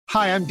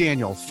Hi, I'm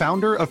Daniel,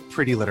 founder of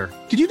Pretty Litter.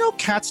 Did you know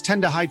cats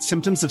tend to hide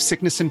symptoms of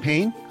sickness and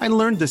pain? I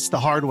learned this the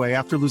hard way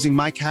after losing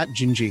my cat,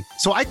 Gingy.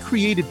 So I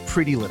created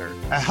Pretty Litter,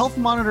 a health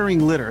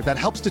monitoring litter that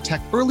helps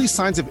detect early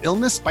signs of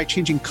illness by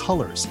changing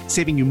colors,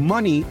 saving you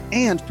money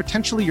and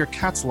potentially your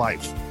cat's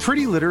life.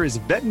 Pretty Litter is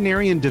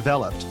veterinarian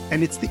developed,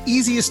 and it's the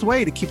easiest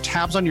way to keep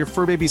tabs on your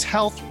fur baby's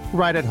health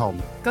right at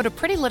home. Go to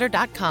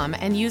prettylitter.com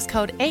and use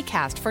code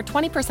ACAST for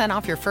 20%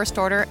 off your first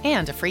order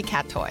and a free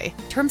cat toy.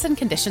 Terms and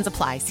conditions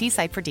apply. See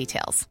site for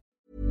details.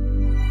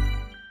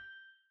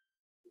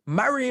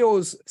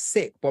 Mario's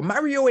sick, but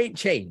Mario ain't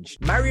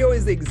changed. Mario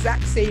is the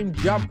exact same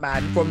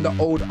Jumpman from the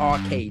old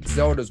arcade.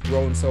 Zelda's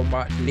grown so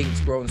much, Link's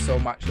grown so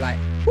much, like,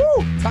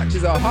 whoo,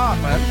 touches our heart,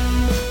 man.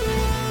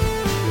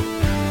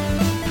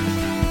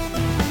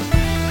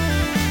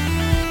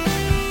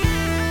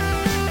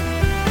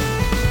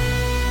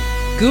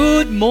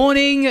 Good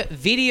morning,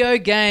 video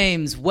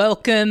games.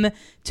 Welcome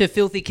to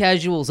Filthy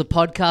Casuals, a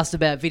podcast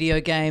about video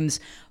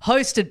games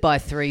hosted by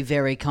three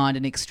very kind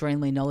and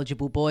extremely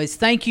knowledgeable boys.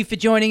 Thank you for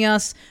joining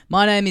us.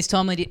 My name is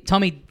Tommy.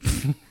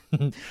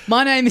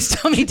 My name is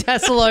Tommy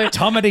Dassolo.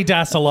 Tommy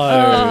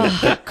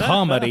Dassolo, the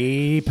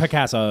comedy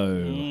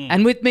Picasso.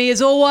 And with me,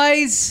 as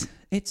always,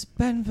 it's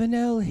Ben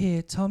Vanel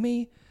here,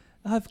 Tommy.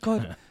 I've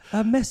got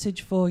a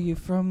message for you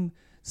from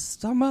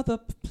some other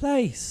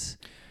place,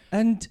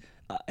 and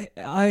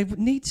I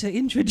need to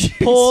introduce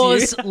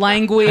pause you.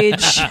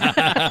 Language.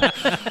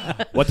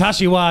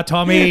 Watashi wa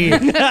Tommy.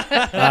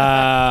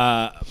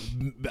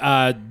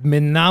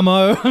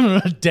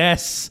 Minamo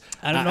des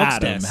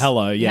Adam.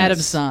 Hello, yes.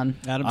 Adam's son.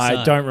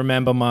 I don't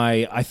remember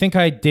I think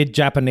I did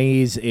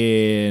Japanese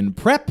in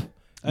prep.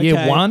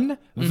 Year one,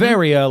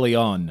 very early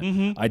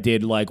on, I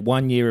did like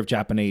 1 year of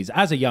Japanese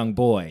as a young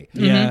boy.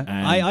 Yeah,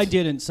 I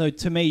didn't. So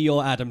to me,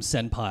 you're Adam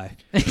Senpai.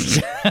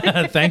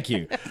 Thank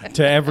you.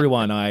 To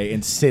everyone, I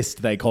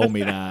insist they call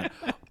me that.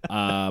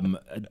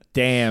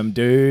 Damn,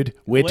 dude.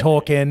 We're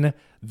talking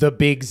the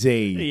Big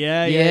Z.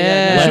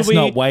 Yeah. Let's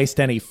not waste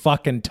any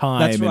fucking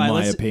time, in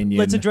my opinion.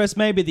 Let's address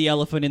maybe the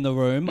elephant in the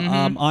room.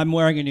 I'm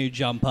wearing a new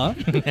jumper.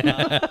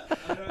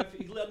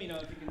 Let me know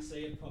if you can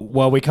see it properly.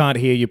 Well, we can't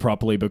hear you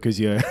properly because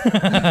you're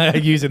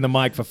using the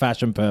mic for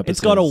fashion purposes. It's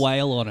got a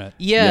whale on it.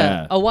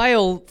 Yeah, a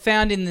whale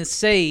found in the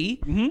sea.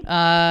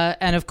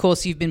 And of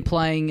course, you've been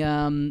playing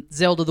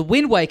Zelda the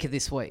Wind Waker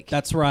this week.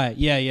 That's right.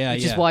 Yeah.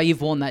 Which is why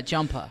you've worn that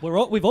jumper.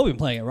 We've all been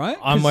playing it, right?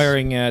 I'm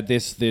wearing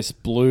this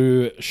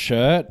blue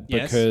shirt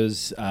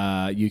because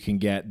you can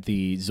get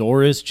the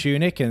Zora's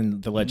tunic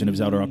in The Legend of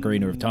Zelda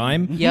Ocarina of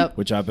Time,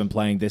 which I've been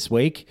playing this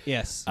week.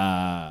 Yes.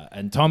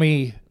 And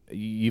Tommy,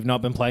 you've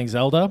not been playing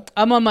Zelda?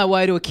 I'm on my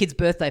way to a kid's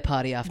birthday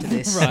party after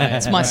this.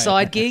 It's my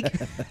side gig.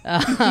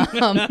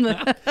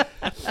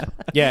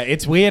 Yeah,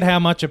 it's weird how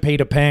much a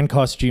Peter Pan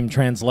costume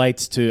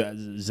translates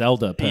to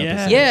Zelda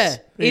purposes. Yeah,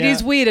 it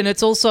is weird. And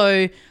it's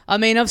also, I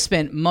mean, I've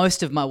spent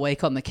most of my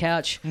week on the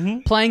couch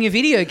playing a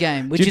video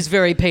game, which is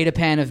very Peter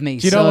Pan of me.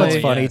 Do you know what's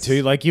funny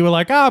too? Like, you were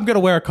like, I'm going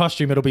to wear a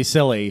costume, it'll be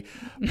silly.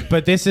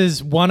 But this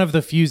is one of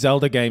the few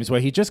Zelda games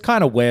where he just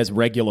kind of wears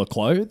regular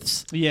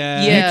clothes.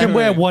 Yeah. You can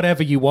wear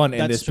whatever you want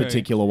in this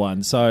particular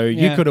one. So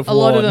you could have a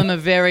lot of them are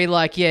very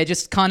like,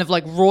 just kind of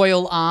like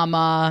royal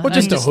armor. Or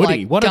just a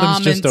hoodie. One of them's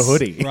just a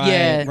hoodie.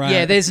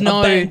 Right. There's no...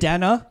 A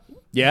bandana.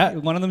 Yeah.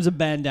 One of them's a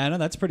bandana.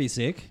 That's pretty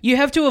sick. You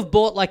have to have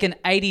bought like an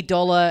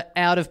 $80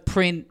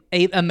 out-of-print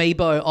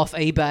amiibo off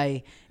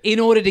eBay in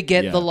order to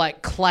get the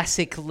like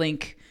classic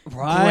Link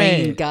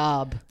green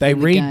garb. They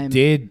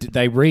reissued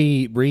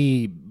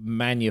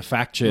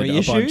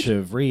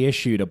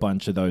a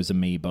bunch of those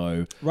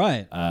amiibo.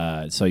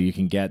 Right. So you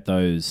can get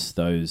those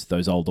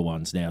older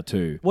ones now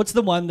too. What's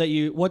the one that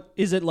what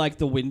is it, like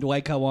the Wind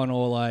Waker one,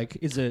 or like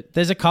is it?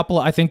 There's a couple.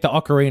 I think the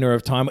Ocarina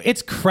of Time.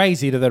 It's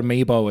crazy that the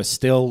amiibo is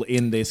still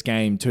in this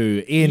game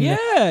too.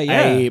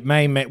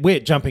 We're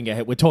jumping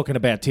ahead. We're talking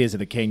about Tears of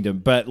the Kingdom,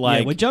 but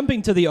like we're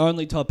jumping to the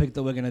only topic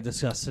that we're going to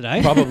discuss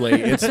today. Probably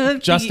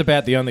it's just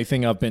about the only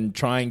thing I've been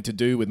trying to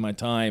do with my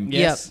time.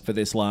 For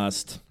this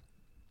last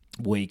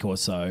week or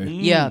so.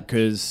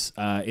 Because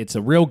it's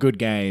a real good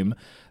game.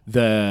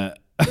 The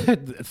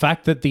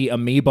fact that the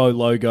amiibo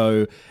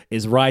logo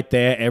is right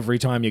there every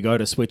time you go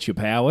to switch your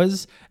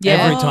powers.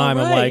 Every time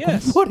I'm like,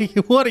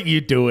 what are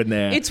you doing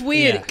there? It's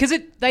weird because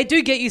they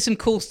do get you some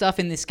cool stuff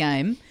in this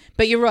game.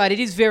 But you're right, it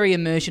is very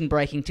immersion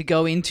breaking to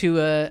go into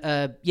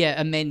a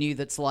menu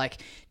that's like,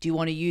 do you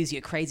want to use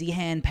your crazy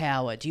hand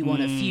power? Do you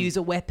want to fuse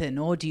a weapon?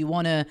 Or do you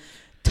want to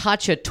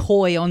touch a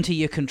toy onto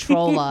your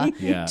controller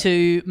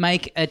to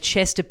make a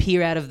chest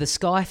appear out of the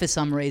sky for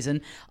some reason?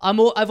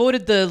 I've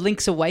ordered the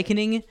Link's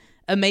Awakening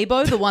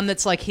amiibo, the one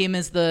that's like him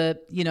as the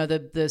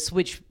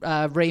Switch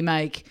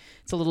remake.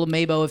 It's a little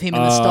amiibo of him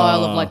in the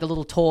style of like the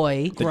little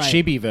toy. The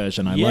chibi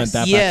version. I learned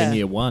that back in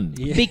year one.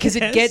 Yeah. Because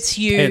it gets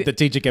you... The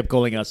teacher kept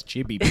calling us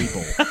chibi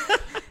people.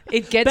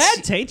 It gets...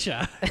 Bad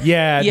teacher.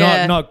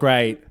 Yeah. Not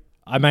great.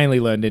 I mainly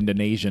learned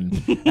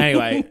Indonesian.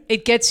 Anyway.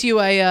 It gets you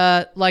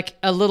a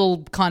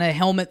little kind of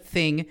helmet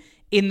thing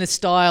in the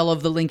style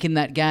of the Link in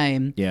that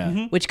game.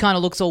 Yeah. Which kind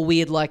of looks all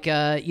weird, like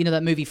you know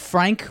that movie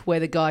Frank, where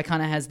the guy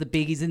kind of has the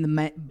big, he's in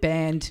the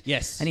band,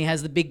 Yes. and he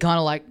has the big kind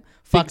of like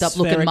fucked up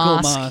looking spherical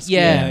mask. mask.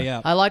 Yeah.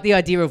 Yeah. I like the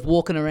idea of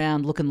walking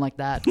around looking like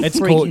that, It's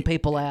freaking cool.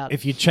 people out.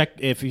 If you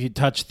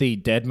touch the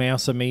Dead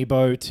Mouse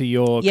amiibo to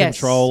your Yes.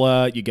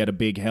 controller, you get a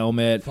big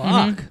helmet.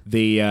 Fuck.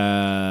 The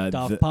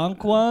Daft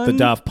Punk one. The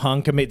Daft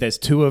Punk amiibo. There's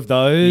 2 of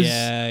those.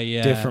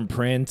 Yeah. Different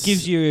prints.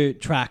 Gives you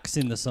tracks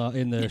in the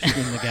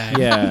game.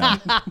 Yeah.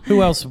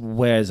 Who else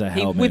wears a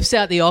he helmet? whips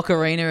out the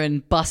ocarina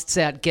and busts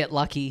out Get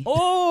Lucky.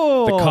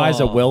 Oh. The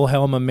Kaiser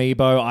Wilhelm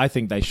amiibo, I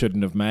think they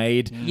shouldn't have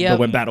made. Yep. But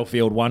when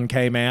Battlefield 1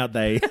 came out,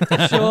 they...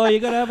 Sure, you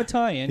got to have a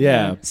tie-in.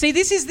 Yeah. See,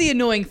 this is the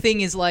annoying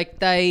thing is like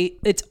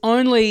it's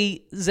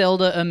only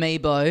Zelda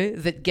amiibo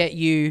that get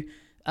you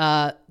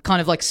kind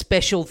of like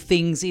special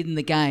things in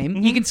the game.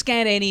 You can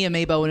scan any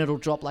amiibo and it'll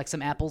drop like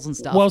some apples and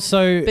stuff. Well,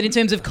 so... But in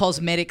terms of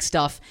cosmetic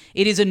stuff,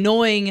 it is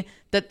annoying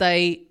that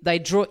they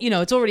draw,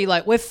 it's already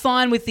like, we're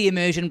fine with the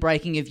immersion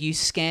breaking of you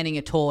scanning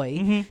a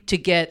toy to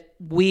get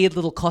weird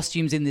little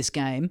costumes in this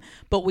game,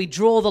 but we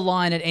draw the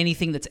line at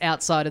anything that's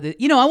outside of the,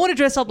 I want to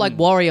dress up like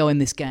Wario in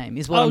this game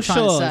is what I'm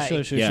trying to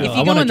say. Sure. Yeah, If I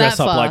you're want to going dress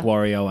that up far- like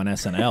Wario on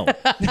SNL.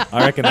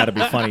 I reckon that'd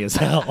be funny as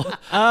hell.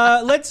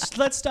 Let's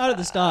start at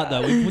the start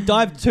though. We've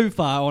dived too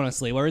far.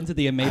 Honestly, we're into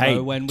the amiibo Hey,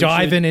 when we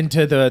diving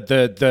into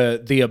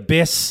the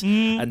abyss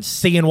and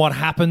seeing what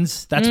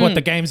happens. That's what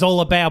the game's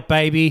all about,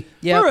 baby.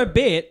 Yep. For a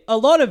bit, a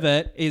lot of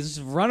it is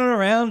running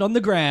around on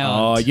the ground.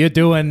 Oh, you're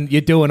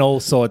doing all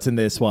sorts in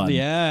this one.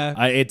 Yeah.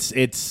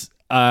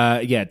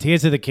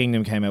 Tears of the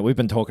Kingdom came out. We've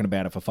been talking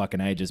about it for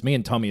fucking ages. Me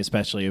and Tommy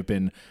especially have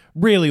been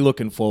really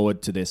looking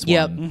forward to this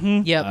Yep.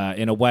 one. Yep.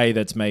 In a way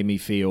that's made me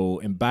feel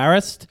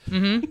embarrassed.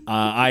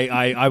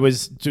 I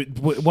was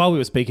while we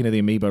were speaking of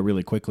the amiibo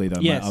really quickly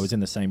though. Yes. I was in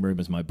the same room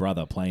as my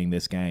brother playing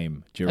this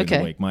game during Okay.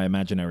 the week. My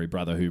imaginary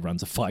brother who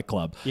runs a fight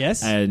club.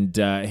 Yes. And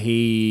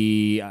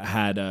he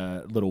had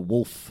a little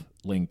wolf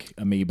Link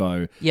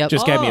amiibo. Yep.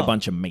 Just gave me a Oh.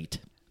 bunch of meat.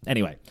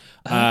 Anyway.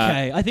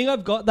 Okay, I think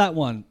I've got that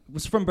one. It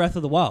was from Breath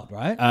of the Wild,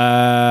 right?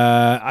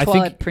 I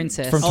Twilight think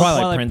Princess. from Oh,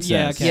 Twilight Princess.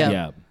 Yeah, okay.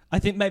 Yeah. I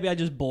think maybe I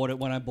just bought it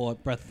when I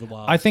bought Breath of the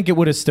Wild. I think it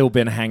would have still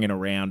been hanging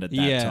around at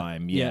that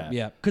time.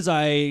 Yeah. Because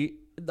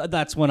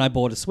that's when I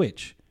bought a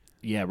Switch.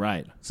 Yeah,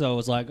 right. So I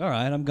was like, all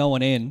right, I'm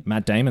going in.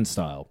 Matt Damon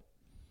style.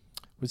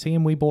 Was he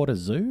in We Bought a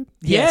Zoo?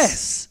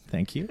 Yes.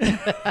 Thank you.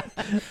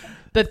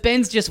 But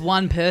Ben's just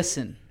one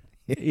person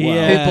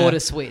Yeah. who bought a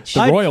Switch.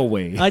 The Royal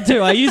We. I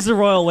do. I use the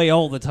Royal Wii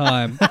all the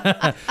time.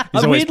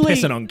 He's always weirdly-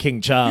 pissing on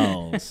King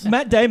Charles.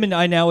 Matt Damon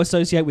I now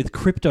associate with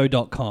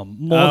Crypto.com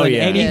more Oh, than yeah.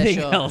 anything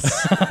Yeah, sure.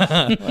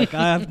 else. Like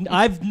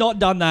I've not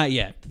done that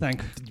yet.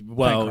 Thank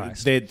Well,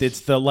 Christ.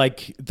 it's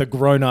the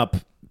grown-up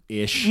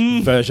ish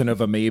version of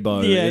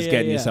Amiibo Yeah, is yeah,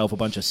 getting yeah. yourself a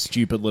bunch of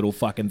stupid little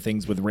fucking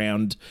things with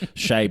round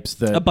shapes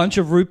that a bunch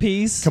of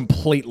rupees.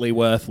 completely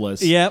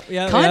worthless. Yep.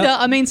 Kinda.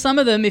 I mean, some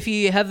of them, if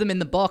you have them in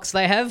the box,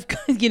 they have,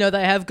 they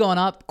have gone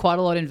up quite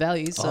a lot in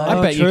value. So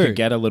I bet you true. could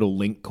get a little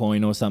Link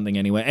coin or something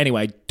anyway.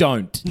 Anyway,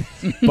 don't.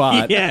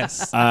 But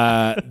Yes.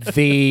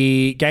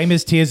 the game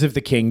is Tears of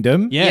the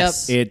Kingdom.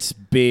 Yes. It's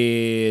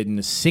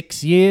been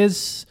 6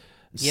 years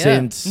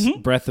since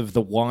Breath of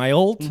the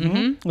Wild.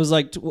 It was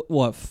like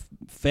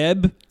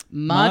Feb.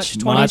 March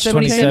March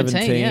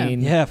 2017.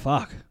 Yeah.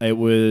 Fuck. It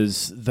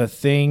was the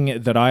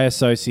thing that I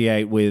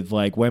associate with,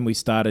 like, when we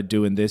started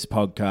doing this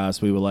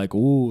podcast, we were like,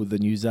 ooh, the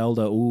new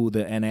Zelda, ooh,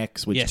 the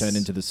NX, which Yes. turned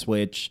into the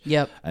Switch.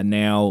 Yep. And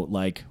now,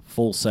 like,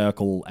 full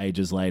circle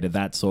ages later,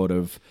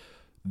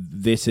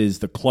 this is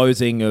the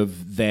closing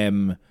of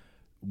them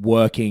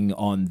working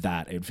on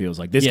that, it feels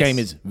like. This Yes. game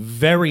is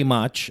very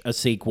much a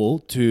sequel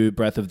to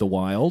Breath of the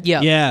Wild.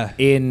 Yeah. Yeah.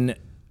 In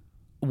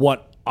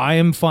what I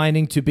am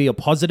finding to be a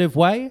positive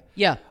way.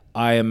 Yeah.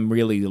 I am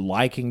really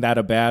liking that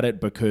about it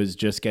because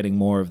just getting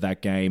more of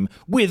that game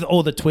with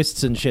all the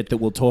twists and shit that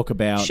we'll talk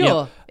about.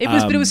 Sure.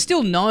 But it was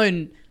still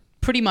known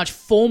pretty much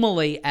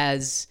formally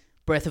as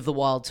Breath of the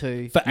Wild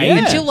 2 For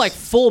ages. until like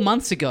 4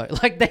 months ago.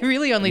 Like they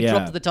really only Yeah.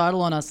 dropped the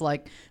title on us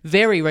like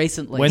very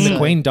recently. When the So-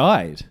 Queen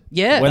died.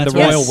 Yeah, When the that's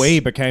Royal right. We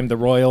became the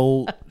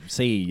Royal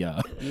C.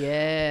 Yeah.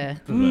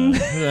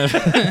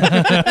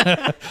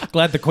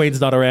 Glad the Queen's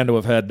not around to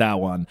have heard that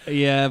one.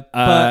 Yeah,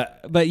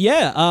 but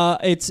yeah,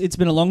 it's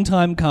been a long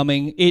time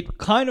coming. It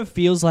kind of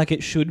feels like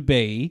it should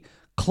be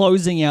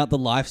closing out the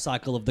life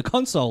cycle of the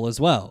console as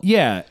well.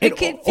 Yeah. It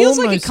feels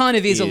like it almost kind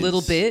of is a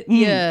little bit.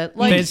 Yeah.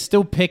 Like There's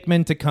still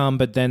Pikmin to come,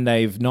 but then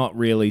they've not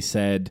really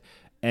said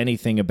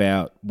anything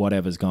about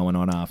whatever's going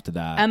on after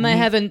that. and they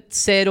haven't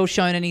said or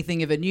shown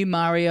anything of a new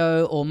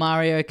Mario or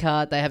Mario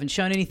Kart. They haven't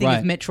shown anything Right.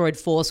 of Metroid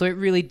 4. So it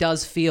really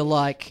does feel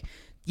like,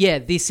 yeah,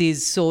 this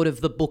is sort of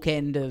the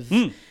bookend of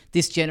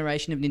this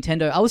generation of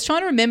Nintendo. I was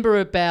trying to remember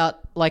about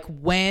like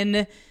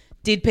when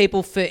did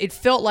people... It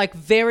felt like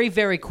very,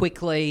 very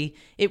quickly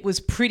it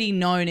was pretty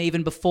known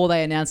even before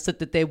they announced it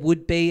that there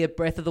would be a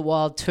Breath of the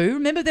Wild 2.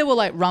 Remember there were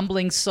like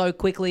rumblings so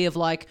quickly of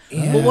like,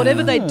 well,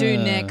 whatever they do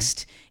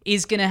next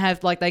is going to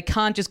have, like, they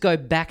can't just go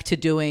back to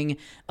doing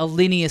a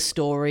linear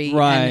story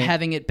and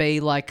having it be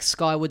like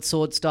Skyward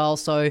Sword style.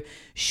 So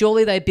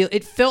surely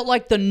it felt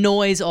like the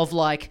noise of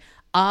like,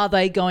 are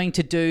they going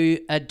to do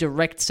a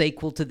direct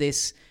sequel to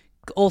this?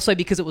 Also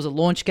because it was a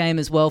launch game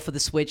as well for the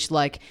Switch,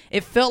 like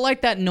it felt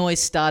like that noise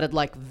started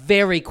like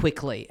very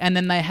quickly, and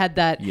then they had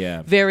that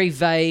very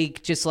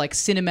vague, just like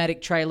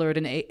cinematic trailer at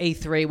an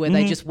E3 where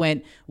they just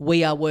went,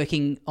 "We are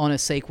working on a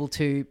sequel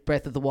to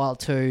Breath of the Wild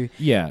 2."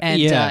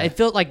 It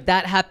felt like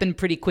that happened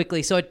pretty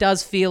quickly. So it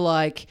does feel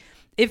like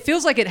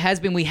it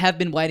has been. We have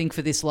been waiting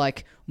for this,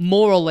 like,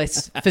 more or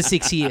less for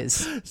 6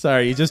 years.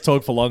 Sorry, you just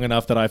talked for long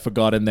enough that I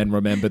forgot and then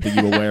remembered that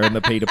you were wearing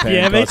the Peter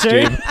Pan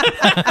costume.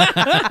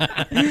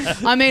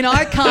 I mean,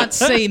 I can't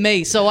see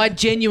me, so I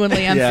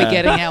genuinely am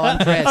forgetting how I'm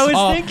dressed. I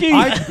was thinking...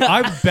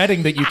 I'm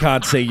betting that you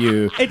can't see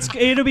you.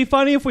 It'll be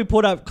funny if we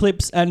put up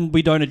clips and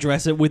we don't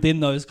address it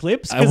within those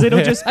clips, because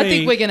it'll just be... I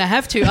think we're going to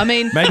have to. I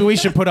mean... Maybe we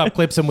should put up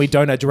clips and we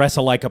don't address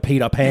her like a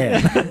Peter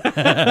Pan.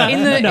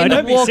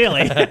 Don't be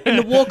silly. In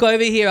the walk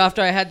over here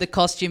after I had the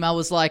costume, I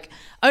was like,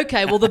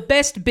 okay, well, the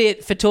best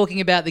bit for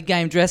talking about the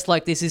game dressed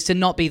like this is to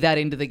not be that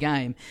into the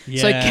game.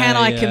 So can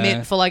I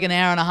commit for like an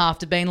hour and a half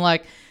to being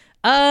like,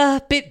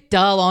 bit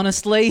dull,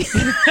 honestly.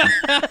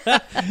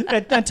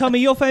 Now, Tommy,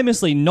 you're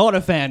famously not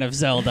a fan of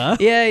Zelda.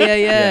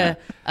 Yeah.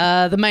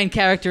 The main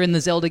character in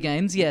the Zelda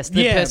games, yes.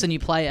 The person you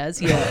play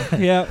as,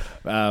 Yeah.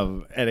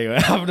 Anyway,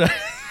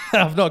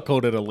 I've not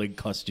called it a Link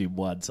costume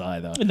once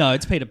either. No,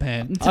 it's Peter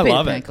Pan. It's a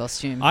Peter Pan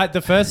costume.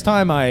 The first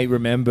time I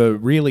remember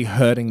really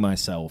hurting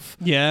myself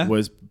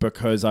was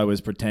because I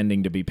was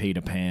pretending to be Peter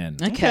Pan.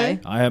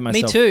 Okay. I hurt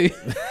myself. Me too.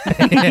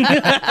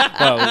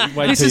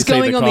 Well, this is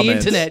going on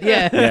comments. the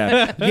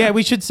internet, yeah,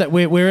 we should say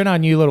we're in our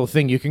new little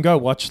thing. You can go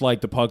watch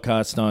like the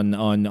podcast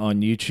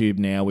on YouTube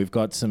now. We've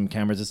got some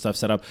cameras and stuff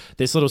set up.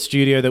 This little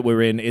studio that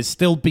we're in is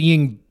still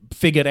being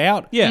figured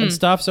out and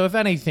stuff. So if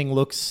anything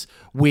looks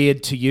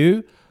weird to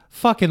you,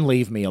 fucking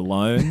leave me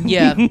alone.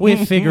 Yeah.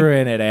 We're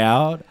figuring it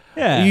out.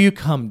 Yeah. You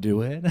come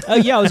do it. I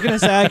was going to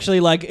say, actually,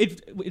 like,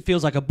 it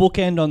feels like a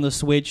bookend on the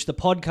Switch. The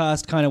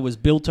podcast kind of was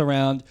built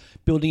around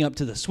building up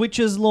to the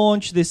Switch's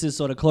launch. This is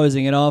sort of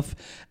closing it off.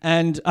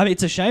 And I mean,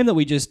 it's a shame that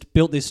we just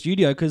built this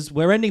studio because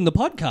we're ending the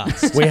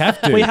podcast. We have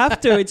to. We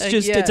have to. It's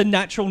just, it's a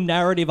natural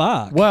narrative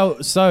arc.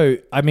 Well, so,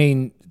 I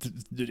mean...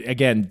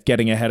 Again,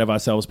 getting ahead of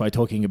ourselves by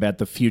talking about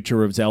the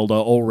future of Zelda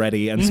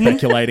already and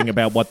speculating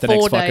about what the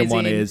next fucking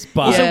one is.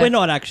 But so we're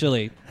not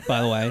actually,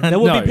 by the way. There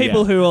will be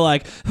people who are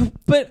like,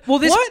 but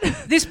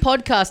this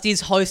podcast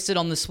is hosted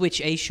on the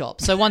Switch eShop.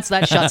 So once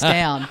that shuts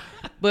down,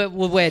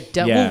 we're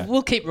done.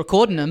 We'll keep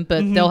recording them,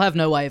 but they'll have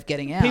no way of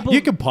getting out.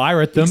 You can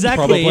pirate them,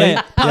 exactly, probably.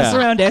 Pass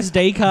around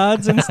SD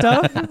cards and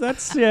stuff.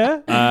 That's,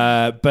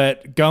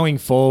 but going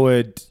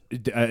forward...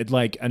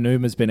 like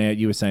Anuma's been out.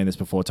 You were saying this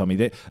before,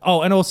 Tommy.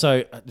 And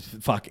also,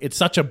 it's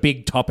such a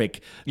big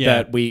topic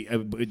that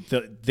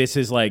this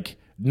is like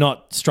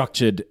not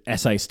structured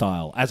essay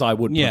style as I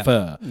would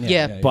prefer.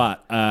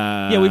 But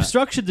we've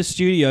structured the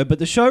studio, but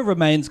the show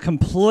remains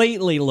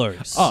completely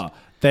loose.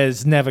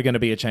 There's never going to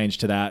be a change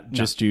to that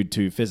just due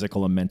to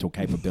physical and mental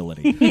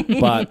capability.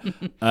 But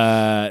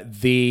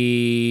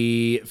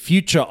the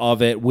future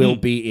of it will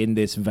be in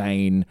this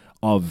vein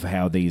of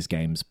how these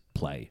games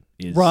play.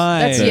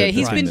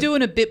 He's been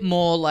doing a bit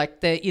more like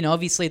that. You know,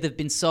 obviously they've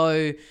been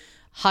so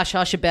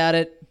hush-hush about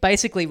it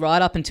basically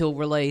right up until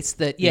release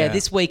that,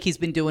 this week he's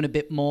been doing a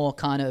bit more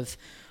kind of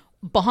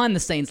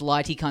behind-the-scenes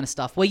lighty kind of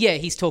stuff where,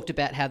 he's talked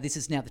about how this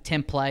is now the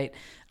template.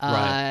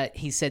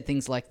 He said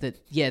things like that,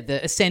 the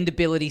Ascend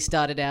ability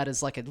started out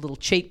as like a little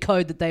cheat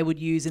code that they would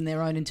use in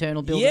their own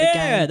internal build of the game.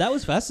 Yeah, that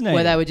was fascinating.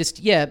 Where they were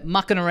just,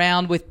 mucking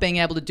around with being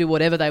able to do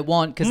whatever they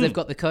want because they've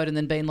got the code and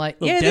then being like,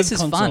 this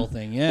is fun.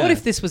 What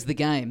if this was the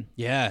game?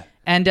 Yeah.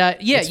 And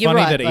it's you're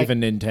funny right. that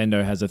even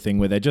Nintendo has a thing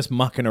where they're just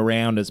mucking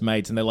around as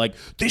mates and they're like,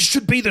 this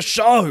should be the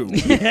show.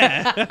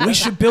 We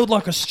should build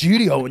like a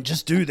studio and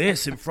just do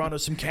this in front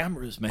of some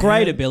cameras, man.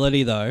 Great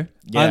ability, though.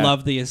 I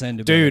love the Ascend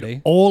ability.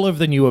 Dude, all of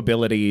the new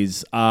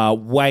abilities are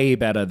way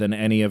better than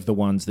any of the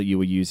ones that you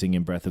were using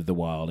in Breath of the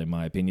Wild, in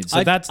my opinion.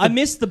 So I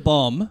missed the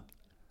bomb.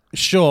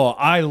 Sure,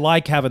 I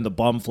like having the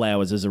bomb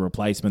flowers as a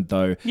replacement,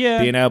 though.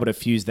 Yeah. Being able to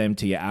fuse them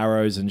to your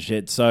arrows and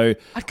shit. So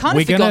I kind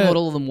of forgot what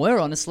all of them were,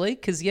 honestly,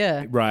 because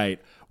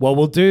Right. Well,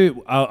 we'll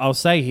do. I'll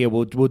say here,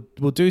 we'll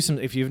do some.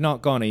 If you've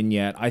not gone in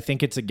yet, I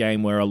think it's a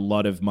game where a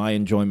lot of my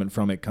enjoyment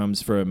from it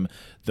comes from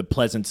the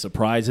pleasant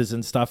surprises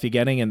and stuff you're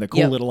getting, and the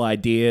cool little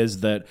ideas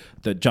that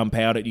jump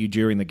out at you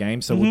during the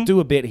game. So we'll do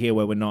a bit here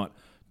where we're not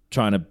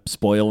trying to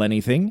spoil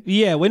anything.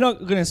 Yeah, we're not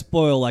going to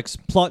spoil like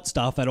plot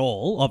stuff at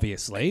all.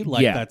 Obviously,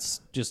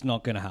 that's just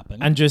not going to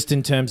happen. And just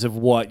in terms of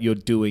what you're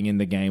doing in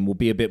the game will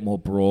be a bit more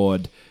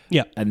broad.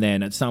 Yeah. And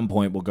then at some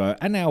point we'll go,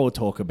 and now we'll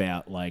talk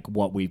about like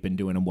what we've been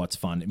doing and what's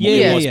fun.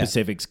 Yeah.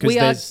 Specifics.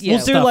 Because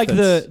We'll do like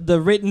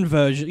the written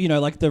version,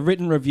 like the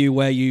written review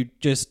where you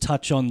just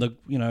touch on the,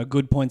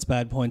 good points,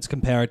 bad points,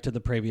 compare it to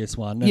the previous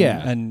one.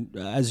 And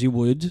as you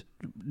would,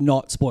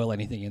 not spoil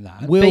anything in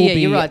that. Will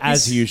be, you're right.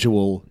 As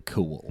usual,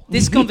 cool.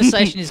 This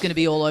conversation is going to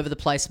be all over the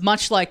place,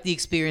 much like the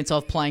experience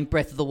of playing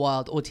Breath of the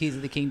Wild or Tears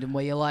of the Kingdom,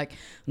 where you're like,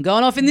 I'm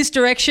going off in this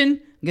direction,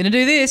 I'm going to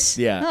do this.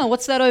 Yeah. Oh,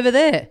 what's that over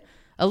there?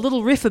 A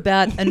little riff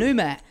about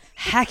Anuma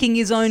hacking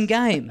his own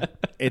game.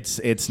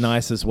 It's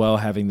nice as well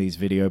having these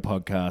video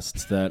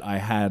podcasts that I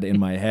had in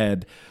my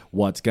head.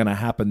 What's going to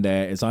happen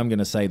there is I'm going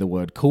to say the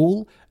word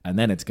cool, and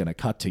then it's going to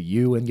cut to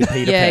you and your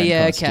Peter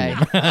Pan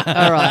costume. Okay.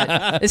 All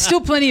right. There's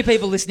still plenty of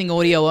people listening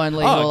audio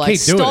only who are like,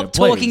 stop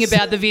talking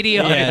about the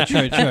video. Yeah,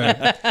 true.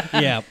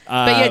 Yeah.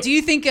 But do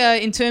you think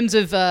in terms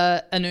of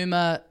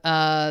Anuma,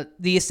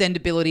 the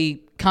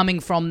ascendability coming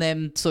from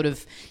them sort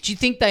of, do you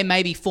think they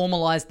maybe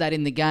formalized that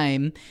in the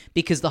game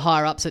because the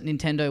higher ups at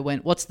Nintendo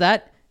went, what's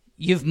that?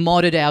 You've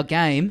modded our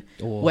game.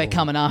 We're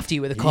coming after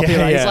you with a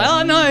copyright. It's like,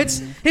 oh no,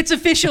 it's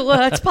official.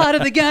 It's part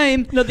of the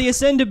game. No, the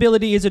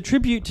ascendability is a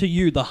tribute to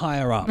you, the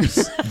higher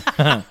ups.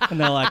 And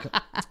they're like,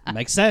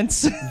 makes sense.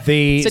 So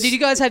did you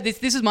guys have this?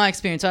 This is my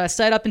experience. I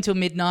stayed up until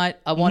midnight.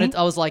 I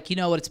was like, you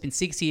know what? It's been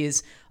 6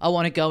 years. I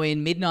want to go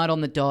in midnight on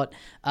the dot.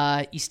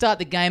 You start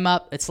the game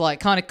up. It's like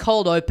kind of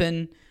cold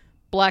open,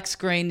 black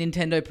screen.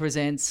 Nintendo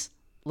presents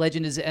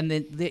Legend of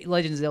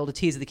Zelda: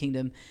 Tears of the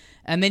Kingdom.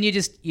 And then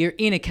you're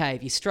in a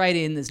cave. You're straight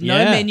in. There's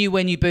no menu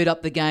when you boot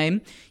up the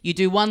game. You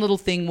do one little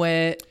thing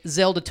where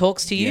Zelda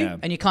talks to you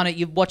and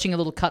you're watching a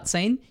little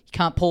cutscene. You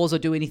can't pause or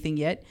do anything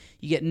yet.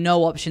 You get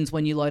no options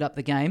when you load up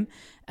the game.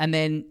 And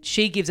then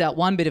she gives out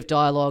one bit of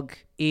dialogue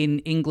in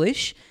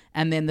English.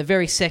 And then the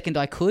very second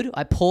I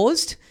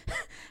paused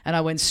and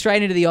I went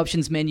straight into the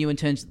options menu and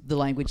turned the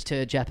language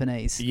to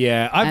Japanese.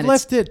 Yeah, I've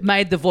left it.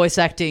 Made the voice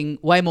acting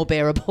way more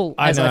bearable,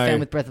 as I found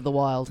with Breath of the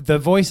Wild. The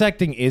voice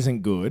acting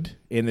isn't good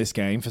in this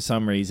game for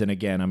some reason.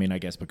 Again, I mean, I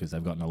guess because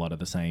they've gotten a lot of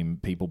the same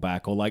people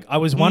back. Or like, I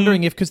was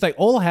wondering if, because they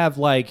all have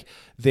like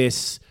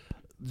this...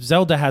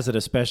 Zelda has it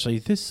especially,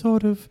 this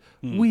sort of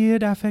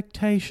weird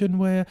affectation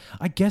where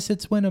I guess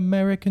it's when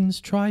Americans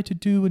try to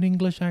do an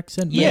English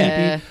accent.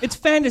 Yeah, maybe. It's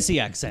fantasy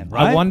accent,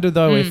 right? I wonder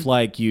though if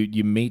like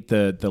you meet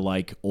the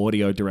like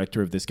audio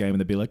director of this game and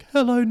they'd be like,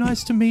 hello,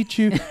 nice to meet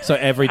you. So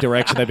every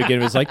direction they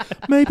begin is like,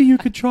 maybe you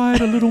could try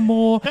it a little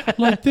more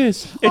like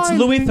this. It's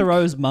Louis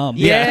Theroux's mum.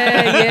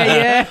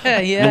 Yeah.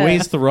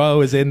 Louise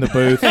Theroux is in the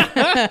booth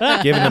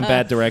giving them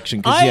bad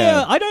direction.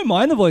 I don't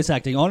mind the voice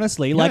acting,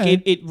 honestly.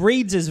 Like it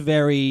reads as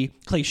very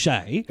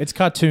cliche. It's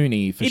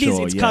cartoony for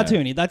sure. It's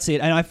cartoony. That's it.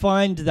 And I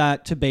find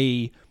that to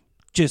be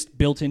just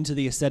built into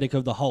the aesthetic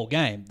of the whole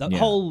game. The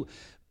whole,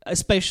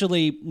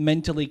 especially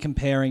mentally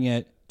comparing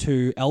it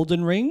to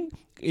Elden Ring.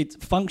 It's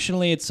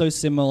functionally, it's so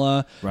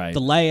similar. Right.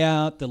 The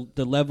layout,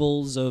 the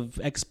levels of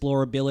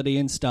explorability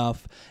and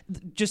stuff.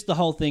 Just the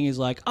whole thing is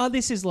like,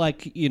 this is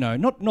like,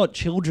 not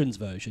children's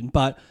version,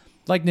 but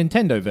like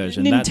Nintendo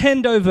version.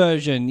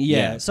 Version,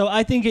 yeah. So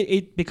I think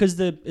it because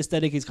the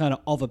aesthetic is kind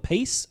of a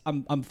piece,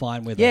 I'm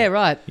fine with it. Yeah,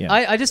 right. Yeah.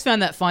 I just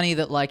found that funny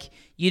that like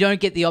you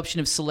don't get the option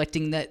of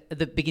selecting that at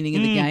the beginning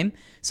of the game.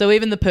 So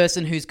even the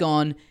person who's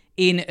gone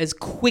in as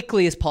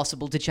quickly as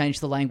possible to change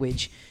the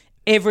language,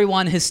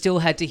 everyone has still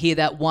had to hear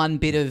that one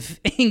bit of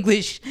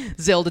English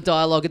Zelda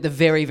dialogue at the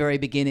very, very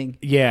beginning.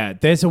 Yeah,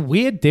 there's a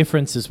weird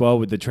difference as well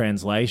with the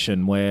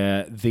translation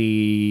where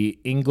the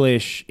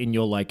English in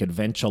your like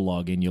adventure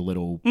log in your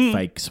little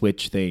fake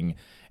Switch thing,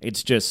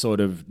 it's just sort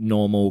of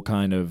normal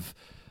kind of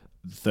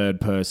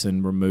third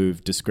person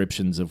removed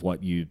descriptions of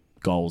what you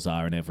goals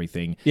are and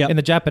everything. Yep. In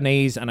the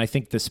Japanese and I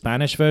think the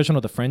Spanish version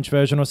or the French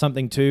version or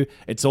something too,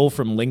 it's all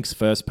from Link's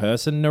first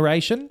person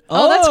narration.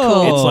 Oh, that's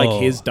cool. It's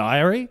like his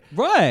diary.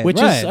 Right.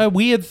 Which is a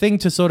weird thing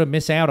to sort of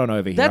miss out on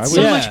over here. That's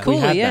so much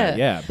cooler,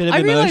 yeah. Bit of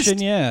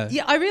immersion, yeah.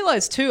 Yeah, I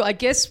realized too, I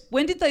guess,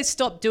 when did they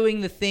stop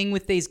doing the thing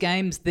with these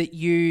games that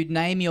you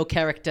name your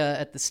character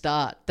at the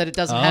start, that it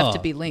doesn't have to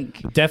be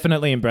Link?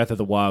 Definitely in Breath of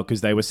the Wild,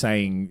 because they were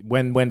saying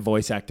when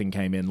voice acting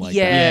came in like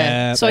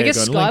that. So I guess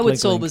Skyward Link,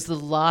 Sword was the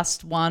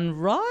last one,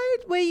 right?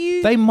 Where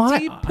you I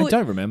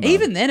don't remember.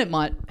 Even then it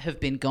might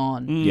have been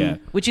gone. Yeah.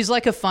 Which is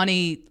like a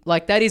funny,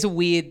 like that is a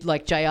weird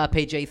like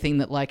JRPG thing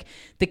that like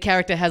the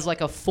character has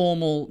like a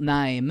formal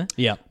name.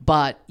 Yeah.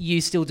 But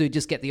you still do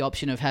just get the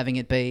option of having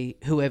it be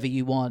whoever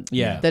you want.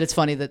 Yeah. That it's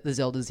funny that the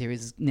Zelda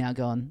series is now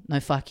gone.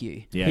 No, fuck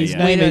you. Yeah.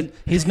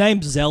 His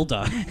name's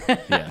Zelda.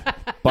 Yeah.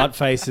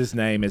 Buttface's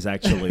name is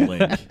actually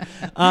Link.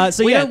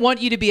 We don't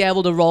want you to be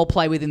able to role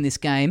play within this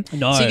game.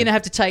 No. So you're going to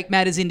have to take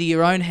matters into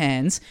your own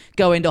hands,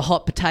 go into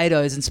Hot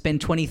Potatoes and spend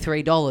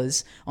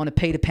 $23 on a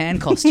Peter Pan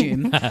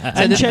costume.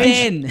 And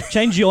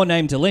change your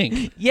name to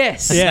Link.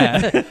 Yes.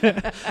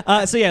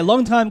 Yeah.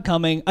 Long time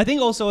coming. I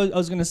think also I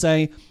was going to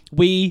say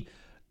we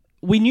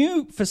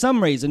knew for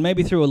some reason,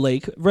 maybe through a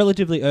leak,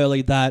 relatively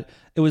early, that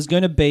it was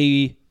going to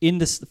be in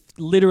this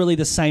literally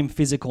the same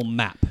physical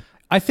map.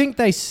 I think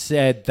they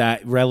said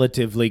that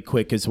relatively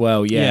quick as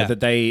well. Yeah.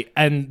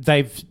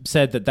 They've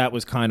said that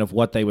was kind of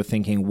what they were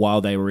thinking while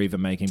they were even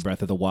making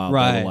Breath of the Wild.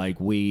 Right. They were like,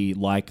 we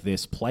like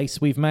this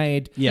place we've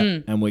made.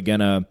 Yeah. And we're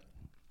gonna,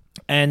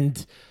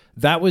 and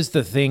that was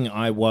the thing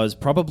I was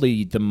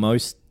probably the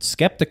most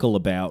skeptical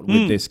about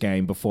with this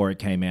game before it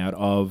came out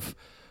of,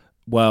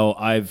 well,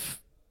 I've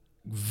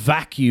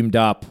vacuumed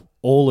up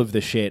all of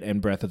the shit in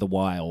Breath of the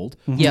Wild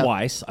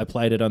twice. I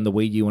played it on the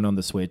Wii U and on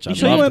the Switch. I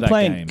sure you loved weren't that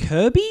playing game.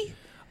 Kirby?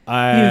 You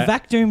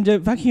vacuumed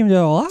it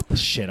all up?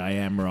 Shit, I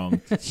am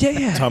wrong.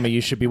 Yeah. Tommy, you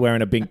should be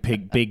wearing a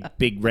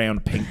big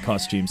round pink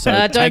costume. So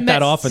take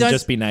that off and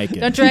just be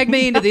naked. Don't drag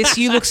me into this.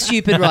 You look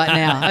stupid right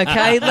now,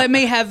 okay? Let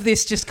me have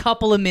this just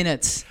couple of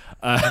minutes.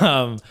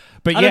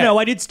 But I don't know.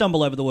 I did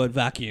stumble over the word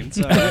vacuum,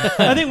 so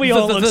I think we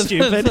all look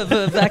stupid.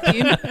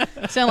 Vacuum.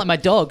 Sound like my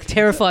dog,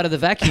 terrified of the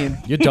vacuum.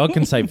 Your dog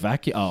can say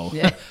vacuum. Oh.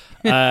 Yeah.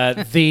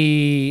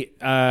 The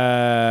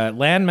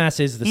landmass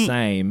is the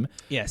same.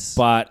 Yes.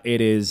 But it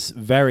is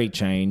very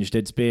changed.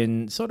 It's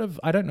been sort of,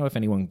 I don't know if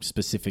anyone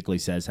specifically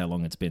says how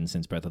long it's been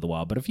since Breath of the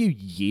Wild, but a few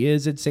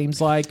years it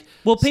seems like.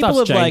 Well, people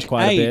Stuff's have changed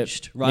quite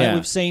aged, a bit. right? Yeah.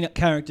 We've seen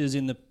characters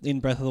in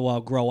Breath of the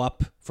Wild grow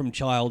up from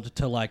child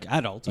to like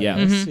adult. I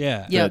Yeah. guess.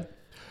 Yeah. Yeah.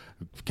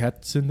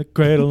 Cats in the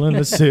cradle and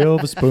the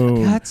silver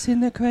spoon. Cats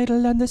in the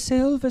cradle and the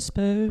silver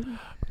spoon.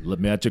 The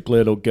magic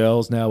little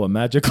girl's now a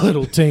magic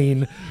little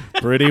teen.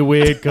 Pretty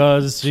weird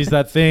because she's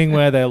that thing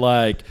where they're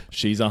like,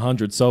 she's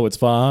 100, so it's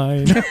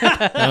fine.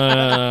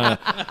 But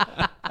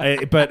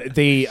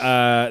the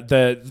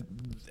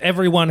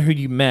everyone who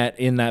you met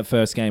in that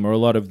first game, or a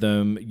lot of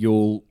them,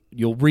 you'll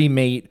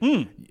re-meet.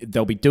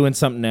 They'll be doing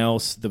something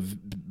else.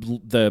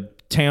 The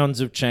towns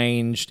have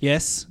changed.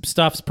 Yes.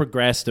 Stuff's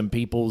progressed and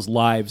people's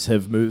lives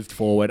have moved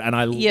forward. And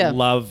I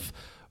love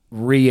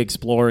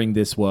re-exploring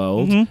this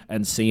world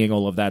and seeing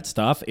all of that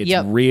stuff. It's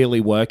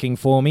really working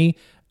for me.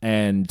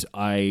 And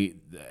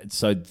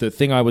so the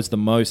thing I was the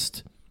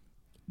most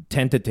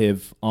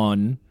tentative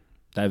on,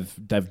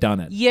 they've done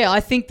it. Yeah, I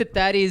think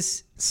that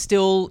is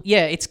still,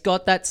 it's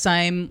got that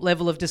same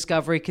level of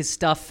discovery because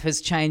stuff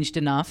has changed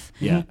enough.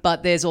 Yeah.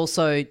 But there's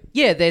also,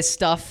 there's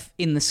stuff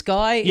in the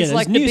sky. Yeah, It's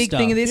like the new big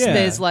thing of stuff. this. Yeah.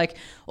 There's like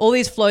all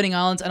these floating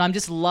islands, and I'm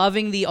just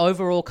loving the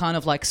overall kind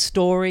of like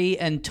story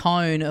and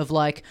tone of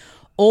like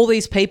all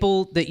these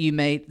people that you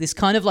meet, this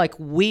kind of like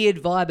weird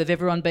vibe of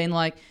everyone being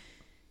like,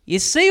 you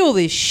see all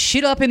this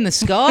shit up in the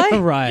sky?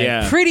 Right.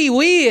 Yeah. Pretty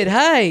weird,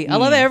 hey? I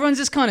love how everyone's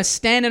just kind of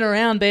standing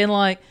around being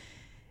like,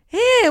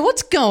 yeah,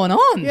 what's going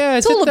on? Yeah,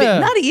 it's all a bit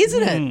nutty,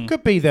 isn't it?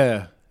 Could be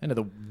the end of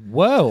the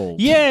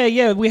world.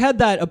 Yeah. We had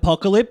that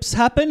apocalypse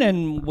happen,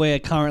 and we're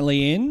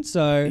currently in.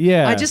 So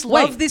Yeah. I just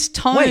love this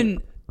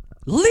tone.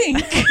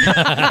 Link.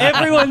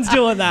 Everyone's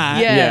doing that.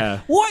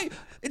 Yeah. Why?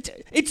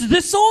 It's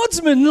the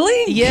swordsman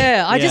Link.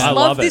 Yeah, I just I love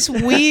love it. this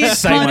weird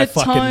Say kind my of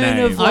fucking tone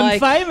name. of I'm like,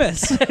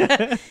 famous.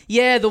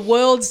 the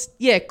world's,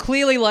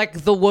 clearly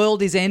like the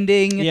world is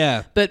ending.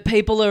 Yeah. But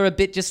people are a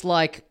bit just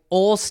like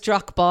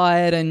awestruck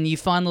by it, and you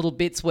find little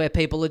bits where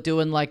people are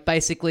doing like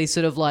basically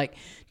sort of like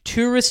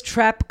tourist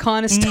trap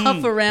kind of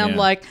stuff around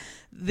like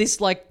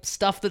this like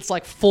stuff that's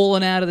like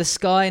fallen out of the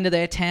sky into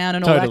their town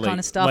and all that kind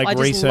of stuff. Like I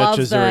just love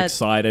researchers that. are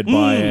excited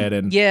by it,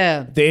 and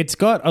it's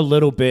got a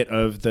little bit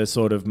of the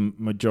sort of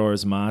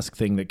Majora's Mask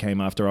thing that came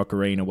after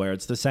Ocarina, where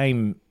it's the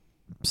same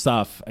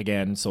stuff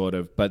again, sort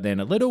of, but then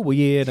a little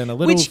weird and a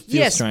little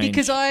strange.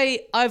 Because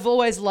I've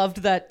always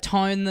loved that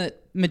tone that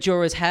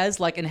Majora's has,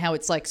 like, and how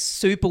it's like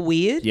super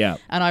weird. Yeah.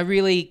 And I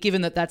really,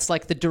 given that that's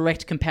like the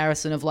direct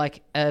comparison of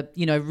like,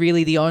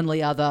 really the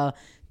only other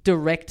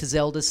direct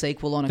Zelda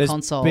sequel on a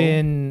console.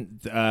 There's been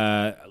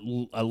a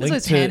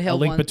handheld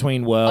Link one.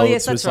 Between Worlds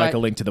yes, that's was like right. a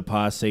Link to the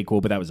Past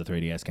sequel, but that was a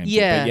 3DS game.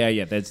 Yeah. Too. But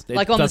yeah. There's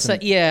like on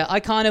the I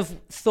kind of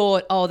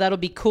thought, that'll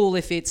be cool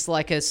if it's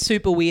like a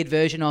super weird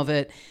version of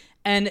it,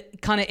 and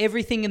kind of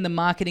everything in the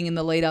marketing and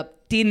the lead up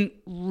didn't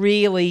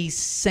really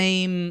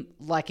seem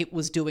like it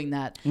was doing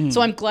that.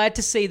 So I'm glad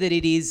to see that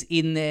it is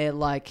in there,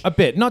 like a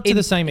bit, not to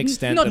the same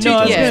extent. Not that too.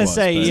 I was Majora's gonna was,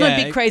 say, but- It's yeah.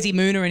 not Big Crazy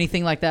Moon or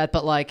anything like that,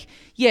 but like,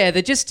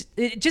 they're just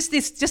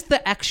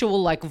the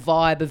actual like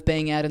vibe of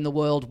being out in the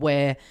world,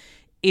 where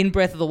in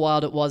Breath of the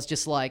Wild it was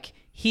just like,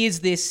 here's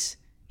this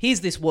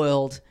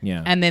world,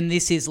 and then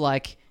this is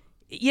like,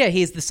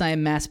 here's the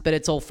same mass, but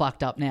it's all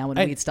fucked up now and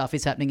weird stuff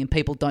is happening and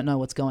people don't know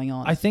what's going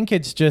on. I think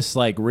it's just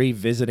like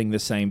revisiting the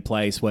same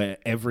place where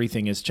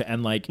everything is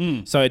and like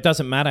so it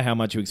doesn't matter how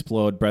much you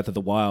explored Breath of the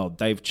Wild,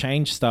 they've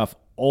changed stuff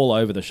all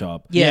over the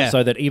shop. Yeah.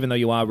 So that even though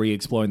you are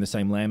re-exploring the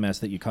same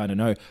landmass that you kind of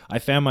know, I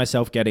found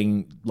myself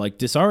getting like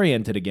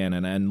disoriented again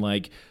and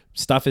like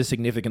stuff is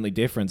significantly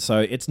different. So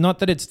it's not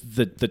that it's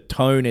the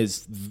tone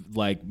is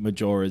like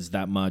Majora's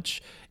that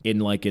much in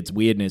like its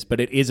weirdness, but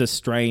it is a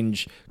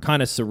strange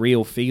kind of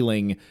surreal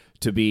feeling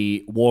to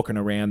be walking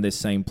around this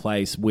same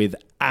place with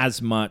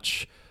as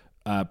much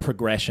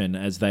progression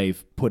as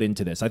they've put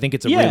into this. I think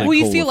it's a really cool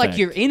you feel effect. like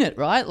you're in it,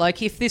 right?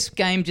 Like if this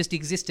game just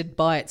existed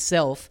by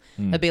itself,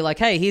 it'd be like,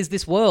 hey, here's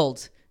this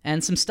world.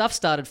 and some stuff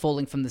started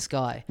falling from the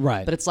sky.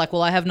 Right. But it's like,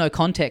 well, I have no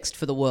context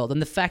for the world.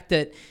 And the fact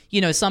that,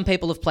 some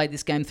people have played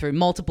this game through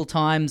multiple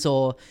times,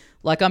 or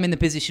like I'm in the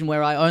position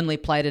where I only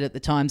played it at the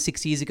time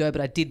 6 years ago,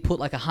 but I did put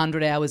like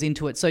 100 hours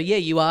into it. So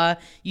yeah,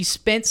 you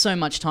spent so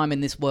much time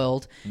in this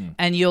world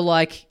and you're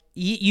like,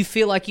 you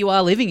feel like you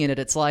are living in it.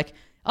 It's like,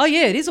 oh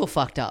yeah, it is all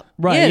fucked up.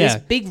 Right, yeah, yeah.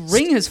 This big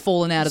ring has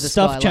fallen out of the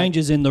sky. Stuff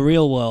changes in the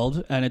real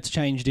world, and it's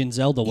changed in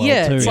Zelda world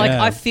yeah, too. it's like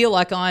I feel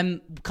like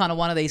I'm kind of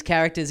one of these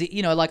characters.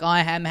 Like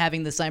I am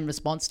having the same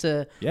response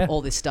to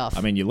all this stuff.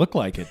 I mean, you look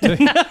like it too.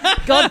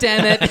 God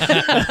damn it!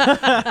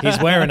 He's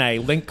wearing a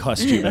Link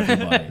costume,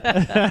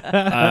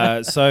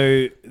 everybody.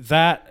 So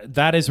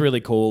that is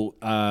really cool.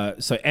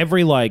 So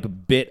every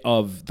like bit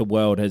of the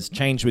world has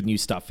changed with new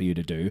stuff for you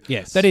to do.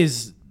 Yes, that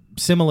is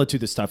similar to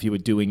the stuff you were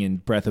doing in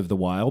Breath of the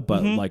Wild,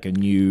 but like a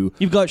new.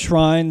 You've got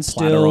shrines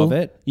platter still. Of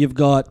it. You've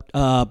got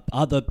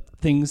other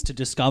things to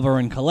discover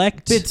and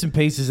collect. Bits and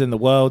pieces in the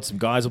world. Some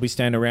guys will be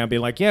standing around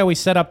being like, yeah, we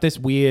set up this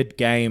weird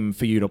game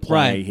for you to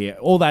play here.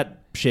 All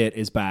that shit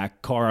is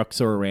back. Koroks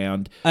are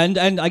around. And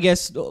I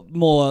guess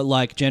more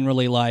like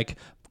generally like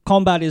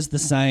combat is the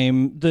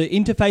same. The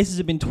interfaces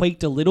have been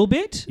tweaked a little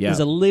bit. Yeah. There's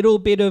a little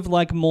bit of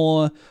like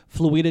more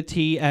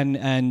fluidity and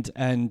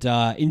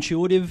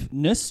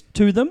intuitiveness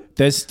to them.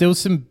 There's still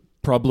some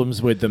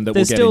problems with them that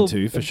There's we'll get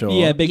still, into for sure.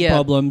 Yeah, big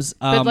problems.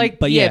 But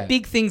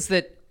big things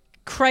that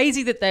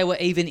crazy that they were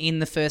even in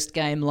the first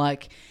game.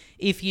 Like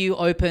if you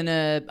open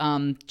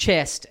a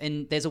chest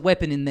and there's a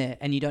weapon in there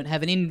and you don't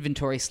have an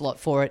inventory slot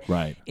for it.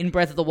 Right. In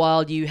Breath of the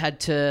Wild, you had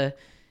to.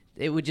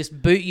 It would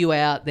just boot you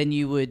out. Then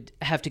you would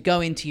have to go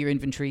into your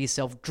inventory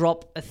yourself,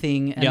 drop a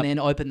thing, and then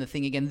open the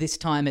thing again. This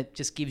time, it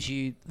just gives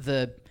you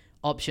the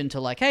option to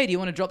like, hey, do you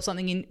want to drop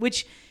something in?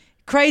 Which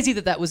crazy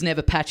that was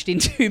never patched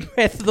into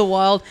Breath of the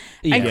Wild,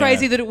 and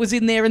crazy that it was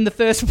in there in the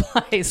first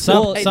place.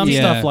 Some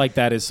stuff like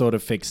that is sort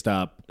of fixed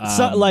up.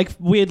 So, like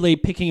weirdly,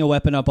 picking a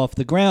weapon up off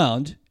the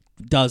ground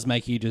does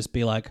make you just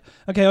be like,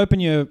 okay, open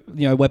your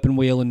weapon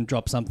wheel and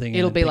drop something.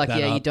 It'll be like,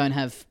 you don't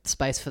have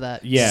space for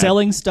that. Yeah.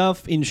 Selling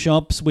stuff in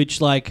shops,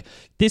 which like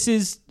this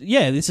is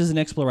an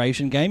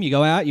exploration game. You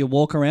go out, you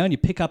walk around, you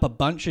pick up a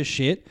bunch of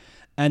shit,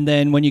 and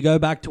then when you go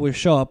back to a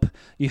shop,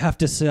 you have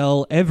to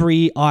sell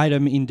every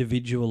item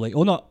individually,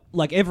 or not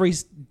like every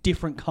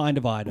different kind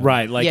of item.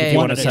 Right, like if you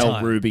want to sell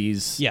time.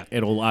 rubies,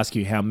 it'll ask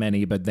you how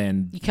many, but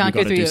then you can't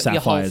go through your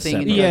whole thing.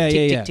 And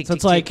tick, tick, so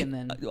it's tick, like, and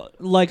then...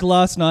 like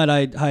last night,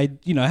 I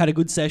had a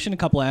good session, a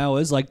couple of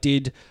hours. Like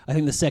did I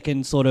think the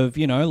second sort of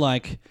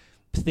like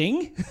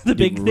thing, the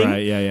big thing,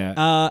 right?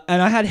 Yeah.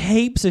 And I had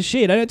heaps of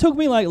shit, and it took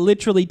me like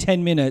literally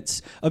 10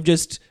 minutes of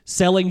just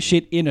selling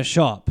shit in a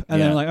shop,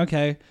 and then I'm like,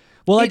 okay.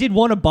 Well, I did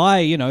want to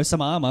buy,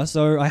 some armor,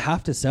 so I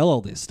have to sell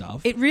all this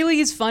stuff. It really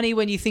is funny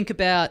when you think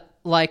about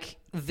like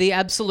the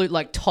absolute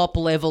like top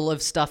level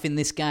of stuff in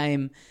this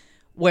game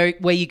where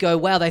you go,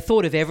 wow, they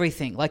thought of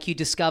everything. Like you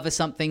discover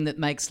something that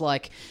makes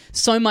like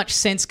so much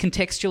sense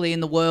contextually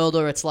in the world,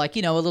 or it's like,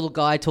 a little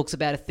guy talks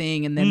about a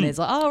thing and then there's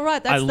like, oh,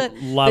 right, that's that. I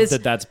love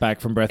that that's back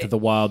from Breath of the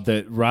Wild,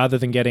 that rather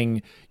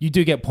than you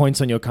do get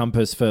points on your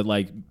compass for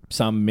like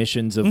some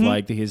missions of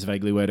like, here's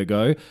vaguely where to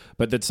go,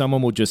 but that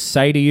someone will just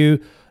say to you,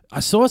 I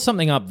saw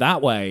something up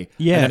that way.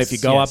 Yes, and then if you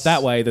go up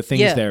that way, the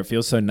thing's there. It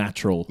feels so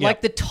natural.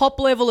 Like the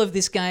top level of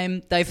this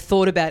game, they've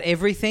thought about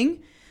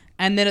everything.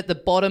 And then at the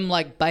bottom,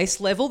 like base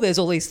level, there's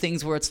all these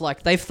things where it's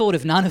like they've thought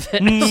of none of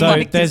it. So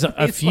like, there's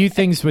a few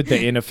things with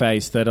the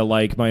interface that are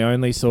like my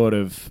only sort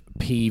of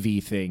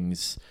peevy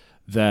things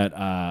that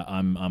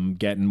I'm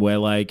getting, where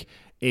like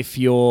if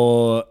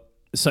you're...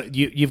 So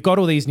you've got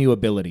all these new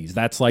abilities.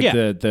 That's like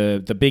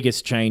the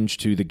biggest change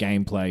to the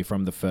gameplay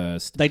from the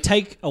first. They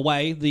take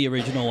away the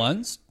original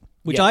ones,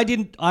 which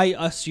I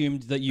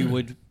assumed that you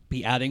would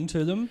be adding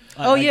to them.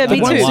 Me too.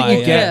 The ones that you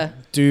Yeah.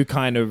 do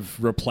kind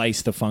of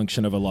replace the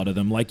function of a lot of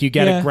them. Like you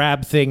get a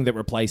grab thing that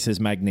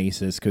replaces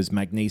magnesis, because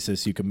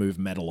magnesis you can move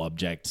metal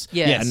objects.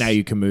 Yes. And now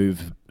you can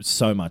move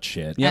so much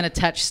shit. And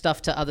attach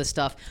stuff to other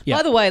stuff.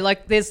 By the way,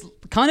 like there's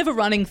kind of a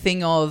running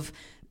thing of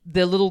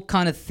the little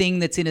kind of thing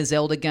that's in a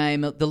Zelda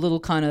game, the little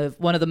kind of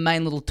one of the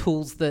main little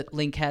tools that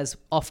Link has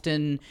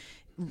often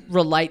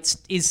relates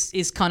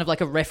is kind of like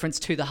a reference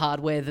to the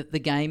hardware that the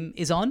game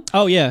is on.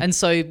 Oh, yeah. And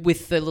so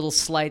with the little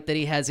slate that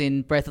he has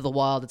in Breath of the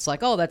Wild, it's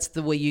like, oh, that's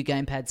the Wii U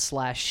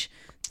gamepad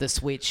 / the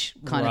Switch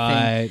kind of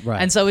thing. Right.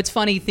 And so it's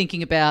funny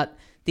thinking about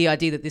the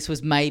idea that this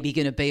was maybe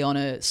going to be on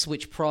a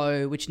Switch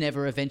Pro, which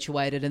never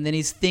eventuated. And then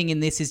his thing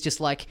in this is just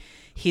like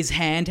his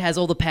hand has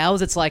all the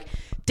powers. It's like,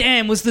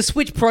 damn, was the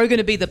Switch Pro going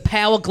to be the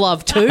Power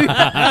Glove too?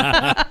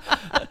 I'm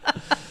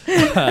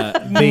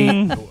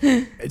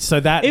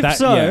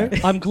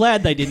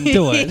glad they didn't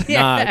do it.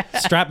 Nah,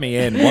 strap me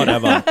in,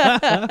 whatever.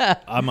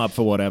 I'm up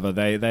for whatever.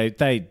 They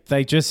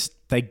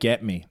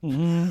get me.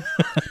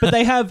 But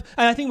they have,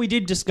 and I think we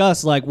did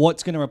discuss like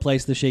what's going to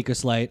replace the Sheikah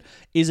Slate.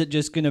 Is it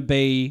just going to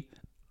be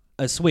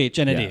a Switch,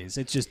 and Yeah. it is.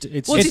 It's just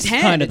it's, Well, it's his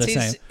hand. kind of the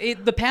It's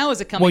same. the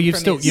powers are coming Well, you've from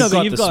still his... you've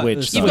got you've the got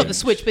Switch. the- though. You've got the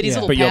Switch, but his Yeah.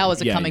 little But you're-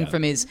 powers are yeah, coming yeah.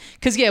 from his...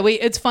 Because,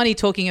 it's funny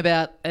talking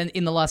about,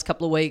 in the last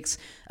couple of weeks,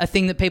 a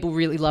thing that people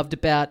really loved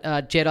about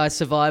Jedi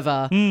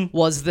Survivor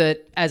was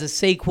that as a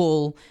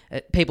sequel,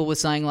 people were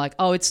saying like,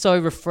 oh, it's so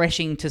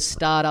refreshing to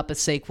start up a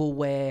sequel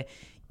where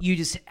you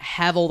just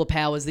have all the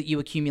powers that you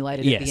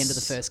accumulated at the end of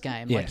the first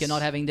game. Like, Yes. you're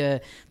not having to...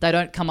 They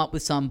don't come up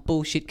with some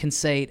bullshit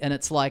conceit and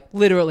it's like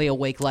literally a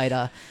week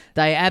later,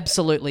 they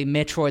absolutely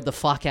Metroid the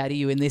fuck out of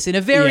you in this in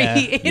a very,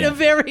 a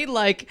very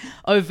like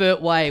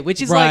overt way,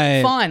 which is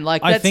Right. like fine.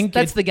 Like, I that's, think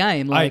that's the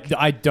game. Like,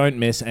 I don't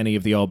miss any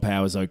of the old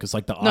powers though, because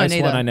like the ice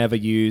neither. one I never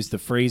used, the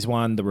freeze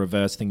one, the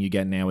reverse thing you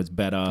get now is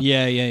better.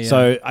 Yeah.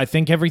 So I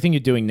think everything you're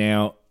doing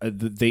now,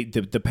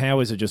 the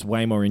powers are just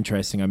way more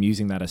interesting. I'm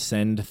using that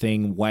ascend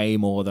thing way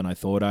more than I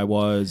thought I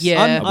was.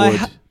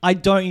 Yeah. I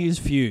don't use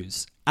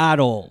Fuse at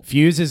all.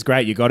 Fuse is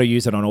great. You got to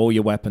use it on all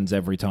your weapons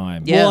every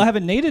time. Yeah. Well, I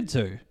haven't needed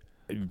to.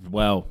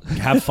 Well,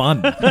 have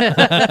fun.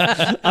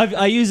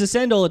 I use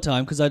Ascend all the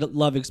time because I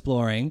love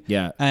exploring.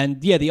 Yeah.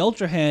 And yeah, the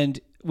Ultra Hand,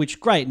 which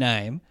great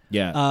name.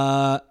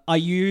 Yeah. I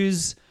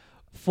use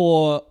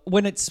for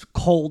when it's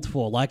called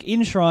for, like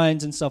in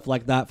shrines and stuff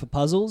like that for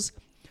puzzles.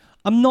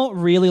 I'm not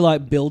really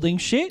like building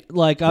shit,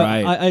 like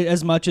Right. I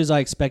as much as I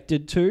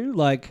expected to.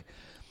 Like,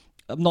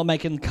 I'm not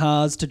making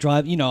cars to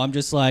drive. I'm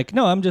just like,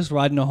 no, I'm just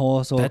riding a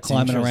horse or That's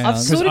climbing interesting. around.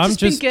 I've sort Because of I'm just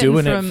been just getting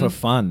doing it from- for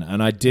fun,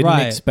 and I didn't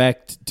Right.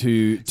 expect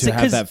to So,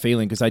 have 'cause- that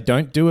feeling because I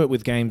don't do it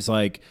with games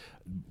like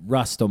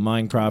Rust or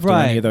Minecraft or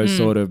Right. any of those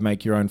sort of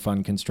make your own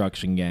fun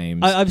construction games.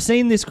 I've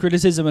seen this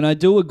criticism, and I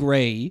do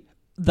agree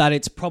that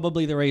it's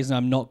probably the reason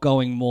I'm not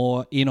going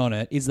more in on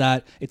it, is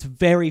that it's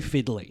very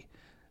fiddly.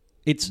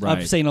 Right.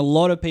 I've seen a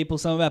lot of people,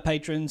 some of our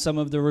patrons, some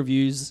of the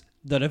reviews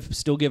that have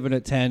still given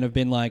it 10 have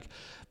been like,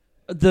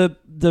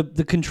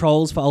 the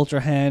controls for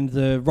Ultra Hand,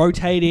 the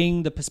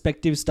rotating, the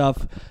perspective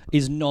stuff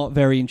is not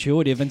very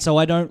intuitive, and so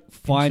I don't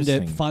find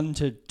it Interesting. fun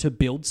to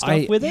build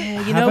stuff with it.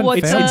 Yeah, you haven't know what?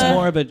 It's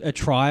more of a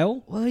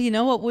trial. Well, you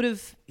know what would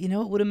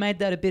have made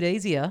that a bit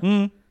easier?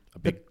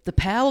 The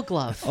power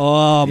glove.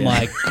 Oh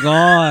my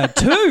god,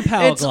 2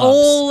 power It's gloves.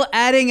 all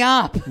adding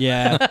up.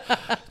 Yeah.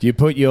 You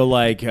put your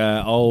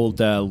old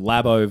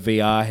Labo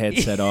VR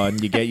headset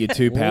on, you get your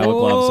 2 power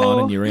gloves on,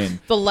 and you're in.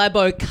 The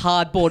Labo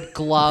cardboard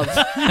glove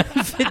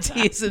for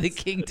Tears of the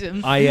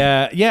Kingdom.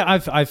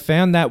 I've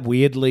found that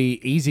weirdly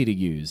easy to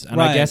use,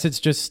 and I Right. guess it's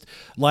just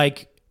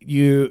like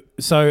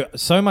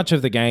so much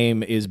of the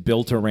game is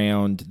built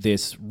around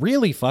this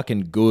really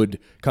fucking good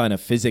kind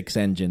of physics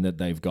engine that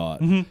they've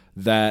got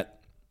that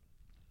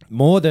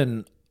more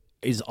than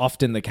is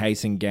often the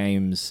case in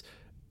games,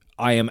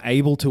 I am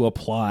able to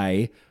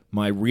apply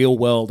my real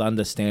world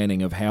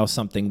understanding of how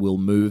something will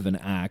move and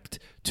act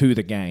to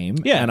the game,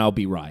 and I'll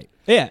be right.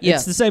 Yeah, Yeah.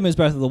 it's the same as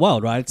Breath of the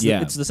Wild, right?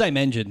 Yeah. It's the same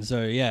engine,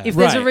 so yeah. If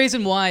there's a Right.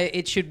 reason why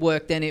it should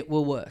work, then it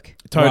will work.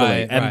 Totally.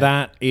 Right, and right.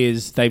 that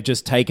is, they've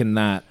just taken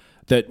that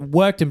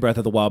worked in Breath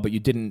of the Wild, but you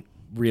didn't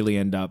really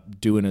end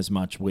up doing as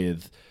much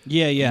with.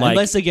 Yeah. Like-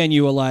 Unless, again,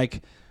 you were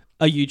like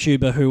a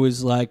YouTuber who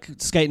was like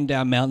skating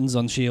down mountains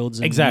on shields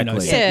and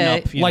Exactly. setting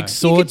Yeah. up. Like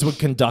swords would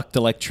conduct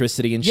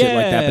electricity and shit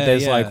like that, but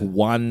there's Yeah. like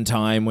one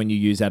time when you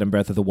use that in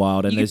Breath of the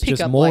Wild, and You can there's pick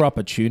just up, more like,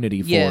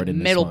 opportunity for it in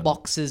this metal one.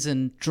 boxes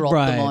and drop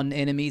Right. them on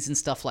enemies and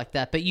stuff like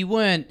that. But you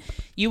weren't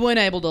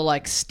able to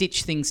like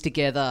stitch things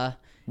together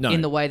No. in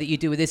the way that you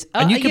do with this.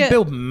 And you can yeah.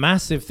 build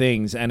massive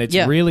things, and it's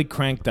Yeah. really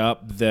cranked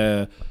up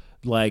the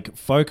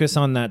focus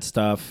on that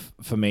stuff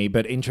for me.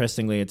 But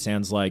interestingly, it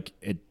sounds like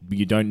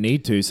you don't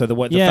need to. So the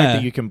fact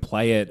that you can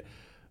play it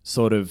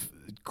sort of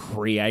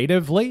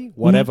creatively,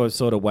 whatever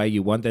sort of way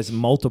you want. There's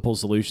multiple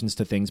solutions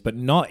to things, but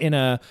not in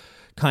a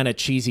kind of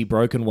cheesy,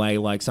 broken way.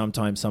 Like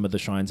sometimes some of the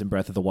shrines in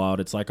Breath of the Wild,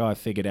 it's like, oh, I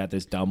figured out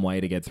this dumb way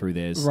to get through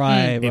this.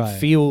 Right,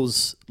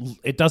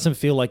 It doesn't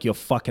feel like you're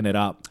fucking it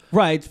up.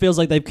 Right, it feels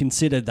like they've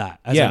considered that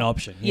as an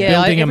option. Yeah.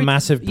 Building every- a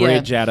massive yeah.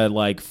 bridge out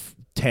of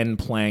 10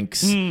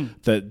 planks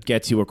that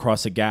gets you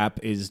across a gap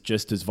is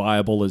just as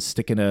viable as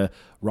sticking a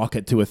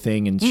rocket to a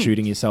thing and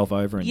shooting yourself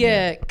over. And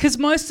Yeah, because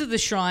most of the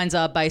shrines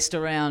are based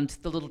around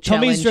the little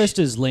Tommy's challenge. dressed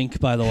as Link,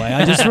 by the way.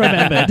 I just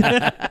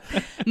remembered.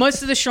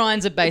 Most of the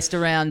shrines are based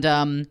around,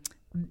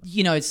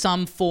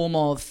 some form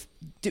of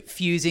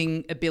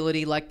fusing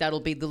ability. Like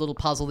that'll be the little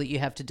puzzle that you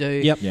have to do.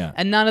 Yep. Yeah.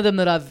 And none of them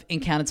that I've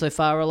encountered so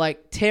far are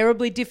like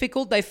terribly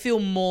difficult. They feel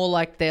more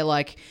like they're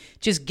like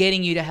just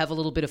getting you to have a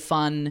little bit of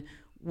fun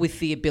with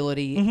the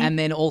ability, and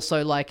then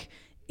also like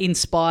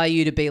inspire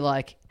you to be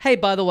like, hey,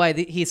 by the way,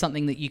 here's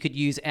something that you could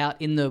use out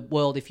in the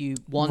world if you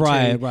want to.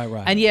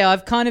 Right. And yeah,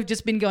 I've kind of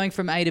just been going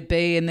from A to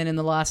B, and then in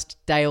the last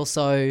day or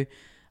so,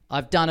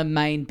 I've done a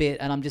main bit,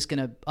 and I'm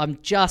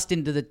just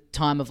into the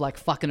time of like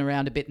fucking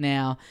around a bit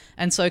now.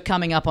 And so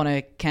coming up on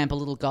a camp of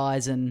little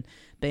guys and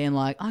being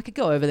like, I could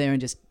go over there and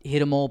just hit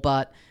them all,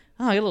 but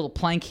I got a little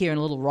plank here and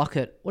a little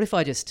rocket. What if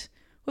I just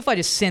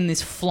send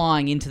this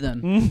flying into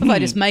them? What if I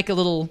just make a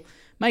little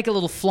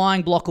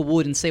flying block of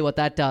wood and see what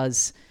that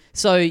does?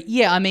 So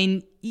yeah, I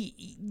mean,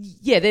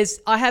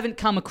 I haven't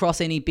come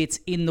across any bits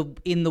in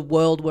the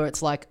world where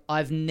it's like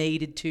I've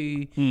needed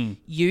to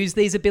use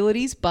these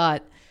abilities,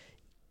 but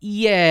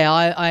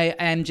yeah, I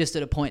am just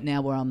at a point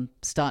now where I'm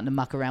starting to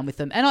muck around with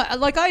them. And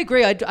I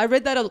agree. I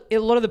read that a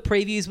lot of the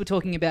previews were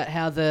talking about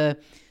how the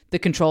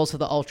controls for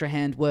the Ultra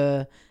Hand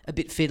were a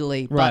bit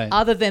fiddly. Right. But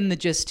other than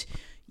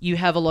you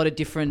have a lot of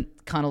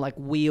different kind of like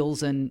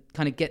wheels and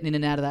kind of getting in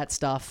and out of that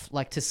stuff,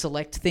 like to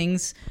select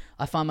things.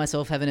 I find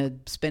myself having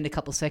to spend a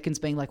couple of seconds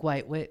being like,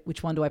 wait,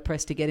 which one do I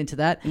press to get into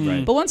that?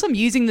 Right. But once I'm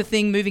using the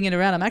thing, moving it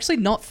around, I'm actually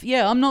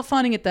I'm not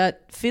finding it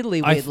that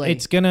fiddly, weirdly.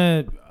 It's going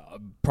to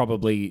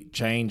probably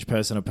change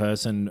person to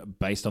person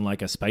based on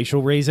like a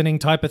spatial reasoning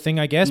type of thing,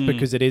 I guess,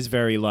 because it is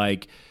very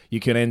like you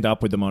could end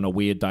up with them on a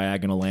weird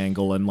diagonal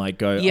angle and like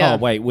go, oh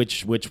wait,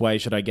 which way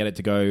should I get it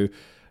to go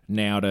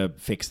now to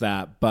fix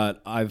that?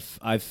 But I've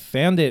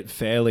found it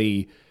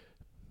fairly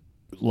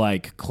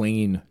like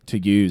clean to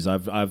use.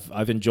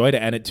 I've enjoyed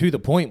it, and it to the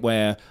point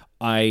where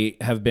I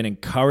have been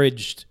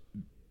encouraged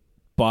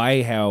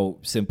by how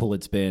simple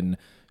it's been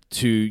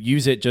to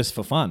use it just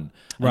for fun.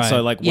 Right. And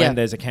so like when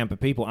there's a camp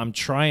of people, I'm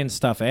trying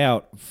stuff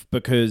out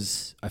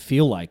because I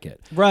feel like it.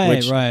 Right,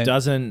 which right.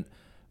 doesn't...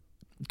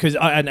 Because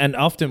and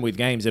often with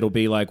games, it'll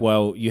be like,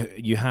 well,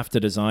 you have to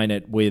design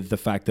it with the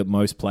fact that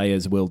most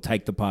players will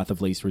take the path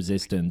of least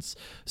resistance.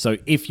 So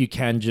if you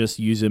can just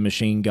use a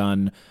machine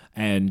gun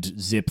and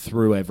zip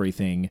through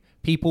everything,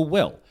 people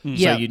will. So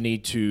you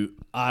need to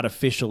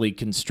artificially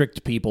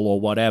constrict people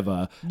or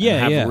whatever and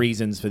have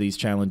reasons for these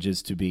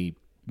challenges to be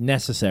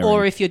necessary.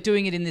 Or if you're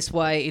doing it in this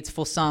way, it's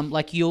for some,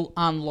 like you'll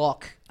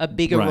unlock a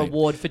bigger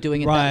reward for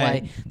doing it that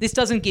way. This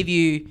doesn't give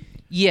you...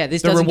 Yeah,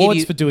 this doesn't give you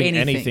rewards for doing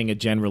anything are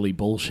generally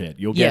bullshit.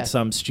 You'll get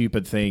some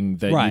stupid thing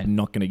that you're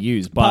not going to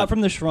use. But apart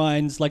from the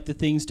shrines, like the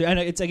things and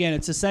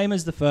it's the same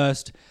as the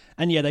first.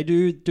 And they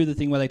do the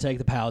thing where they take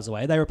the powers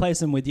away. They replace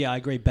them with, I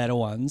agree, better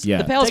ones.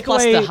 Yeah. The powers Take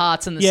plus away, the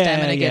hearts and the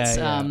stamina gets...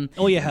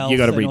 all your health You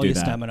gotta and all redo your that.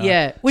 stamina.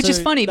 Yeah, which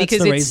is funny because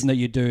that's the it's... reason that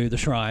you do the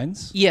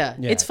shrines. Yeah,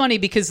 it's funny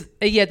because,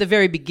 at the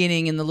very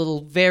beginning in the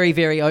little very,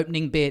 very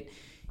opening bit,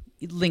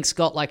 Link's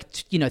got like,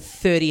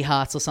 30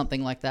 hearts or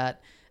something like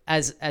that,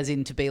 as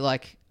in to be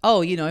like...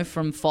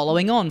 from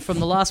following on from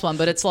the last one.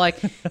 But it's like,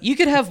 you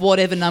could have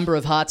whatever number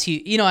of hearts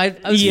it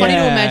was funny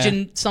to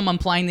imagine someone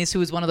playing this who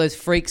was one of those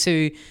freaks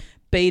who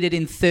beat it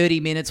in 30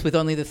 minutes with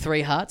only the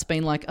 3 hearts,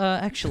 being like,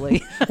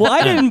 actually. Well,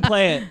 I didn't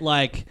play it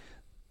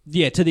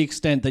to the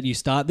extent that you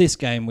start this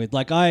game with.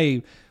 That's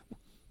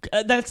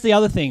the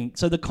other thing.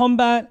 So the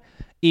combat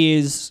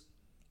is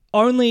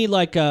only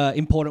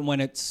important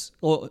when it's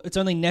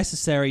only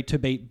necessary to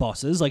beat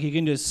bosses. Like you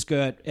can just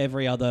skirt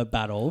every other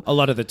battle. a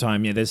lot of the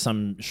time, there's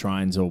some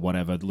shrines or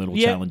whatever, little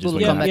challenges.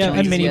 little combat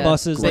and mini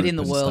bosses. But in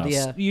the world,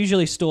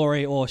 Usually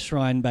story or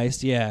shrine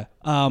based,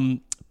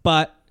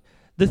 but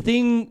the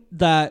thing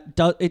that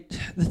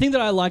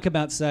I like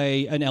about,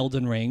 say, an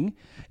Elden Ring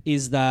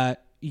is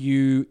that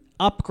you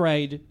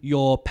upgrade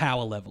your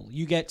power level.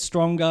 You get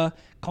stronger,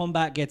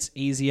 combat gets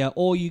easier,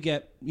 or you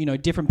get,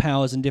 different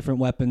powers and different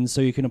weapons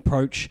so you can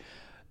approach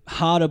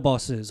harder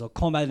bosses or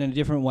combat in a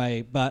different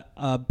way. But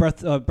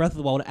Breath of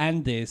the Wild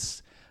and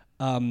this,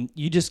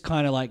 you just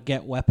kind of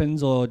get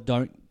weapons or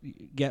don't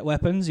get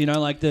weapons,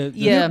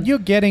 You're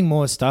getting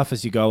more stuff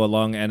as you go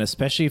along, and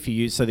especially if you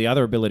use... So the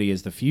other ability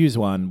is the fuse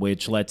one,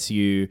 which lets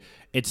you...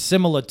 It's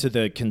similar to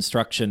the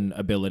construction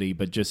ability,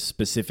 but just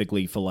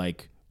specifically for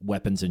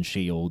weapons and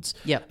shields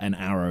and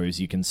arrows.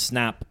 You can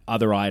snap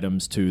other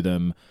items to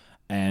them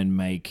and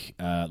make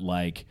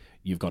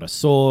you've got a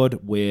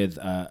sword with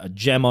a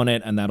gem on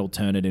it, and that'll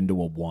turn it into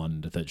a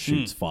wand that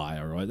shoots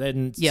fire, or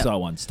then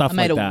so on, stuff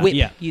like that. I made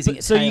a whip using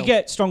its so tail. you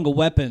get stronger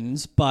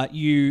weapons, but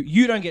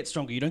you don't get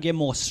stronger. You don't get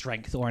more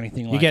strength or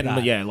anything like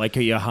that. You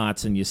get your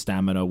hearts and your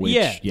stamina. Which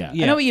I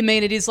know what you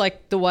mean. It is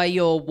like the way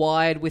you're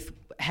wired with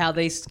how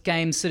these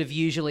games sort of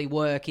usually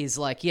work. Is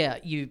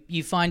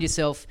you find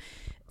yourself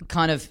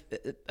kind of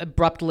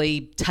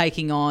abruptly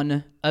taking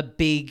on a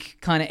big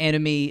kind of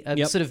enemy,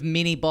 a sort of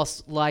mini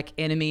boss like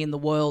enemy in the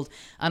world,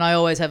 and I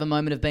always have a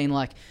moment of being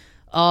like,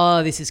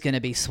 oh, this is going to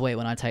be sweet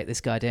when I take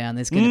this guy down.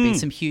 There's going to be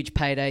some huge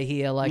payday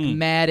here,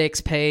 mad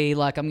XP,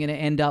 I'm going to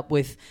end up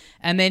with,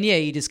 and then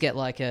you just get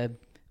a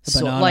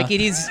banana.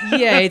 it is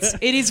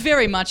it is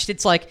very much,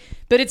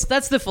 but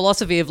that's the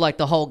philosophy of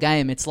the whole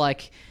game. It's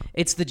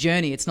it's the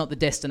journey, it's not the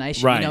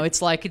destination. Right.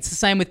 It's it's the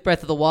same with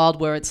Breath of the Wild,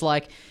 where it's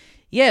a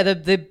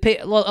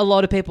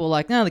lot of people are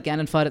like, no, the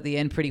Ganon fight at the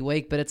end pretty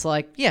weak, but it's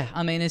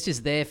it's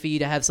just there for you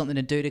to have something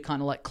to do to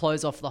kind of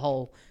close off the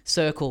whole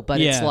circle.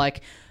 But it's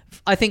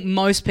I think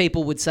most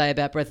people would say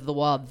about Breath of the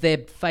Wild, their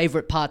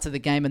favorite parts of the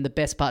game and the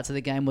best parts of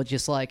the game were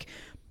just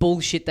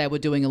bullshit they were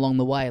doing along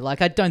the way.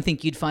 Like, I don't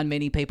think you'd find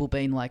many people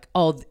being like,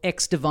 oh,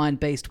 X Divine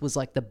Beast was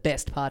like the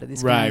best part of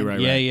this game. Right.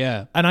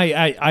 Yeah. And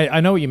I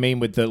know what you mean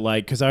with the,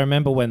 like, because I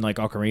remember when like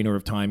Ocarina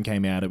of Time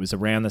came out, it was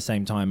around the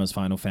same time as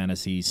Final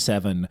Fantasy VII.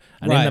 And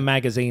in the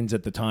magazines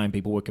at the time,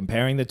 people were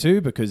comparing the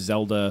two because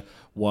Zelda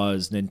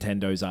was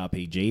Nintendo's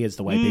RPG is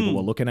the way people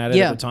were looking at it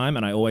at the time.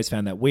 And I always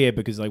found that weird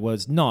because like, well,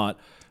 it's not,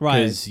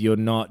 because you're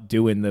not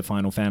doing the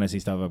Final Fantasy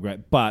stuff.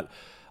 But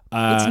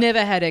it's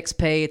never had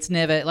XP. It's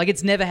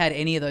never had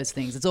any of those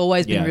things. It's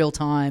always been real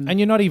time. And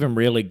you're not even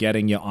really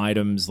getting your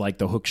items like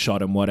the hook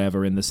shot and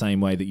whatever in the same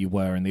way that you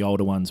were in the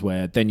older ones,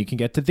 where then you can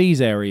get to these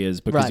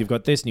areas because you've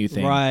got this new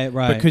thing. Right.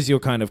 Because you're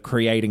kind of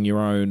creating your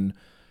own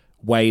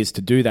ways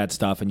to do that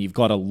stuff, and you've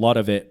got a lot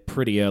of it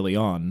pretty early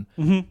on.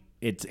 Mm-hmm.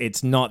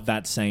 It's not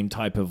that same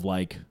type of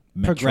like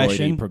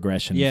progression for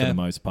the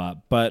most part.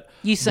 But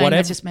you saying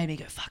that just made me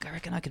go, fuck, I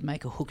reckon I could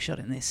make a hook shot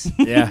in this.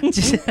 Yeah.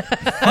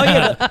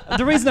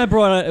 The reason I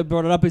brought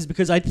it up is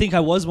because I think I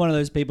was one of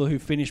those people who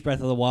finished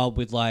Breath of the Wild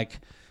with like,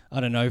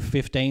 I don't know,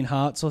 15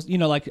 hearts or,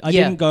 like I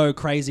didn't go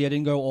crazy. I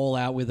didn't go all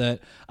out with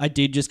it. I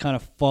did just kind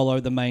of follow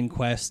the main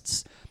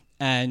quests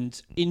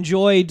and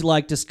enjoyed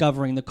like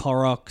discovering the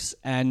Koroks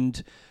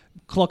and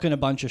clocking a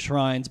bunch of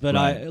shrines, but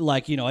I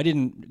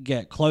didn't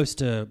get close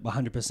to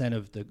 100%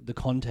 of the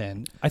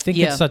content. I think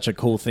it's such a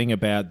cool thing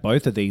about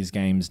both of these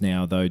games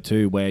now, though,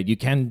 too, where you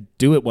can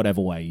do it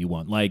whatever way you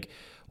want. Like,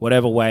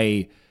 whatever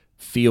way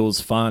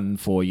feels fun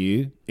for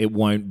you, it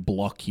won't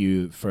block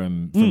you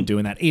from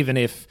doing that. Even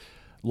if,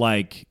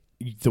 like,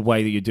 the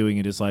way that you're doing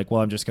it is like,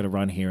 well, I'm just going to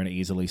run here and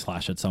easily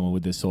slash at someone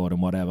with this sword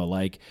and whatever.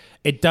 Like,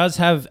 it does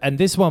have, and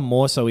this one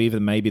more so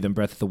even maybe than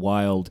Breath of the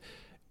Wild,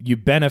 you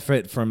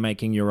benefit from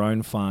making your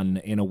own fun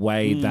in a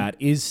way that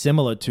is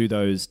similar to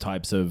those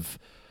types of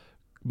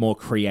more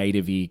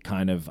creative-y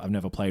kind of, I've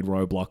never played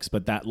Roblox,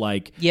 but that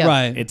like,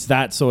 it's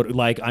that sort of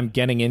like, I'm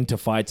getting into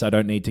fights I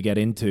don't need to get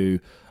into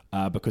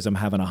because I'm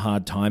having a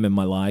hard time in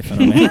my life,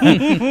 and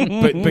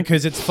but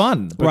because it's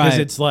fun, because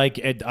it's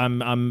like,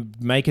 I'm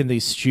making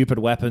these stupid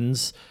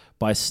weapons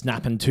by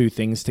snapping two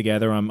things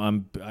together.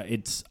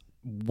 It's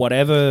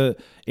whatever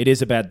it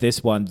is about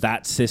this one,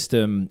 that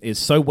system is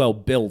so well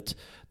built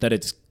that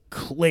it's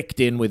clicked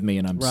in with me,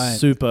 and I'm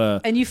super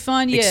and you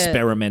find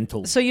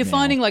experimental. So you're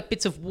finding like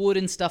bits of wood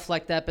and stuff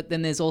like that, but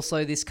then there's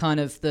also this kind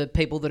of the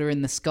people that are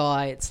in the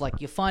sky. It's like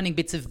you're finding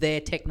bits of their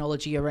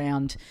technology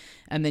around,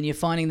 and then you're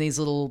finding these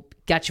little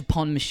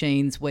gachapon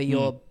machines where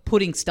you're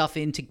putting stuff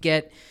in to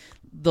get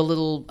the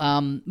little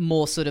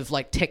more sort of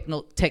like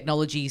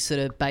technology sort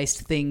of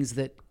based things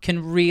that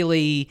can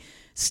really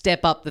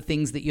step up the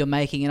things that you're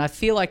making. And I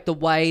feel like the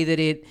way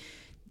that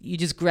you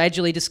just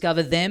gradually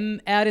discover them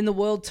out in the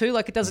world too.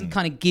 Like, it doesn't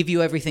kind of give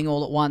you everything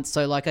all at once.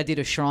 So like I did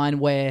a shrine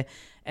where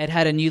it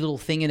had a new little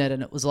thing in it,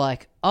 and it was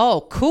like,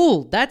 oh,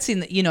 cool. That's in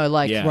the,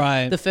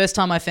 the first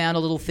time I found a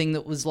little thing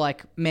that was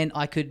like, meant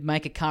I could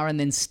make a car and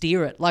then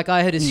steer it. Like,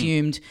 I had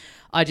assumed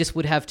I just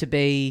would have to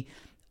be,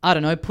 I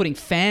don't know, putting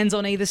fans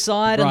on either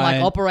side and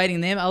like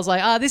operating them. I was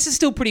like, this is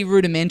still pretty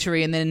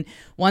rudimentary. And then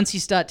once you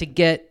start to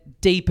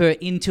get deeper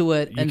into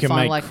it and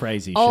find like,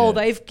 crazy shit.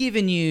 They've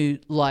given you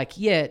like,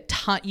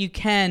 you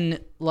can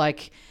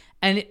like,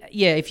 and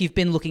if you've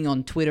been looking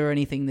on Twitter or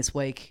anything this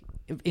week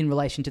in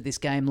relation to this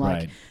game,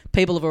 like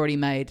people have already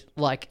made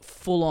like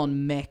full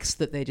on mechs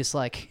that they're just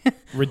like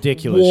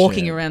ridiculous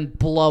walking shit. Around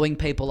blowing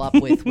people up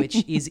with,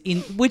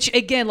 which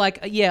again, like,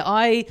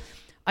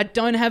 I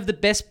don't have the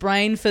best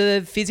brain for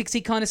the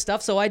physicsy kind of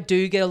stuff, so I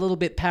do get a little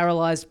bit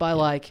paralyzed by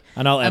like...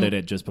 And I'll edit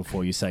it just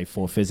before you say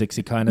for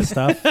physicsy kind of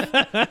stuff.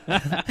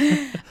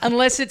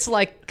 Unless it's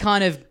like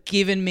kind of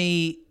given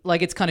me...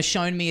 Like, it's kind of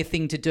shown me a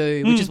thing to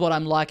do, which is what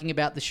I'm liking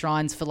about the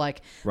shrines for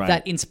like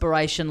that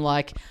inspiration.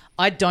 Like,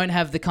 I don't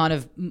have the kind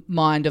of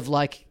mind of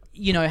like,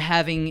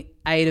 having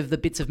 8 of the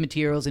bits of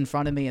materials in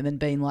front of me and then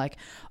being like,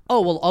 oh,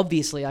 well,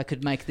 obviously I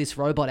could make this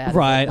robot out of it.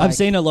 Right. I've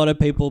seen a lot of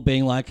people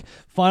being like,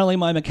 finally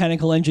my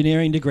mechanical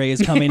engineering degree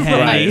has come in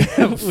handy.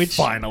 Which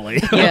finally.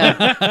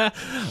 Yeah.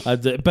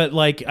 But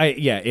like,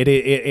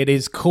 it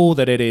is cool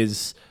that it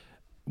is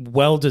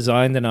well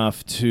designed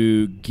enough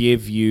to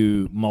give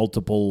you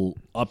multiple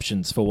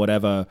options for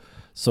whatever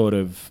sort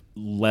of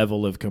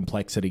level of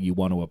complexity you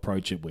want to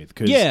approach it with.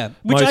 Which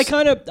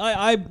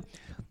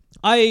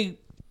I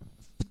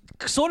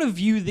sort of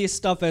view this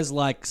stuff as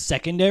like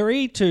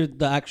secondary to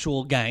the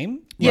actual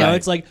game. You know,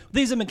 it's like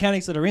these are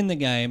mechanics that are in the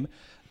game.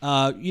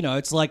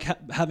 It's like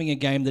having a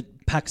game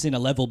that packs in a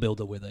level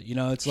builder with it.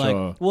 It's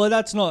like, well,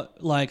 that's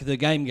not like the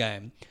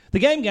game. The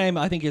game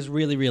I think is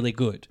really, really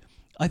good.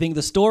 I think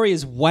the story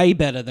is way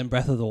better than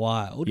Breath of the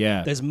Wild.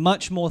 Yeah. There's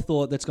much more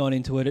thought that's gone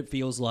into it, it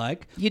feels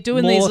like. You're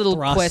doing these little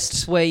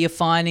quests where you're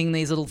finding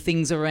these little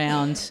things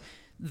around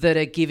that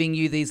are giving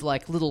you these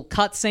like little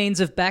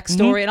cutscenes of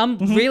backstory, and I'm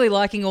really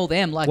liking all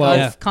them. Like,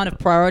 I've kind of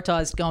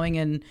prioritized going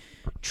and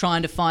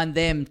trying to find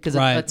them because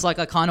it's like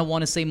I kind of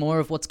want to see more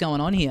of what's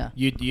going on here.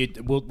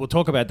 We'll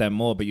talk about that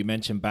more, but you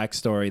mentioned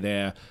backstory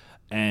there,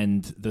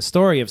 and the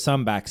story of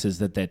some backs is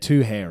that they're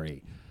too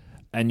hairy,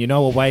 and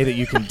a way that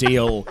you can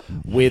deal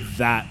with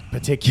that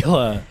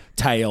particular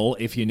tail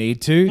if you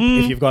need to.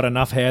 If you've got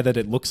enough hair that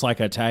it looks like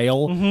a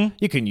tail,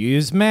 you can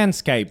use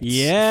Manscaped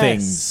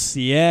things.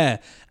 Yeah.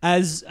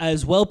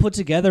 As well put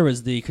together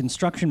as the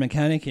construction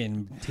mechanic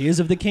in Tears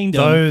of the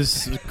Kingdom.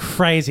 Those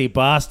crazy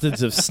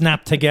bastards have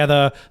snapped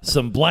together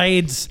some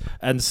blades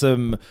and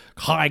some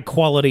high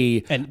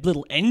quality and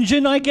little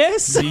engine, I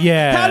guess.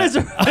 Yeah. How does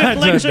an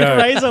electric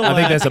razor work? I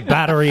think there's a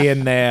battery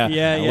in there,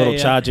 a little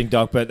charging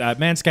dock. But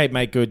Manscaped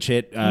make good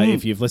shit.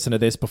 If you've listened to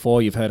this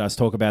before, you've heard us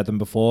talk about them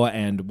before,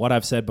 and what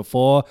I've said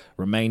before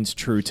remains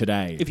true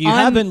today. If you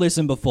haven't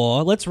listened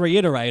before, let's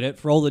reiterate it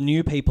for all the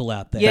new people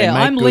out there. Yeah,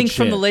 I'm Link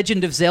from shit. The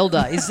Legend of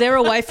Zelda. Is there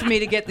a way for me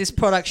to get this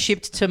product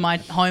shipped to my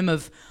home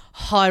of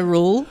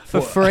Hyrule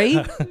for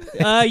free?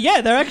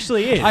 Yeah, there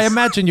actually is. I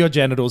imagine your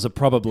genitals are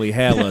probably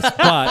hairless,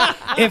 but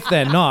if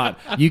they're not,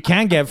 you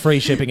can get free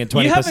shipping and 20%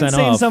 off. You haven't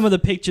seen some of the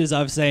pictures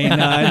I've seen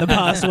in the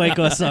past week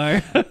or so.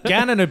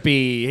 Gannon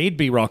he'd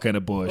be rocking a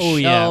bush. Oh,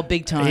 yeah. Oh,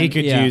 big time. He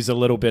could use a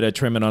little bit of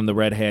trimming on the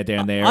red hair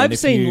down there. I've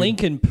seen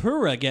Link and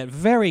Pura get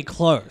very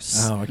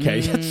close. Oh, okay.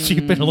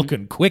 You've been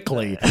looking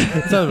quickly.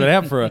 It's not been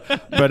out for a...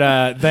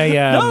 But they...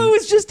 No, it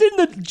was just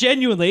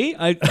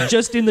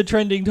just in the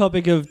trending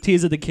topic of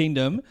Tears of the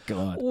Kingdom.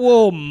 God.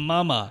 Whoa,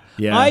 mama.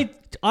 Yeah.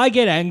 I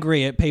get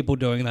angry at people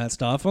doing that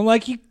stuff. I'm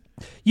like,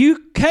 you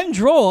can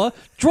draw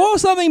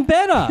something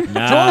better.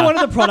 Draw one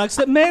of the products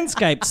that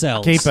Manscaped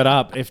sells. Keep it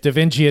up. If Da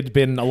Vinci had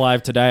been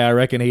alive today, I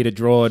reckon he'd have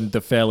drawn the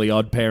Fairly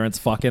Odd Parents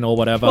fucking or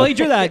whatever. Well, he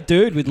drew that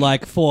dude with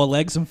like 4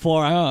 legs and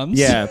 4 arms.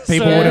 Yeah,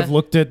 people would have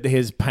looked at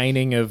his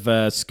painting of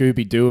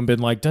Scooby-Doo and been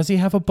like, does he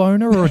have a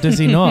boner or does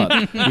he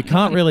not? You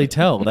can't really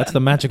tell. That's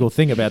the magical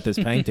thing about this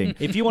painting.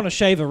 If you want to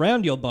shave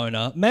around your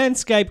boner,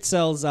 Manscaped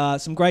sells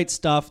some great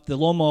stuff. The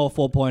Lawnmower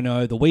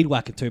 4.0, the Weed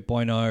Whacker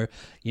 2.0.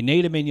 You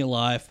need them in your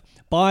life.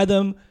 Buy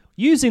them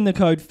using the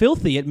code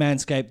FILTHY at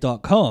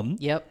manscaped.com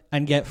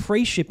and get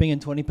free shipping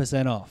and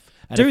 20% off.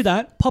 Do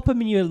that. Pop them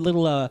in your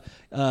little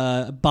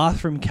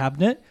bathroom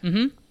cabinet.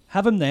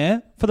 Have them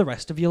there for the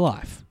rest of your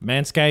life.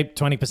 Manscaped,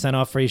 20%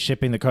 off, free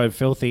shipping, the code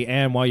FILTHY.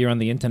 And while you're on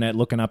the internet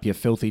looking up your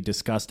filthy,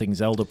 disgusting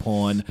Zelda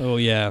porn,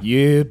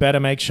 you better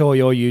make sure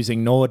you're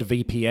using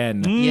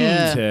NordVPN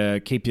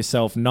to keep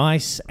yourself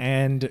nice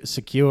and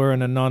secure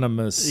and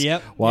anonymous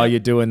while you're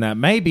doing that.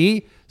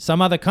 Maybe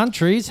some other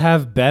countries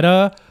have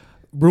better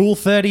Rule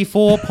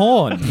 34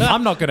 porn.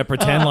 I'm not going to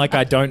pretend like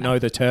I don't know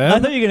the term. I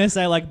thought you were going to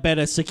say like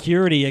better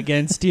security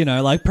against,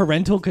 like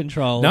parental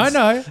controls. No,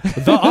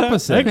 the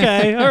opposite.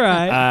 Okay, all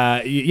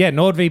right.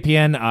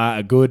 NordVPN are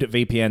a good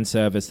VPN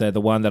service. They're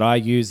the one that I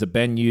use, that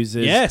Ben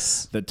uses.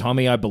 Yes. That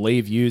Tommy, I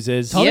believe,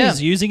 uses. Tommy's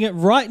using it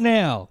right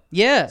now.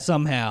 Yeah.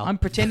 Somehow. I'm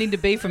pretending to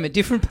be from a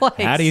different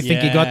place. How do you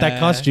think he got that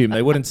costume?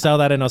 They wouldn't sell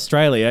that in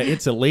Australia.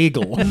 It's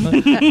illegal.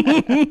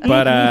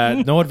 But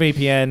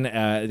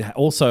NordVPN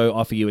also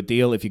offer you a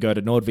deal if you go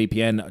to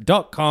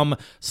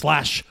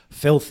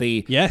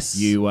nordvpn.com/filthy. Yes.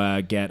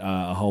 You get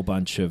a whole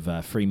bunch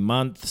of free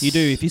months. You do.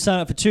 If you sign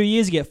up for 2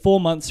 years, you get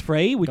 4 months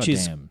free, which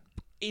is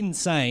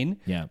insane.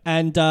 Yeah.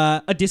 And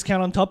a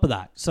discount on top of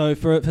that. So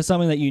for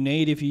something that you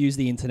need if you use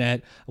the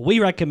internet,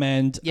 we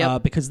recommend,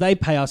 because they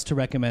pay us to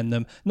recommend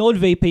them,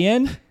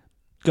 NordVPN.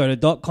 Go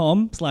to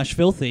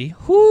 .com/filthy.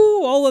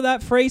 Whoo, all of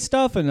that free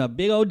stuff and a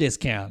big old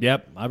discount.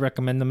 Yep, I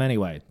recommend them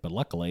anyway, but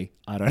luckily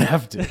I don't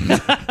have to.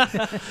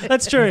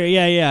 That's true.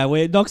 Yeah.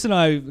 Nox and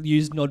I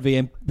used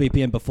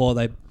NordVPN before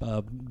they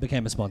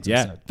became a sponsor.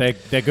 Yeah, so.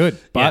 They're good,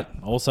 but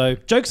also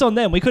joke's on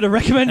them. We could have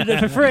recommended it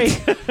for free.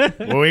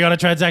 Well, we got a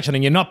transaction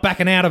and you're not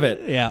backing out of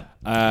it. Yeah.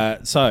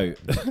 So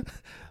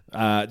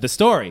the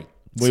story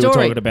we were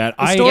talking about.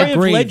 The story I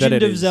agree of Legend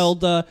that it of is.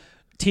 Zelda.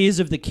 Tears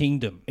of the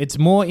Kingdom. It's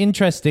more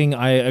interesting,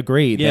 I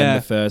agree, than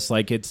the first.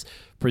 Like, it's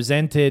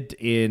presented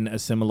in a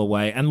similar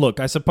way. And look,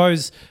 I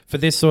suppose for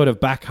this sort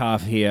of back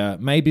half here,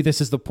 maybe this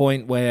is the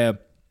point where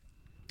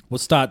we'll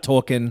start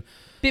talking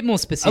bit more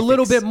specific. a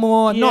little bit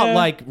more, not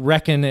like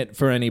wrecking it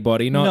for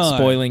anybody, not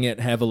spoiling it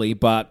heavily,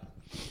 but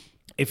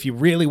if you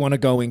really want to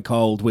go in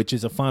cold, which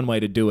is a fun way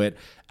to do it,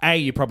 A,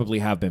 you probably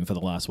have been for the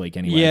last week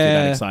anyway, if you're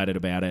that excited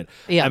about it.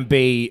 Yeah. And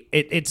B,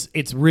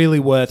 it's really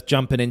worth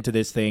jumping into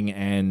this thing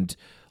and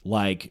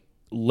like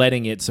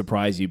letting it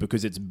surprise you,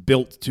 because it's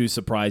built to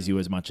surprise you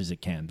as much as it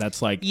can.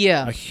 That's like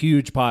a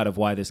huge part of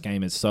why this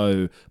game is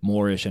so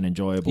Moorish and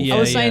enjoyable. I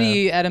was saying to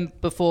you, Adam,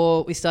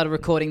 before we started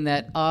recording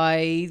that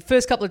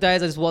first couple of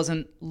days I just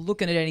wasn't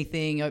looking at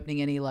anything,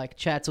 opening any like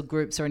chats or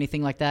groups or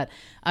anything like that.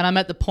 And I'm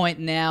at the point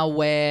now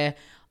where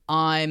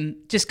I'm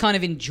just kind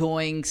of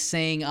enjoying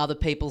seeing other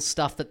people's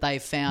stuff that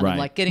they've found and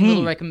like getting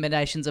little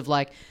recommendations of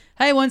like,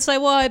 hey, I won't say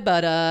why,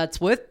 but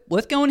it's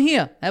worth going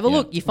here. Have a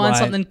look. You find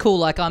something cool.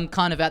 Like, I'm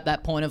kind of at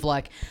that point of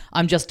like,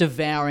 I'm just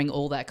devouring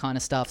all that kind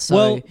of stuff. So,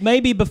 well,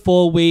 maybe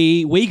before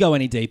we go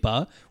any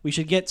deeper, we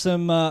should get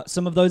some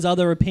of those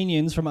other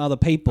opinions from other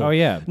people. Oh,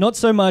 yeah. Not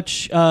so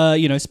much,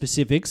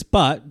 specifics,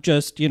 but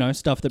just,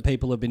 stuff that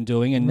people have been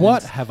doing. And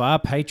what have our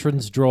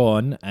patrons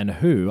drawn and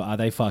who are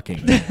they fucking?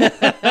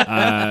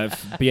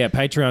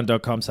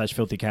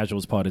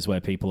 patreon.com/filthycasualspod is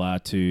where people are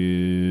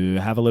to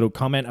have a little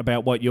comment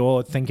about what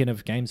you're thinking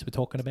of games we're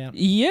talking about.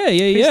 Yeah.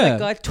 who's that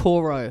guy?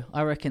 Toro.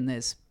 I reckon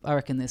there's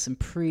some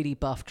pretty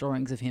buff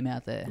drawings of him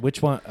out there.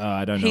 Which one?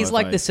 I don't know. He's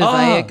like the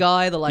surveyor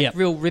guy, the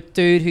real ripped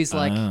dude who's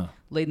like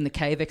leading the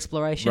cave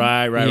exploration.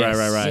 Right.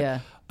 Yeah.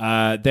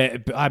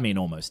 I mean,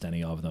 almost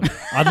any of them.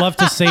 I'd love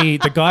to see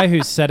the guy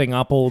who's setting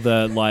up all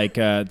the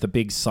the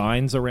big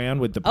signs around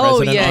with the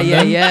president on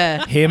them.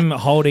 Yeah. Him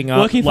holding up,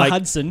 working for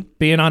Hudson,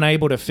 being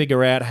unable to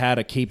figure out how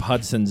to keep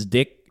Hudson's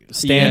dick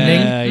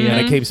standing,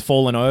 and it keeps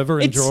falling over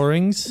in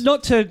drawings.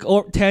 Not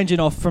to tangent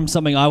off from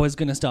something I was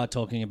going to start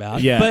talking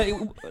about.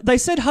 But they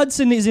said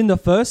Hudson is in the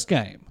first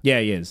game.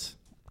 Yeah, he is.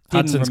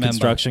 Hudson's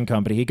construction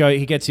company. He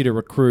gets you to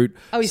recruit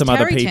some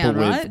other people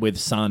with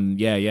Sun.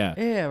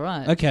 Yeah,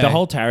 right. Okay. The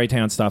whole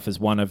Tarrytown stuff is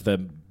one of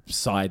the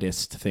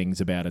sidest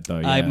things about it, though.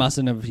 Yeah. I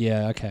mustn't have.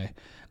 Yeah, okay.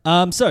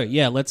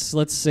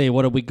 Let's see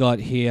what have we got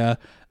here.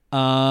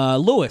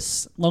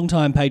 Lewis,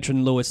 longtime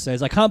patron Lewis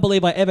says, I can't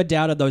believe I ever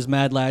doubted those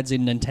mad lads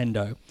in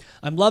Nintendo.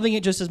 I'm loving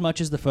it just as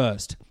much as the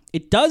first.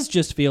 It does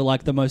just feel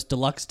like the most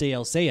deluxe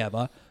DLC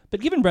ever. But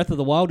given Breath of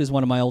the Wild is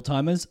one of my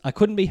old-timers, I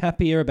couldn't be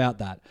happier about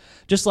that.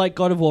 Just like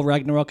God of War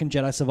Ragnarok and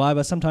Jedi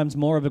Survivor, sometimes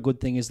more of a good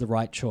thing is the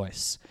right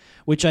choice,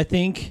 which I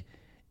think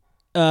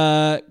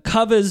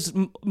covers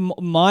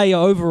my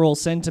overall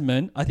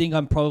sentiment. I think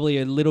I'm probably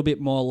a little bit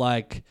more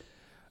like...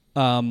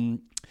 I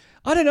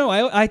don't know.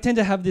 I tend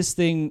to have this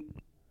thing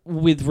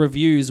with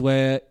reviews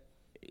where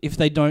if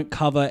they don't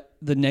cover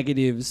the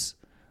negatives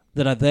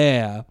that are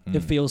there,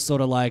 it feels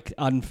sort of like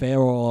unfair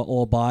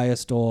or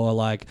biased or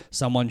like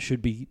someone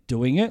should be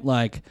doing it.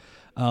 Like,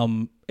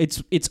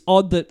 it's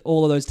odd that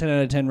all of those 10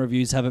 out of 10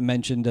 reviews haven't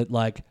mentioned it.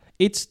 Like,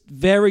 it's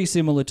very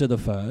similar to the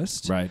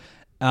first. Right.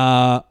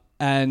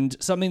 And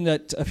something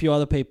that a few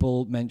other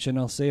people mention,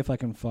 I'll see if I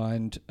can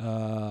find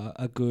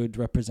a good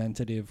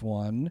representative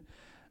one.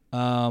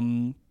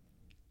 I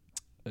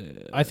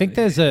think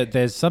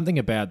there's something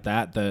about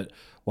that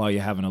while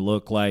you're having a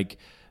look, like,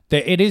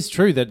 it is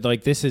true that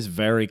like this is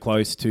very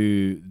close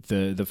to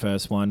the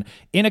first one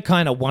in a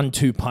kind of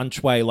 1-2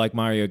 punch way, like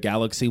Mario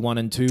Galaxy 1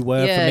 and 2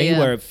 were for me,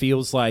 where it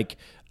feels like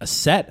a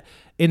set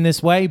in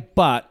this way,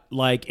 but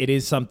like it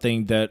is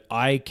something that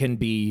I can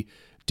be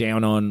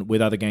down on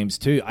with other games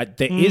too.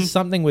 There is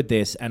something with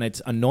this, and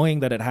it's annoying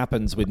that it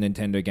happens with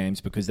Nintendo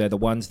games because they're the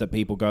ones that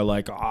people go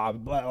like, blah,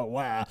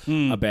 blah,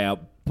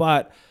 about,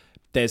 but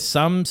there's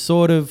some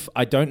sort of,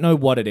 I don't know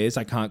what it is,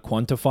 I can't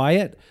quantify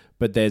it,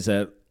 but there's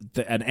an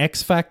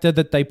X factor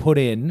that they put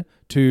in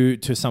to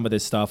some of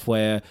this stuff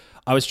where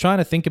I was trying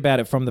to think about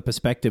it from the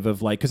perspective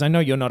of like, because I know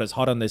you're not as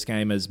hot on this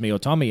game as me or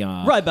Tommy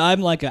are. Right, but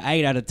I'm like an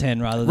 8 out of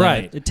 10 rather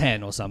than a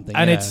 10 or something.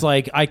 And it's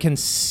like, I can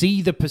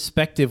see the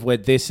perspective where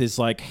this is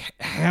like,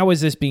 how is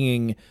this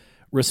being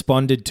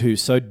responded to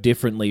so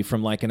differently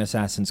from like an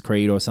Assassin's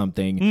Creed or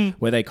something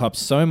where they cop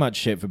so much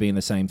shit for being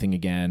the same thing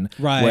again,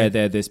 where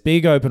they're this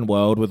big open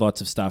world with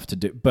lots of stuff to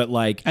do, but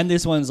like, and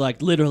this one's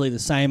like literally the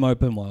same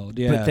open world,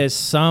 but there's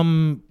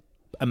some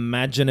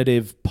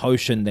imaginative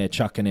potion they're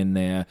chucking in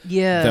there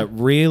that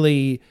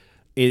really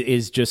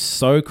is just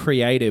so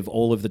creative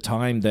all of the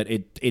time that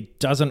it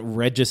doesn't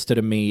register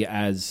to me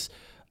as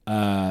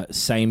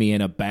samey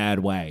in a bad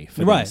way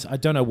for this. I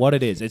don't know what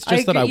it is. It's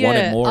just that I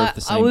wanted more of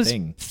the same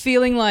thing. I was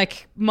feeling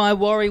like my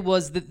worry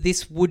was that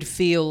this would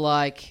feel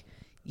like,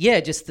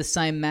 just the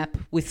same map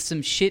with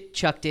some shit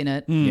chucked in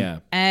it. Yeah.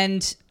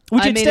 And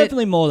it's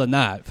definitely more than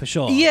that, for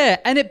sure. Yeah,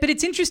 but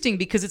it's interesting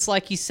because it's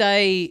like you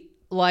say,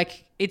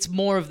 like, it's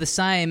more of the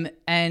same,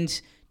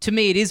 and to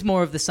me it is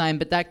more of the same,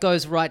 but that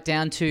goes right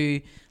down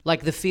to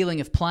like the feeling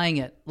of playing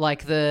it,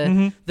 like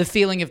the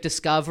feeling of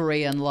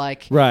discovery, and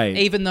like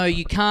even though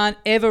you can't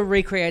ever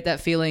recreate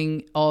that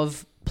feeling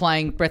of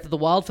playing Breath of the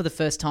Wild for the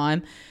first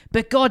time,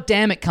 but god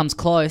damn it comes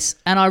close.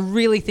 And I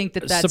really think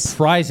that's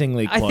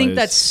surprisingly close. I think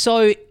that's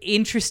so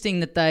interesting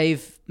that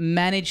they've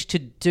managed to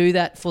do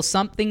that for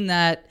something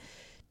that,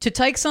 to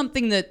take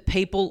something that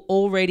people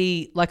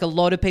already, like a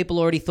lot of people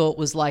already thought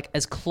was like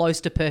as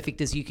close to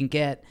perfect as you can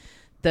get,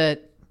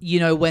 that, you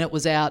know, when it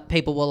was out,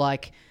 people were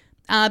like,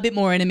 a bit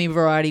more enemy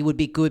variety would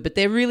be good, but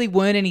there really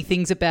weren't any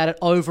things about it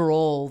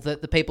overall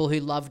that the people who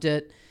loved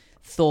it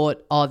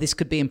thought, oh, this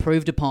could be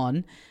improved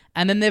upon.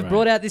 And then they've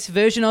brought out this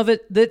version of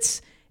it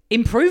that's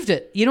improved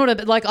it. You know what I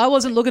mean? Like, I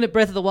wasn't looking at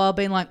Breath of the Wild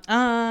being like,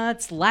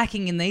 it's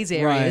lacking in these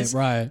areas.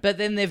 Right. But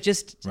then they've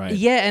just,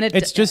 and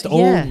it's just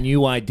all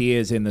new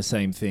ideas in the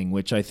same thing,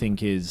 which I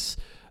think is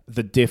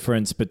the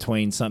difference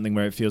between something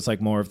where it feels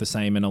like more of the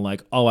same and a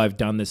like, oh, I've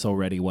done this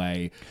already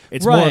way.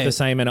 It's more of the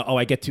same and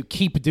I get to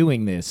keep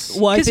doing this.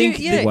 Well, I think,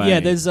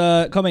 there's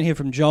a comment here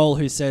from Joel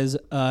who says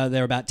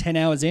they're about 10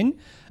 hours in.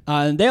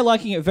 And they're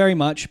liking it very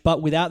much,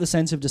 but without the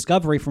sense of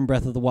discovery from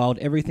Breath of the Wild,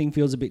 everything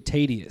feels a bit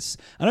tedious.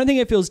 I don't think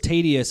it feels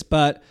tedious,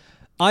 but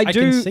I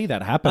can see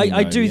that happening.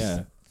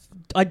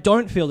 I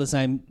don't feel the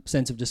same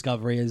sense of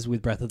discovery as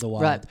with Breath of the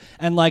Wild. Right.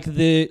 And like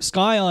the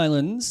Sky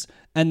Islands,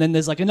 and then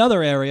there's like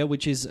another area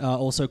which is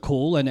also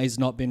cool and has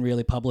not been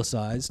really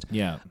publicized.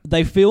 Yeah.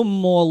 They feel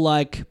more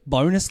like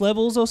bonus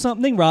levels or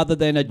something rather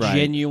than a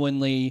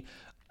genuinely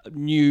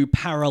new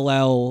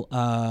parallel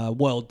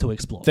world to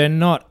explore. They're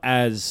not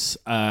as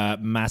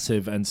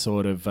massive and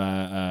sort of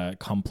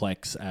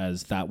complex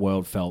as that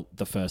world felt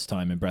the first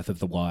time in Breath of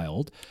the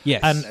Wild.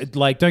 Yes. And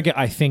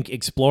I think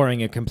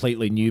exploring a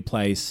completely new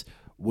place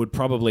would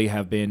probably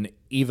have been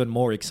even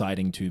more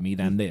exciting to me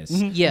than this.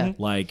 Yeah.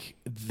 Like,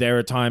 there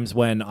are times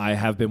when I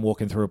have been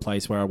walking through a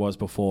place where I was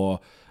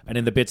before, and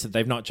in the bits that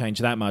they've not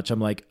changed that much, I'm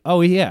like,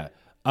 oh yeah,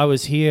 I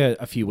was here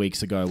a few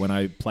weeks ago when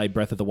I played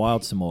Breath of the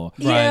Wild some more.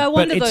 Yeah, I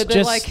wonder but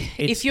though,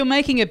 if you're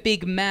making a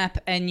big map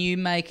and you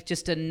make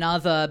just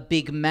another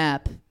big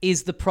map,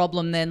 is the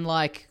problem then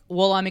like,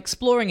 well, I'm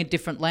exploring a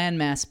different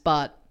landmass,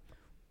 but,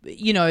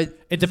 you know,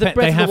 the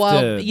Breath of the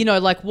Wild, you know,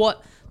 like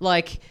what,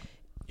 like...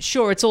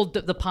 Sure, it's all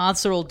the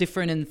paths are all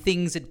different and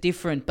things are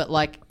different, but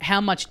like, how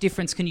much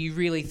difference can you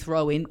really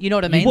throw in? You know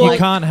what I mean? You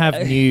can't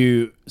have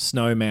new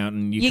snow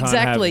mountain. You can't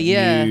have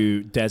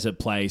new desert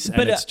place,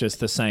 and it's just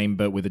the same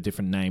but with a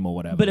different name or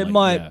whatever. But it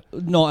might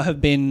not have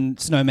been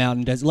Snow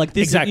Mountain Desert. Like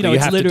this, exactly. You know, you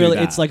it's have literally to do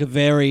that. it's like a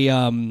very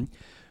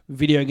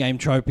video game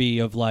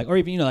tropey of like, or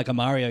even like a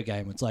Mario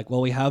game. It's like, well,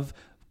 we have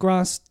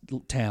Grass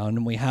Town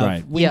and we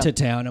have Winter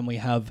Town and we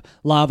have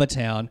Lava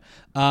Town.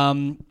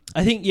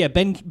 I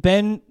think,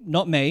 Ben,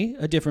 not me,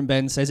 a different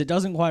Ben, says it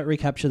doesn't quite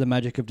recapture the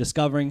magic of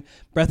discovering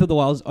Breath of the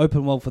Wild's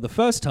open world for the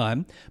first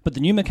time, but the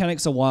new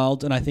mechanics are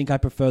wild, and I think I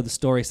prefer the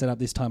story set up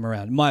this time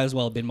around. Might as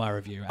well have been my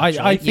review, actually.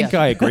 I think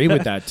I agree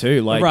with that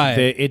too. Like,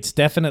 it's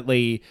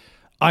definitely...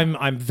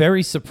 I'm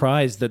very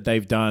surprised that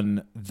they've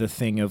done the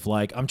thing of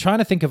like... I'm trying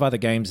to think of other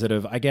games that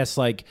have, I guess,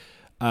 like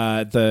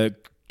the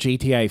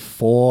GTA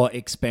 4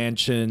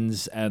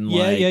 expansions and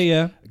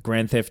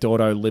Grand Theft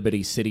Auto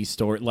Liberty City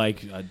story,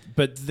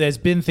 but there's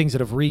been things that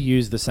have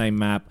reused the same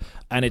map,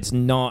 and it's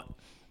not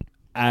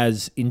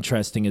as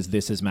interesting as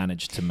this has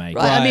managed to make.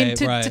 Right. I mean,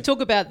 to talk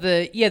about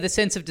the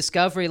sense of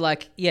discovery,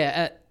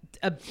 a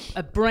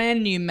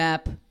brand new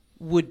map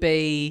would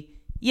be,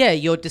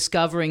 you're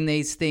discovering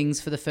these things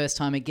for the first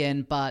time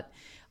again, but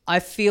I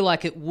feel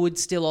like it would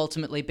still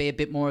ultimately be a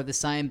bit more of the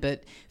same.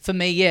 But for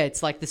me,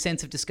 it's like the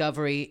sense of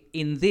discovery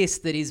in this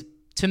that is,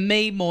 to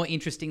me, more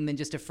interesting than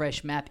just a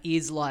fresh map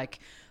is like,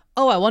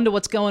 oh, I wonder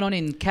what's going on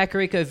in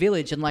Kakariko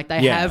Village. And like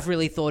they have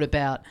really thought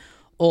about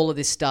all of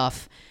this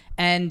stuff.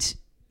 And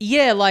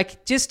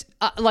like just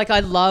like I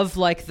love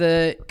like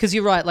because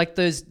you're right, like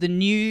the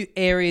new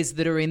areas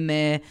that are in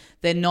there,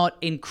 they're not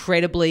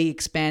incredibly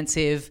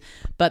expansive,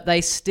 but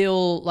they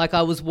still, like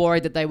I was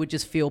worried that they would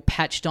just feel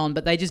patched on,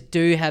 but they just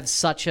do have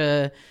such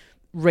a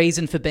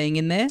reason for being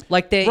in there.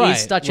 Like there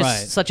is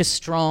such a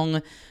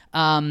strong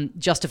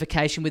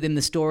justification within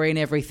the story and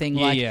everything.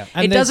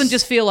 It doesn't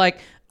just feel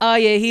like, oh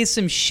yeah, here's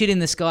some shit in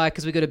the sky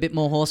because we got a bit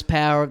more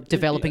horsepower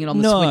developing it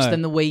on the Switch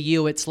than the Wii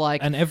U. It's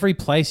like... And every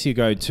place you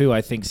go to,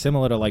 I think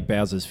similar to like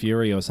Bowser's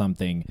Fury or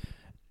something,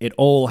 it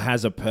all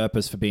has a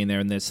purpose for being there,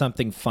 and there's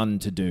something fun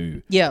to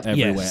do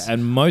everywhere. Yes.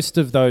 And most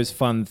of those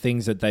fun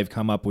things that they've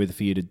come up with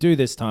for you to do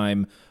this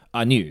time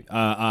are new,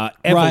 are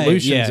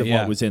evolutions of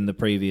what was in the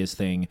previous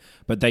thing,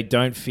 but they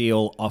don't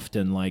feel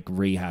often like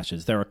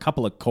rehashes. There are a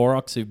couple of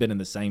Koroks who've been in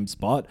the same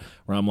spot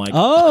where I'm like,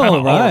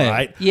 all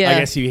right. Yeah. I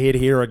guess you hit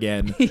here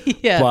again.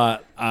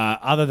 But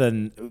other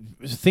than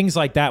things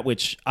like that,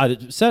 which are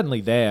certainly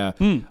there.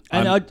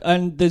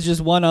 And there's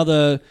just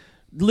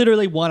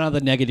literally one other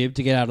negative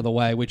to get out of the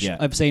way, which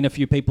I've seen a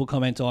few people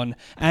comment on,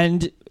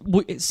 and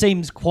it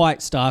seems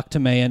quite stark to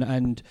me,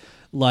 and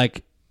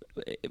like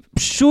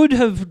should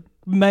have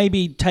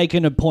maybe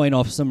taken a point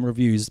off some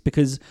reviews,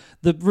 because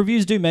the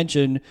reviews do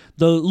mention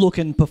the look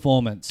and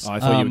performance. Oh, I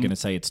thought you were going to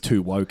say it's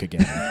too woke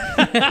again.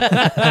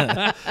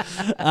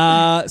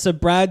 So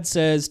Brad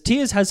says,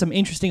 Tears has some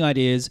interesting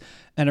ideas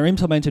and are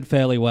implemented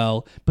fairly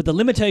well, but the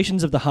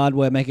limitations of the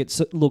hardware make it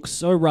look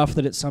so rough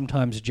that it's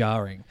sometimes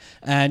jarring.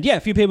 And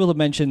a few people have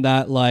mentioned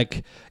that,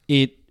 like,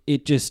 it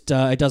just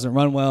it doesn't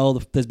run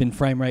well. There's been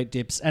frame rate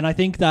dips, and I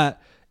think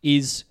that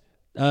is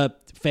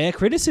fair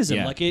criticism.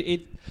 Yeah. Like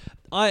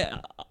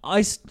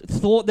I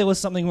thought there was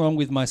something wrong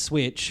with my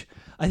Switch.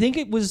 I think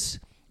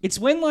it's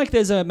when like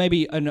there's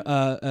maybe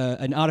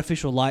an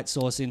artificial light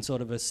source in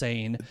sort of a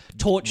scene,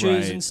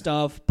 torches and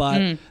stuff,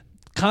 but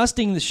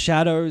casting the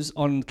shadows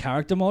on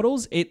character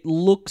models, it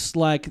looks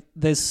like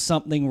there's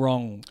something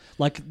wrong.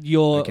 Like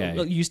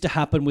it used to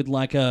happen with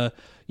like an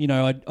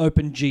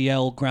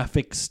OpenGL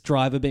graphics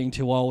driver being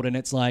too old, and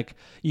it's like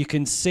you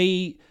can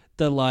see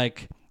the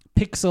like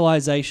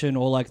pixelization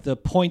or like the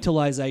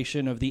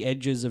pointillization of the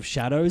edges of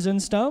shadows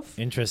and stuff.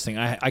 Interesting.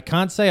 I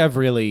can't say I've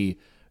really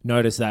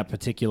noticed that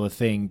particular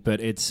thing, but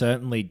it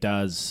certainly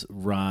does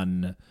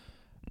run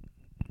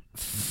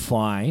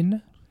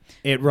fine.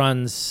 It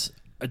runs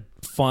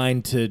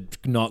fine to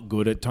not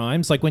good at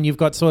times. Like when you've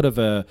got sort of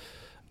a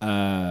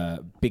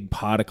big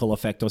particle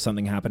effect or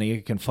something happening,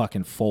 it can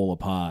fucking fall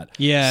apart.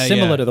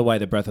 Similar to the way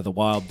that Breath of the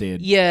Wild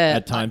did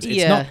at times.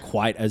 It's not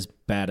quite as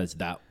bad as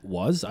that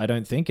was, I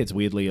don't think. It's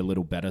weirdly a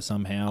little better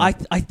somehow.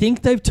 I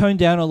think they've toned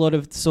down a lot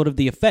of sort of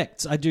the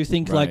effects. I do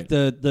think like I think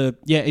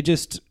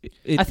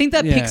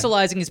that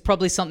pixelizing is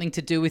probably something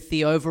to do with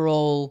the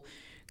overall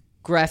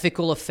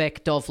graphical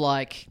effect of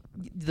like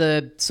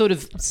the sort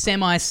of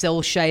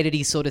semi-cell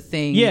shadedy sort of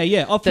thing.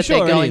 Yeah. Oh, for that sure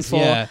they're it going is, for.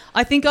 yeah.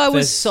 I think I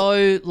was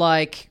so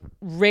like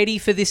ready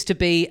for this to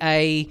be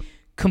a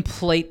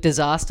complete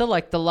disaster.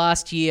 Like the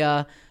last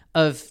year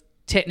of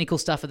technical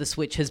stuff of the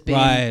Switch has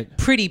been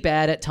pretty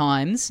bad at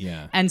times.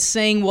 Yeah. And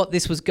seeing what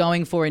this was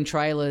going for in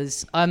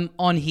trailers, I'm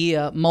on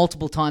here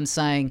multiple times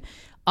saying,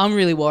 I'm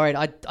really worried.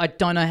 I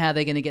don't know how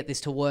they're going to get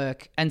this to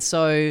work. And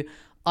so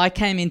I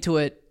came into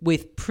it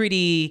with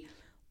pretty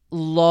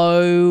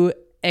low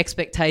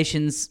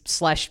expectations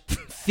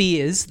 /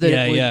 fears that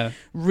it would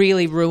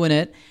really ruin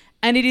it.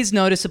 And it is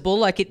noticeable,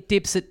 like it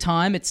dips at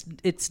time.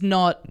 It's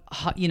not,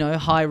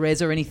 high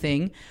res or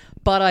anything.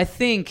 But I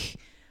think,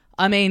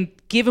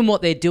 given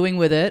what they're doing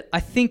with it, I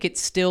think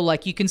it's still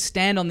like you can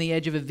stand on the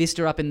edge of a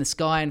vista up in the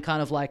sky and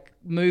kind of like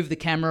move the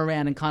camera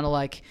around and kind of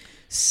like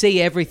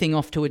see everything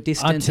off to a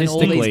distance and all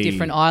these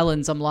different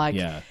islands. I'm like,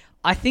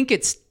 I think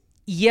it's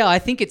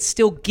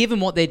still,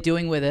 given what they're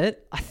doing with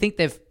it, I think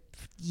they've,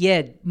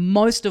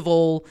 most of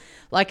all,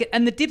 like,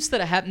 and the dips that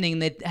are happening,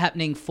 they're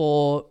happening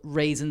for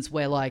reasons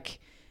where like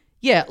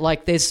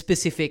there's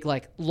specific,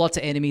 like lots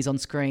of enemies on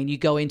screen. You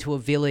go into a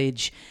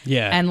village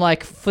and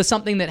like for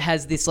something that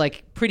has this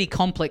like pretty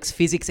complex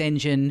physics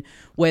engine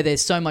where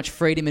there's so much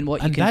freedom in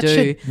what you can do.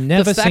 Shit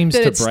never seems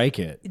to break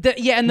it.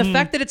 And the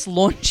fact that it's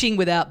launching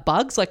without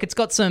bugs, like it's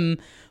got some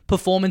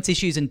performance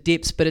issues and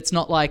dips, but it's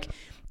not like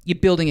you're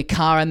building a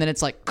car and then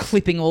it's like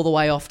clipping all the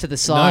way off to the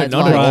side. No,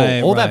 not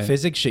at all. All that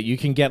physics shit, you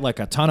can get like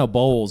a ton of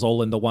balls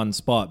all in the one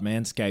spot,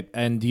 Manscaped,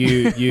 and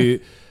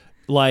you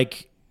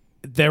like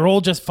they're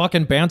all just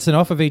fucking bouncing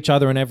off of each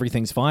other and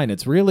everything's fine.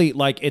 It's really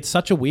like, it's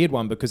such a weird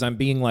one because I'm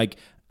being like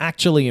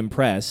actually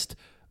impressed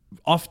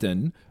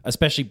often,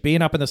 especially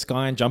being up in the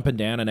sky and jumping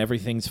down and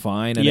everything's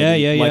fine.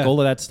 And all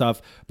of that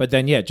stuff. But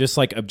then, just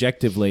like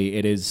objectively,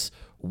 it is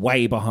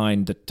way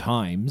behind the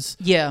times.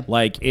 Yeah.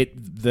 Like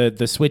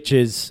the Switch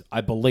is,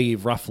 I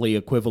believe, roughly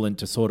equivalent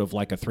to sort of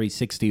like a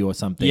 360 or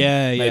something.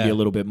 Maybe a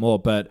little bit more.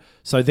 But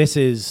so this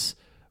is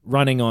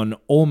running on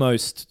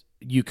almost,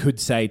 you could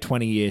say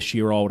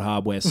 20-ish-year-old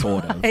hardware,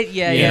 sort of,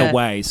 in a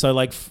way. So,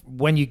 like,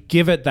 when you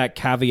give it that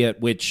caveat,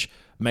 which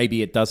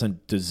maybe it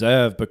doesn't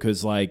deserve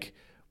because, like,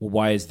 well,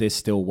 why is this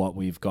still what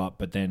we've got?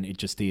 But then it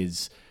just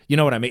is, you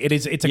know what I mean?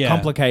 It's a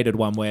complicated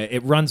one where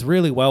it runs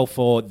really well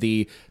for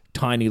the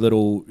tiny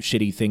little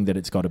shitty thing that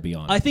it's got to be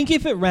on. I think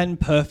if it ran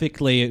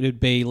perfectly, it would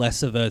be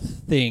less of a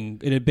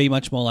thing. It'd be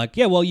much more like,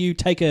 you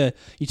take a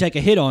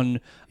hit on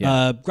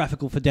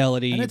graphical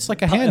fidelity, and it's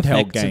like a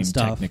handheld game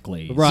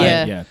technically,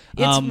 right?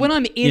 It's when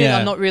I'm in it,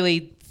 I'm not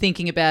really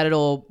thinking about it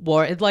or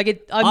worried. Like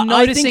it, I'm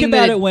noticing I think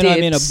about that it when dips.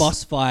 I'm in a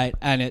boss fight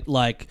and it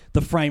like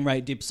the frame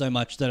rate dips so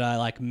much that I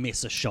like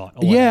miss a shot.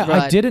 Or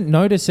I didn't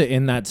notice it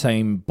in that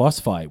same boss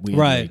fight,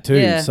 weirdly, too.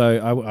 Yeah. So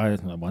I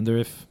wonder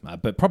if,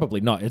 but probably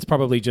not. It's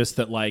probably just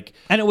that like,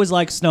 and it was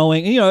like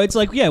snowing. It's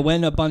like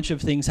when a bunch of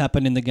things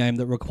happen in the game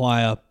that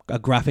require a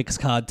graphics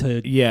card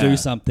to do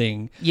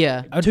something.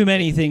 Yeah, too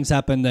many things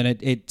happen, then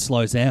it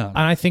slows down. And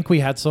I think we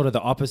had sort of the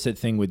opposite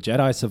thing with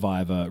Jedi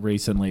Survivor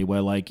recently,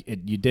 where like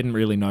you didn't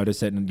really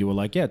notice it, and you were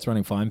like, it's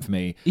running fine for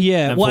me.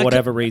 Yeah, and for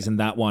whatever reason,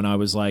 that one I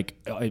was like,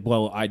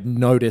 I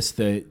noticed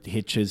the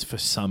hitches for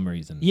some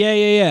reason.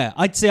 Yeah.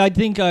 I'd say I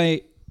think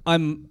I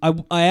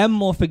am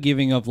more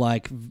forgiving of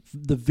like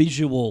the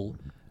visual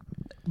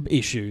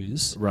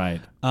issues,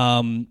 right?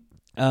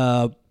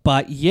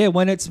 But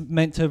when it's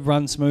meant to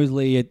run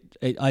smoothly,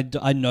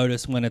 I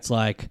notice when it's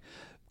like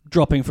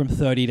dropping from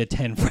 30 to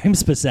 10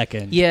 frames per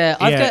second. Yeah,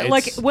 I've got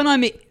like when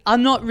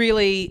I'm not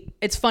really.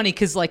 It's funny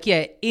because like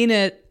in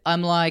it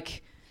I'm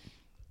like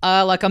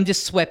I'm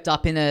just swept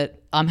up in it.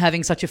 I'm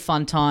having such a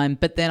fun time.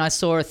 But then I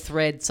saw a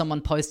thread, someone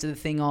posted a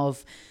thing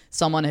of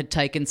someone had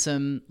taken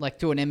some, like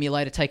through an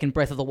emulator, taken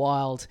Breath of the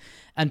Wild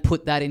and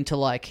put that into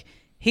like,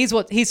 here's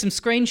some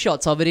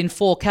screenshots of it in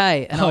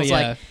 4K. And I was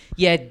like,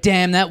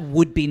 damn, that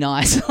would be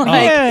nice.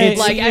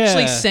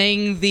 Actually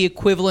seeing the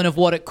equivalent of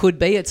what it could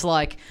be. It's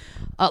like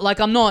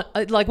I'm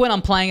not, like when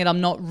I'm playing it, I'm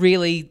not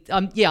really,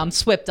 I'm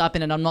swept up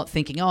in it. I'm not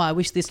thinking, I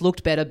wish this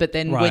looked better. But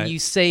then when you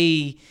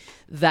see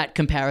that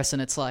comparison,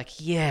 it's like,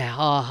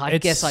 I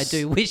guess I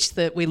do wish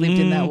that we lived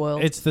in that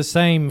world. It's the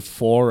same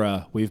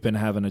fora we've been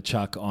having a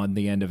chuck on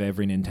the end of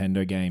every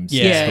Nintendo game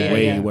since the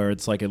Wii, where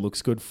it's like it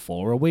looks good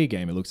for a Wii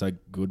game. It looks like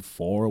good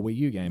for a Wii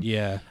U game.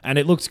 Yeah. And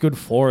it looks good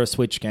for a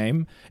Switch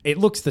game. It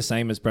looks the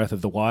same as Breath of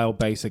the Wild,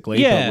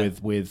 basically,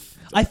 but with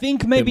I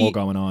think maybe a bit more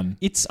going on.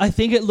 I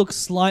think it looks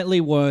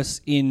slightly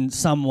worse in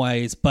some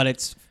ways, but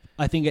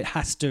I think it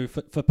has to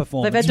for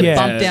performance. They've had to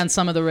bump down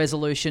some of the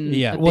resolution.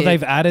 Yeah. Well,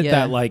 they've added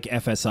that like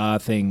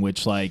FSR thing,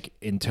 which like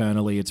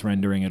internally it's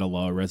rendering at a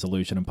lower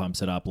resolution and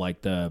pumps it up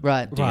like the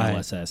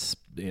DLSS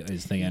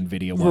is the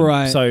NVIDIA one.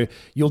 Right. So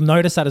you'll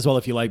notice that as well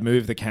if you like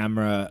move the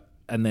camera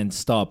and then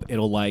stop,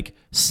 it'll like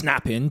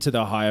snap into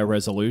the higher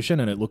resolution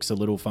and it looks a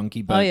little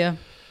funky. But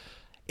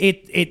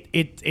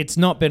it's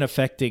not been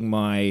affecting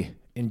my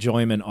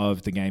enjoyment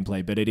of the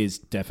gameplay, but it is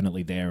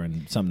definitely there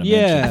and something to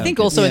mention. I think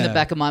also in the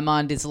back of my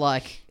mind is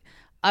like,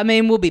 I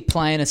mean, we'll be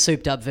playing a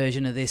souped-up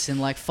version of this in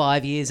like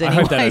 5 years anyway. I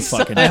hope that is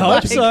fucking. I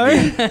hope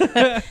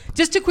so.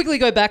 Just to quickly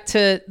go back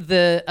to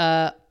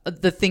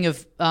the thing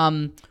of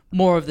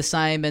more of the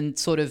same and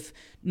sort of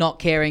not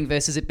caring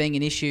versus it being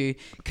an issue,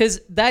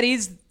 because that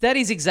is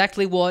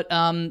exactly what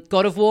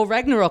God of War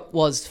Ragnarok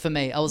was for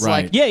me. I was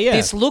like,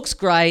 this looks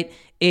great.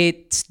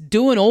 It's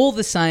doing all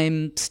the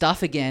same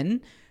stuff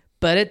again,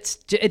 but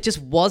it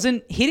just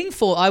wasn't hitting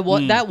for.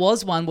 That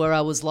was one where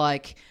I was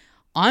like,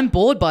 I'm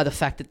bored by the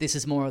fact that this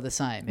is more of the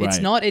same.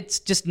 Right. It's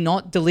just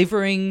not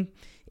delivering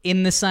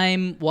in the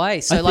same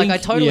way. So I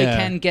totally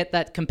can get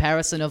that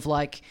comparison of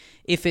like,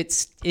 if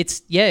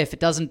if it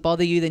doesn't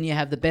bother you, then you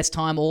have the best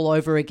time all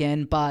over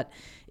again. But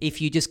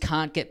if you just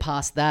can't get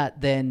past that,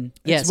 then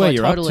it's where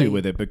you're up to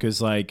with it, because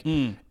like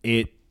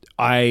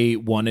I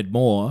wanted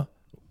more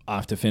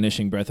after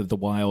finishing Breath of the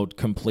Wild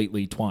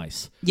completely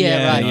twice.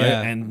 Yeah, right.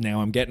 And now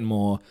I'm getting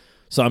more.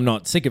 So I'm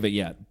not sick of it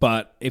yet.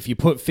 But if you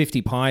put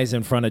 50 pies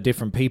in front of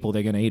different people,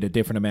 they're going to eat a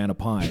different amount of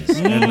pies.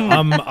 And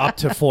I'm up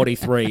to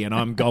 43 and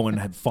I'm going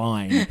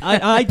fine.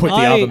 I put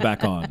the oven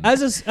back on.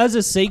 As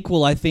a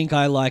sequel, I think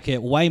I like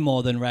it way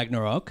more than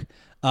Ragnarok.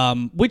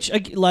 Which,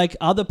 like,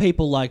 other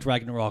people liked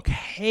Ragnarok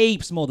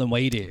heaps more than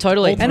we did.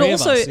 Totally. And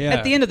also,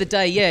 at the end of the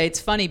day, it's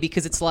funny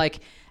because it's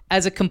like,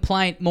 as a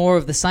complaint, more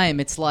of the same.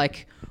 It's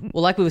like,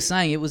 well, like we were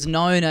saying, it was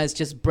known as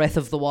just Breath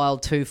of the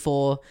Wild 2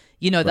 for,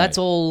 that's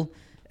all...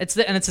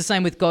 And it's the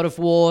same with God of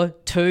War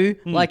 2.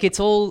 Like, it's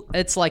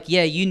like,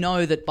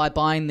 that by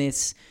buying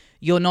this,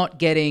 you're not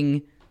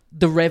getting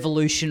the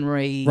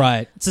revolutionary...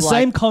 Right. It's the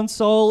same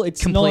console.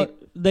 It's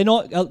they're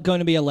not going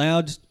to be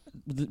allowed,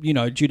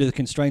 due to the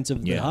constraints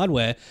of the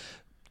hardware,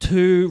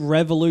 to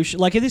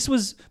revolution... Like, this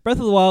was... Breath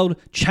of the Wild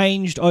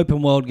changed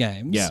open world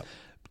games. Yeah.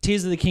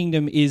 Tears of the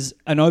Kingdom is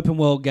an open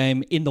world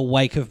game in the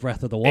wake of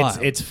Breath of the Wild.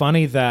 It's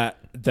funny that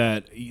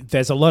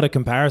there's a lot of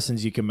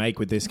comparisons you can make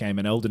with this game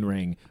and Elden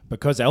Ring,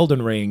 because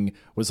Elden Ring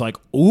was like,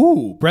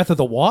 ooh, Breath of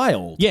the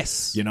Wild.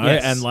 Yes.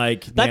 Yes. And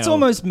like... That's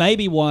almost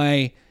maybe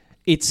why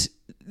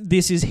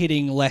this is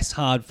hitting less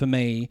hard for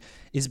me,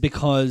 is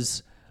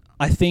because...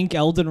 I think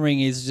Elden Ring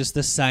is just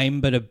the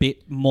same, but a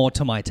bit more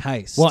to my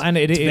taste. Well, and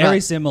it's very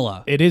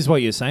similar. It is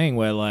what you're saying,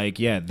 where like,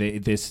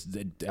 this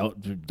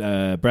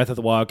Breath of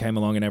the Wild came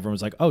along and everyone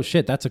was like, oh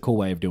shit, that's a cool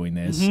way of doing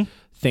this. Mm-hmm.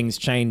 Things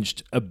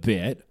changed a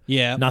bit.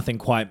 Yeah. Nothing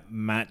quite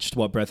matched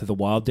what Breath of the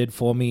Wild did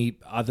for me,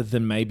 other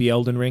than maybe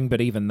Elden Ring, but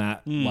even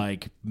that,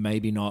 like,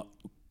 maybe not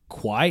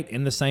quite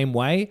in the same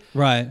way.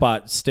 Right.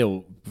 But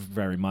still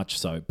very much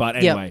so. But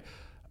anyway,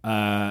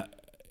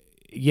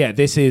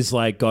 this is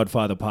like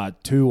Godfather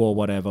Part 2 or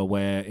whatever,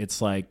 where it's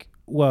like,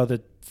 well,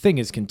 the thing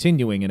is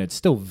continuing and it's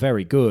still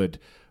very good,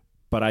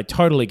 but I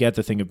totally get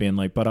the thing of being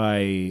like, but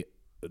I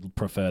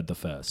preferred the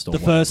first. Or the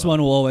whatever. First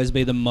one will always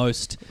be the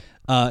most...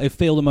 it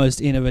feel the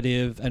most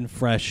innovative and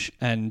fresh,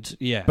 and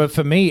But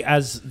for me,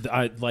 as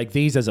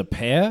these as a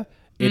pair...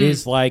 It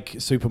is like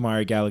Super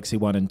Mario Galaxy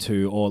 1 and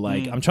 2, or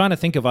like, I'm trying to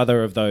think of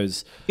other of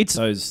those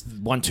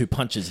 1-2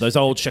 punches, those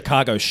old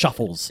Chicago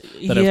shuffles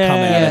that have come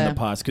out in the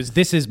past, because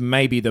this is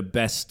maybe the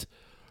best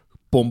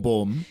boom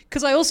boom.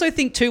 Because I also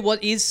think too,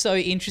 what is so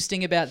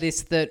interesting about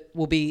this that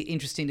will be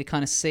interesting to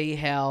kind of see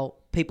how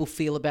people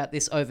feel about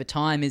this over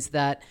time is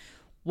that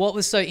what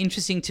was so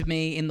interesting to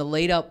me in the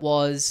lead up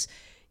was...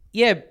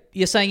 Yeah,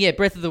 you're saying,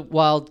 Breath of the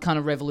Wild kind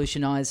of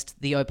revolutionized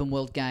the open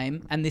world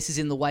game, and this is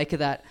in the wake of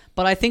that.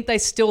 But I think they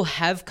still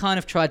have kind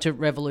of tried to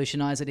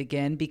revolutionize it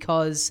again,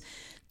 because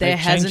they've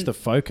changed the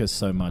focus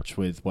so much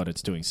with what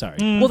it's doing. Sorry.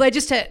 Well, there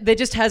just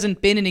hasn't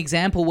been an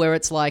example where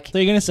it's like... So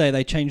you're going to say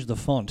they changed the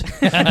font.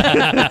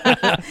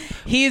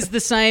 Here's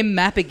the same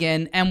map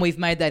again, and we've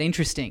made that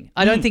interesting.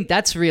 I don't think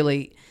that's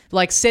really...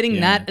 Like, setting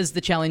that as the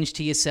challenge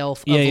to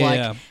yourself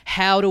of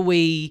how do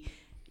we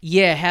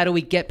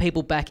get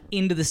people back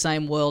into the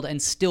same world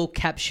and still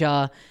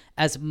capture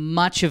as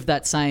much of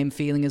that same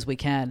feeling as we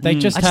can? I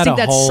just think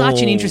that's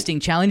such an interesting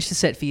challenge to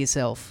set for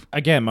yourself.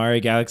 Again, Mario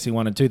Galaxy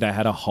 1 and 2, they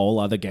had a whole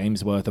other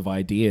game's worth of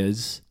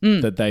ideas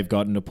that they've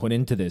gotten to put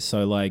into this.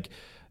 So like,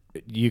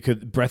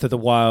 Breath of the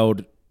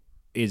Wild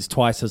is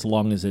twice as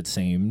long as it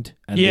seemed,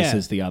 and this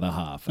is the other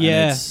half. And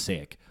it's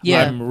sick.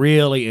 Yeah. I'm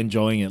really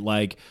enjoying it.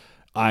 Like,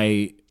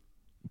 I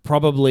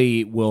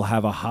probably will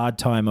have a hard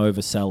time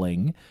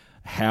overselling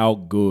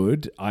how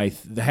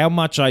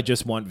much I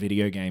just want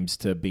video games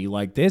to be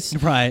like this.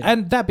 Right.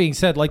 And that being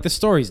said, like, the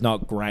story's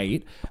not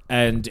great,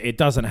 and it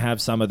doesn't have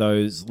some of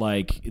those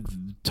like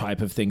type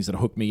of things that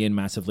hook me in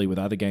massively with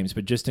other games,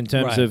 but just in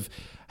terms of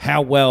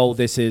how well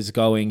this is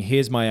going,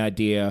 here's my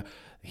idea,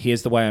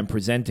 here's the way I'm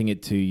presenting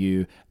it to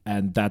you,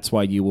 and that's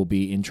why you will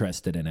be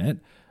interested in it.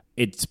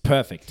 It's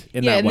perfect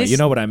in that way. You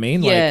know what I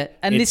mean? Yeah. Like,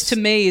 and this to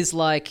me is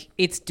like,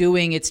 it's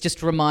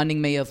just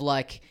reminding me of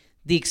like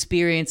the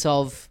experience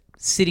of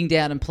sitting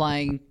down and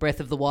playing Breath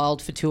of the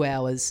Wild for 2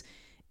 hours.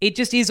 It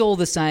just is all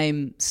the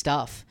same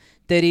stuff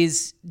that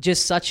is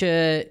just such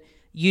a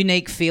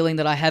unique feeling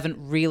that I haven't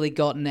really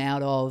gotten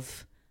out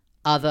of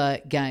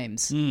other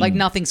games. Like,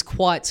 nothing's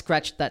quite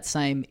scratched that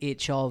same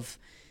itch of,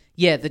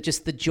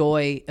 just the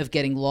joy of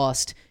getting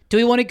lost. Do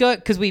we want to go?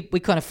 Because we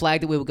kind of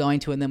flagged that we were going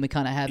to, and then we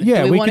kind of haven't.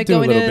 Yeah, do we want to go do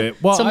a little into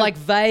bit. Well, some like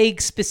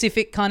vague,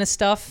 specific kind of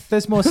stuff?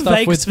 There's more stuff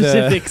Vague with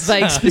specifics.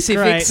 Vague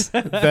specifics.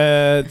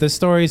 The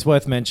story's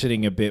worth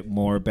mentioning a bit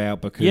more about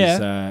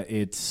because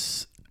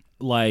it's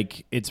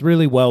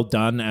really well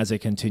done as a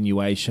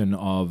continuation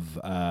of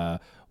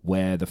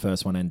where the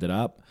first one ended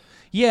up.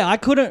 Yeah, I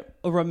couldn't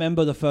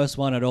remember the first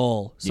one at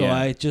all, so Yeah.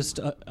 I just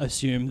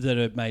assumed that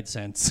it made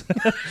sense.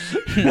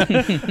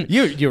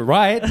 You're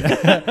right.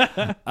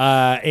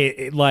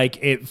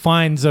 It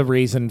finds a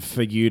reason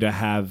for you to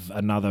have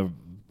another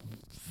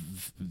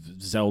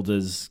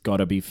Zelda's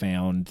gotta be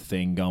found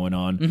thing going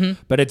on,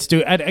 but it's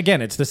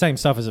the same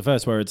stuff as the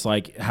first, where it's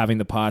like having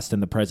the past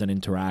and the present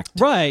interact,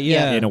 Right,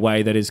 yeah. in a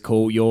way that is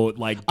cool. You're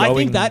like going, I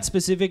think that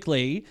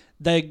specifically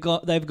they've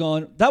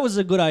gone. That was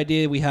a good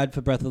idea we had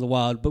for Breath of the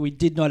Wild, but we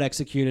did not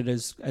execute it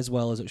as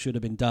well as it should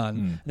have been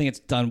done. I think it's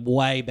done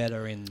way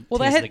better in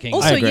Tears of the Kingdom.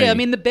 Also, I agree. I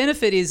mean, the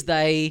benefit is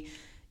they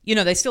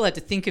still had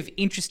to think of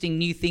interesting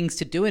new things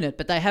to do in it,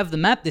 but they have the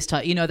map this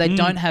time. They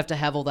don't have to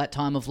have all that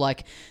time of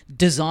like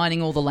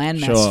designing all the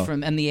landmass Sure.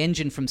 and the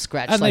engine from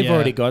scratch. and Like, they've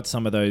already got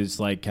some of those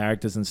like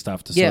characters and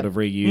stuff to sort of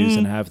reuse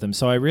and have them.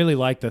 So I really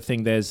like the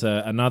thing. There's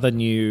another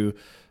new,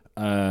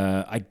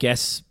 I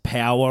guess,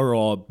 power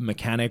or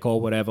mechanic or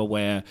whatever,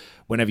 where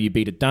whenever you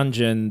beat a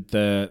dungeon,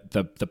 the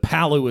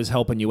pal who is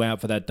helping you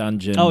out for that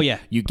dungeon,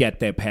 you get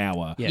their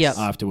power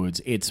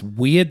afterwards. It's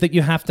weird that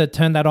you have to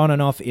turn that on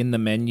and off in the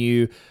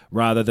menu,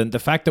 rather than the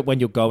fact that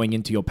when you're going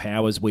into your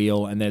powers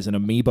wheel and there's an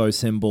amiibo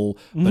symbol,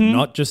 but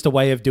not just a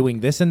way of doing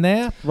this in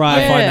there.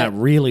 Right. I find that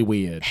really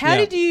weird. How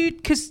did you?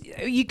 Because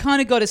you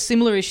kind of got a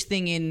similar-ish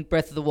thing in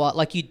Breath of the Wild.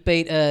 Like you'd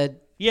beat a.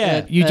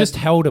 Yeah. You just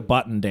held a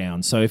button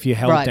down. So if you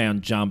held Right.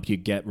 down jump, you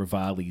get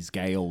Rivali's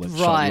Gale that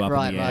shot you up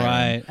in the air.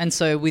 Right. And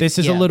so with This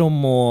is a little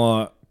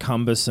more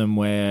cumbersome,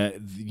 where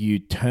you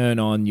turn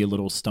on your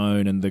little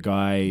stone and the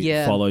guy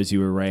follows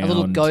you around. a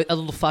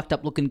little fucked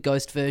up looking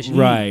ghost version.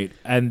 Right.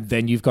 And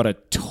then you've got to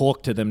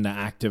talk to them to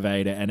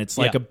activate it. And it's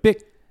like a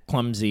bit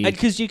clumsy.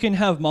 Because you can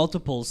have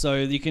multiple, so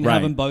you can Right.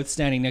 have them both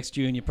standing next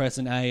to you and you're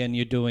pressing A and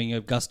you're doing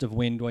a gust of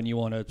wind when you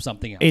want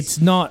something else.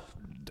 It's not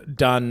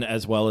done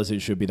as well as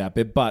it should be, that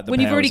bit, but the When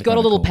you've powers already are got a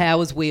kinda little cool.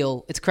 powers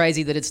wheel, it's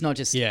crazy that it's not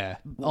just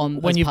on.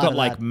 When as you've part got of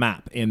like that.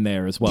 map in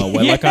there as well,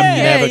 where like I'm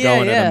never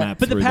going to the map.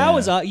 But the through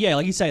powers there. are,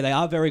 like you say, they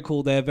are very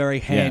cool. They're very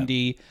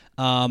handy.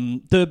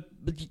 I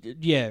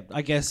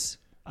guess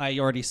I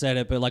already said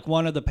it, but like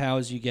one of the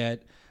powers you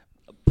get,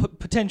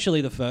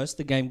 potentially the first,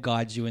 the game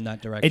guides you in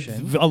that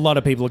direction. A lot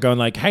of people are going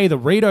like, hey, the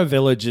Rito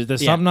village,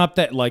 there's something up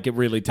there, like it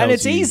really tells you. And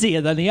it's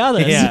easier than the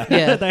others. Yeah.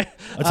 Yeah.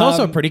 It's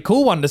also a pretty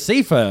cool one to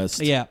see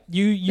first. Yeah.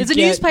 There's a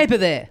newspaper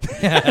there.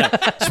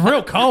 It's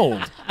real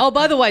cold. Oh,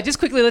 by the way, just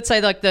quickly, let's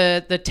say like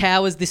the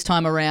towers this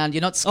time around,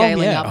 you're not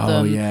scaling up them.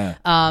 Oh,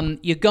 yeah.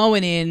 You're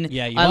going in.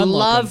 Yeah, you I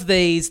unlock love them.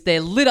 these.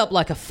 They're lit up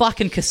like a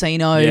fucking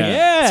casino.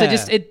 Yeah. So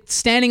just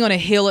standing on a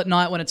hill at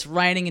night when it's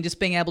raining and just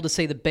being able to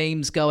see the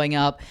beams going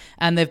up.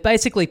 And they've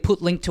basically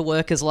put Link to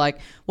work as like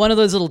one of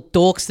those little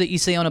dorks that you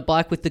see on a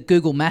bike with the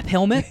Google Map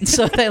helmet. And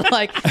so they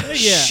like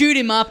shoot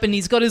him up and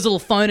he's got his little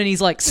phone and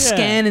he's like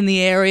scanning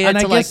the area And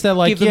to I guess they're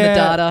like, give them the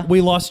data.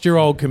 we lost your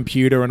old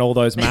computer and all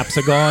those maps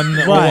are gone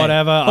or Right.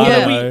 whatever. I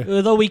don't know.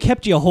 Although we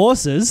kept your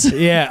horses.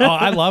 Yeah,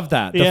 I love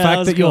that. The Yeah, that fact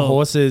was that your cool.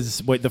 horses,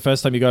 the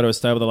first time you go to a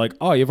stable, they're like,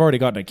 oh, you've already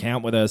got an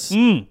account with us,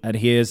 and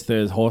here's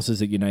the horses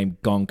that you named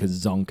Gonka,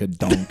 Zonka,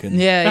 Donk. And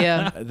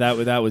Yeah.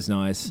 that was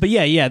nice. But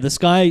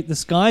the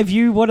sky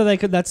view. What are they?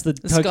 That's the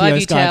Tokyo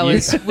Skyview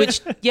Towers, View.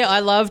 which I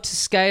loved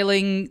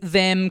scaling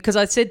them because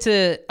I said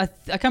I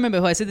can't remember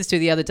who I said this to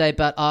the other day,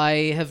 but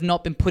I have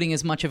not been putting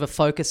as much of a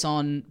focus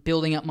on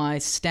building up my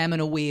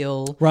stamina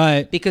wheel,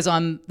 Right. Because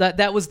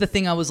that was the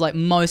thing I was like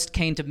most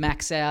keen to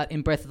max out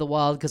in Breath of the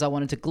Wild because I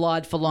wanted to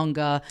glide for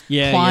longer.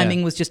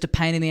 Climbing was just a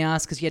pain in the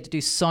ass because you had to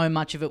do so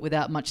much of it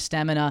without much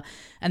stamina,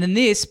 and then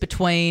this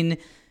between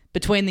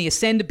the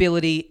ascend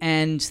ability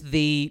and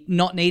the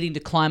not needing to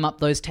climb up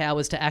those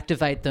towers to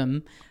activate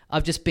them,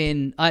 I've just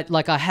been I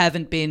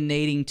haven't been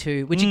needing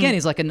to, which again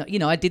is like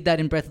I did that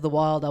in Breath of the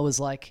Wild. I was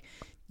like,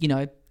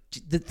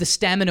 the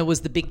stamina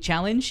was the big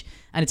challenge,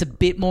 and it's a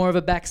bit more of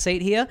a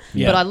backseat here.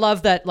 Yeah. But I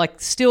love that,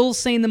 like, still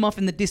seeing them off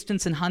in the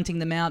distance and hunting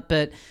them out,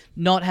 but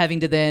not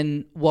having to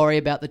then worry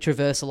about the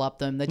traversal up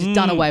them. They've just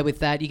done away with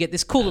that. You get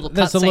this cool little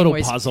There's a cutscene little where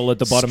he's puzzle at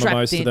the bottom of strapped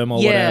most in. of them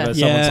or Yeah. whatever.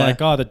 Someone's Yeah.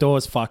 like, oh, the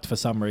door's fucked for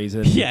some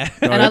reason. Yeah.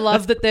 Go And I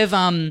love that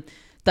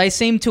they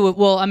seem to,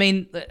 well, I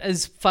mean,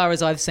 as far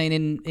as I've seen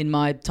in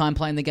my time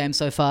playing the game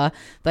so far,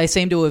 they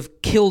seem to have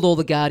killed all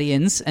the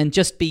Guardians and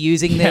just be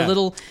using their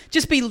little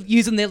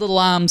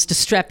arms to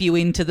strap you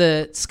into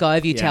the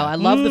Skyview Tower. I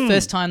love the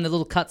first time, the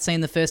little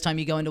cutscene, the first time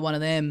you go into one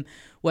of them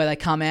where they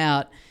come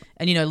out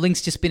and,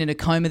 Link's just been in a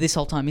coma this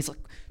whole time. He's like,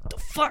 the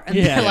fuck? And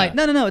they're like,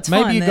 no, it's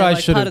fine. Maybe you They're, guys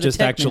like, should part have of the just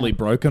tech actually now.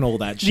 broken all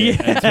that shit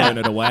and thrown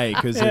it away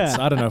because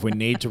I don't know if we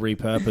need to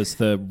repurpose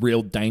the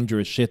real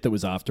dangerous shit that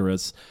was after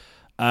us.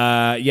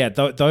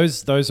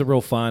 Those are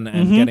real fun,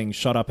 and getting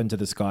shot up into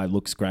the sky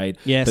looks great.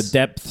 Yes. The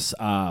depths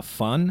are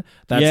fun.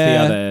 That's the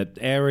other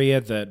area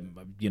that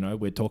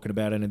we're talking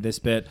about in this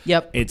bit.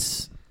 Yep.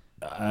 It's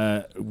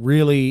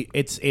really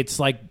it's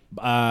like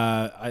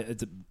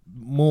it's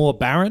more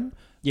barren.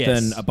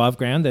 Yes. Than above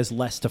ground. There's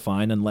less to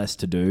find and less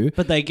to do.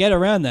 But they get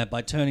around that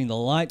by turning the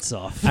lights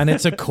off. And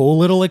it's a cool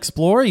little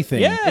explory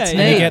thing. Yeah, and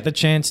you get the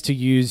chance to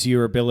use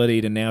your ability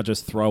to now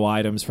just throw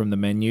items from the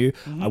menu.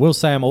 I will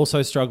say I'm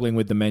also struggling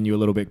with the menu a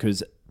little bit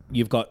because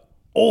you've got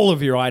all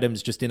of your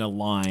items just in a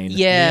line.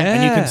 Yeah.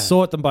 And you can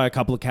sort them by a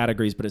couple of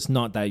categories, but it's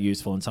not that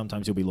useful. And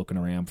sometimes you'll be looking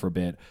around for a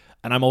bit.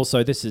 And I'm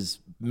also, this is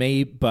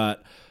me,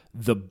 but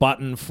the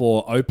button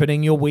for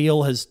opening your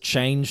wheel has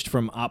changed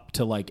from up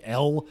to like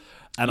L.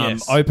 And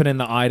Yes. I'm opening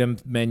the item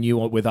menu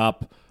with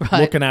up,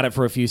 looking at it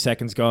for a few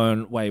seconds,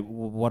 going, wait,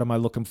 what am I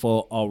looking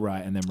for? Oh,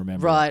 right. And then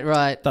remember.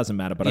 Right. Doesn't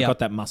matter, but I got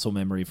that muscle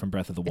memory from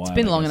Breath of the Wild. It's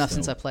been long enough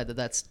since I played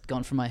that's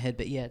gone from my head.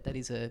 But yeah, that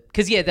is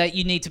because that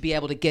you need to be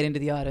able to get into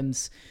the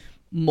items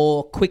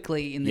more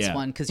quickly in this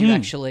one because you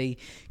actually,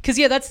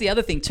 that's the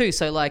other thing too.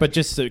 So like, but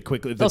just so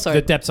quickly,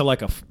 the depths are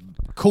like a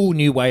cool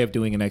new way of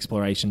doing an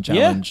exploration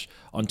challenge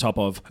on top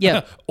of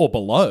or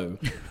below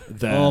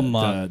the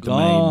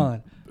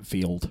main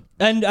field.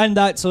 And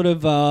that sort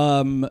of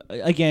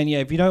again,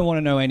 if you don't want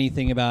to know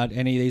anything about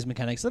any of these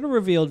mechanics that are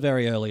revealed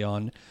very early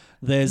on,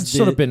 there's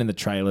sort of been in the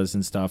trailers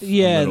and stuff.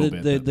 Yeah,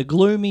 the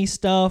gloomy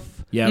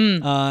stuff. Yeah,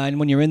 and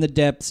when you're in the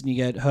depths and you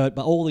get hurt,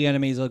 but all the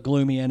enemies are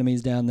gloomy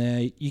enemies down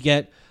there. You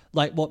get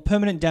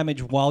permanent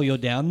damage while you're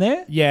down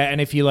there. Yeah,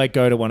 and if you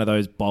go to one of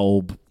those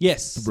bulb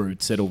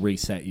routes, it'll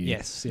reset you.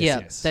 Yes.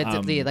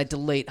 They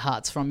delete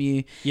hearts from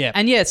you. Yeah,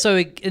 and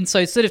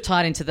so sort of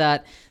tied into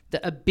that.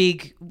 A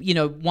big,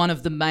 one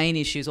of the main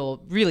issues, or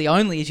really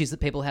only issues that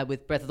people have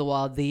with Breath of the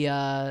Wild,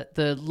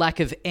 the lack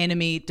of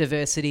enemy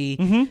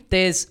diversity.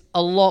 There's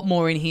a lot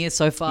more in here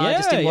so far,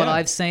 just in what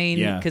I've seen,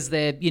 because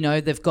they're,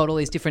 they've got all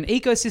these different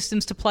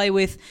ecosystems to play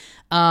with,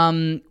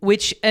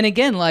 which, and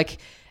again,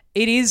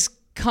 it is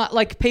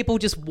people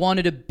just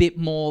wanted a bit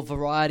more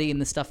variety in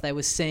the stuff they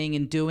were seeing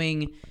and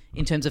doing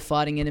in terms of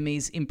fighting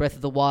enemies in Breath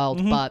of the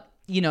Wild, but,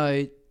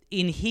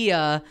 in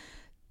here,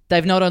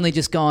 they've not only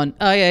just gone,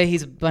 oh yeah,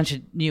 here's a bunch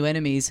of new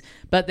enemies,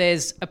 but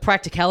there's a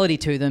practicality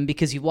to them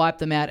because you wipe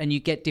them out and you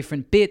get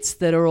different bits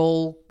that are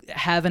all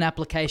have an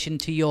application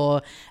to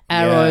your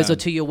arrows or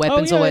to your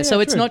weapons. So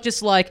it's not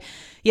just like,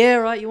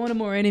 you wanted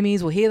more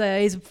enemies. Well, here they are.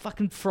 Here's a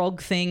fucking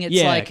frog thing. It's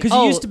because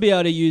you used to be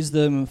able to use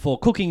them for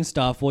cooking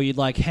stuff, or you'd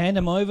hand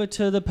them over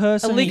to the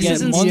person.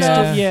 Elixirs and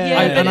stuff.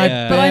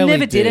 But I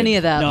never did any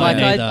of that. No,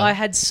 I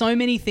had so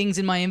many things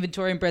in my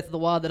inventory in Breath of the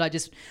Wild that I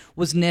just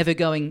was never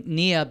going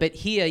near. But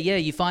here,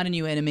 you find a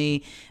new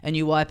enemy and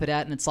you wipe it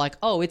out, and it's like,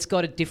 oh, it's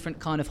got a different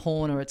kind of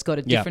horn, or it's got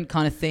a different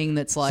kind of thing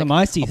that's like, some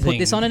icy I'll thing. put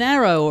this on an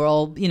arrow, or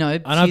I'll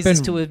use this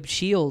to a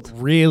shield.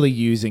 Really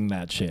using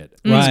that shit.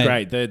 It's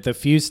great. The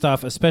fuse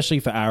stuff, especially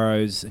for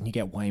arrows, and you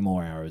get way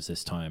more arrows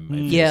this time.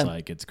 It feels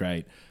like it's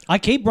great. I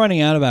keep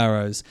running out of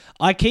arrows.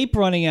 I keep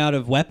running out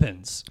of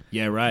weapons.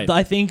 Yeah, right.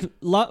 I think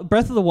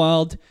Breath of the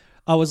Wild,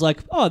 I was like,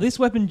 oh, this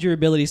weapon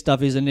durability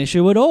stuff is an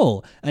issue at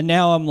all. And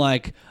now I'm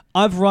like,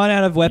 I've run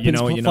out of weapons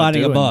for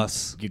fighting a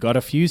boss. You got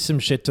to fuse some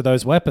shit to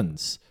those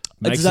weapons.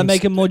 Does that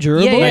make them more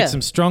durable? Yeah. Makes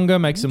them stronger,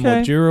 makes them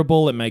more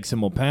durable, it makes them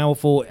more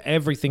powerful,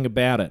 everything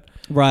about it.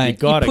 Right. You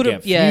got to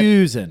get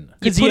fusing.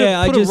 You put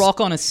a rock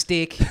on a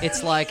stick,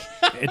 it's like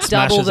it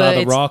double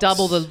rocks.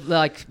 double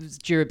the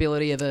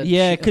durability of a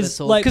because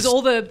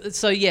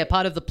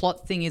part of the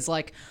plot thing is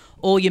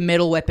all your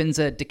metal weapons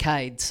are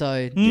decayed,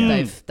 so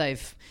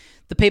they've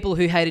the people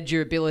who hated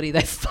durability,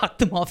 they fucked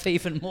them off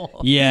even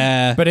more.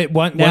 Yeah.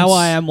 But now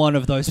I am one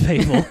of those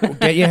people.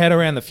 Get your head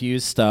around the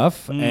fuse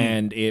stuff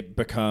and it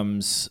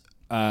becomes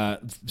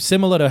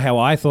similar to how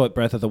I thought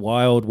Breath of the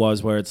Wild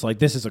was, where it's like,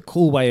 this is a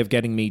cool way of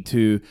getting me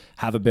to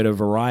have a bit of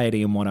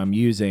variety in what I'm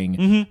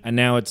using. And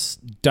now it's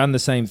done the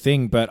same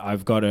thing, but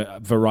I've got a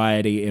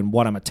variety in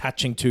what I'm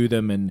attaching to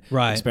them and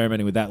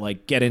experimenting with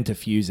that. Get into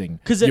fusing.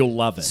 Because you'll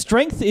love it.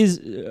 Strength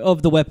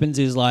of the weapons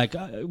is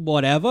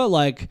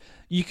whatever.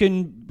 You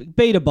can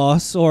beat a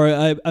boss or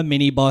a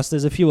mini boss.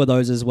 There's a few of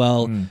those as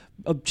well,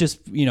 just,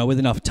 with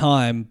enough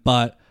time.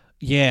 But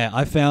yeah,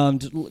 I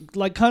found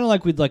kind of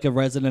like with a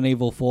Resident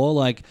Evil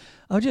 4,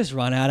 I'll just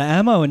run out of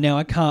ammo and now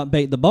I can't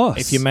beat the boss.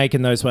 If you're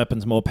making those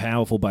weapons more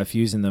powerful by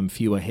fusing them,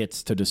 fewer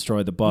hits to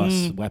destroy the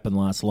boss, weapon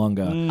lasts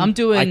longer.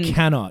 I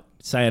cannot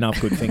say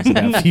enough good things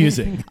about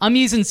fusing.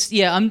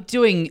 I'm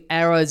doing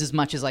arrows as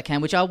much as I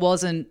can, which I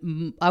wasn't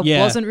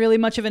really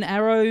much of an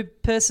arrow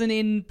person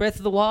in Breath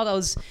of the Wild. I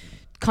was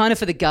kind of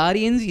for the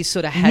Guardians, you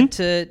sort of had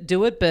to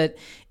do it, but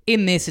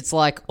in this, it's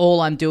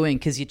all I'm doing,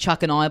 because you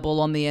chuck an eyeball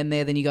on the end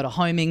there, then you got a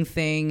homing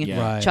thing,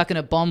 chucking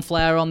a bomb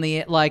flower on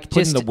the end,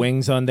 putting the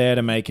wings on there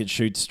to make it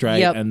shoot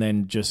straight, and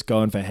then just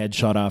going for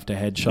headshot after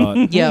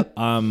headshot.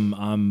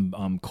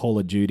 I'm Call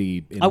of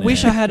Duty. I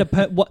wish I had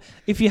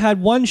if you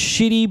had one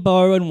shitty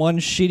bow and one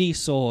shitty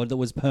sword that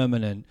was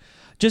permanent.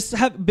 Just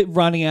have a bit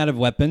running out of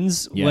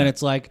weapons when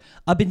it's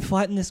I've been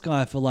fighting this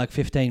guy for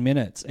 15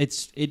 minutes.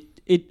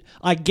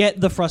 I get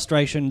the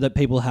frustration that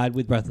people had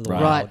with Breath of the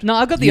Wild. Right. No,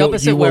 I got the you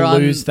opposite will where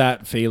I'm lose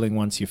that feeling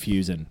once you're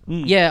fusing.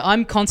 Yeah,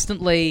 I'm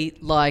constantly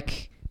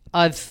like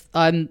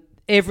I'm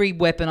every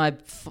weapon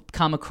I've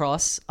come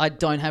across, I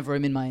don't have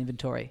room in my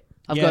inventory.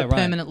 I've got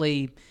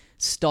permanently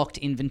stocked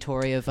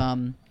inventory of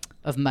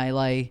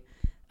melee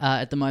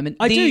at the moment.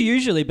 I do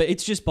usually, but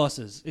it's just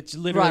bosses. It's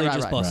literally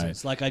just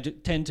bosses. Right. Like I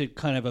tend to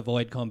kind of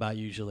avoid combat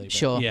usually. But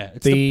Sure. Yeah,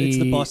 it's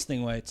the boss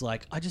thing where it's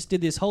like I just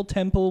did this whole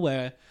temple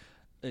where,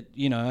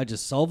 I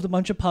just solved a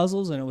bunch of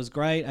puzzles and it was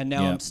great, and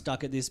now I'm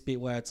stuck at this bit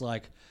where it's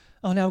like,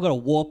 oh, now I've got to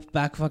warp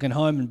back fucking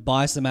home and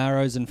buy some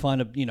arrows and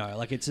find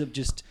it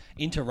just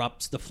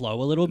interrupts the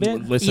flow a little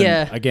bit. Listen,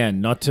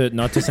 again, not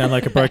to sound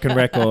like a broken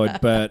record,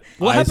 but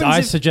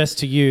I suggest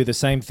to you the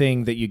same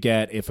thing that you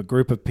get if a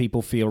group of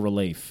people feel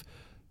relief.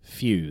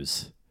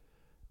 Fuse.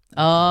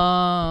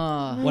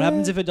 Oh. What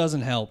happens if it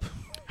doesn't help?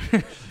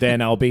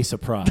 Then I'll be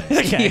surprised.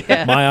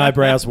 My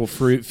eyebrows will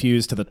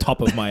fuse to the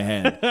top of my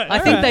head. I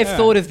think they've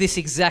thought of this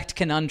exact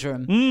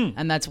conundrum,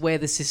 and that's where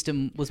the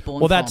system was born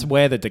from. Well, that's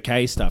where the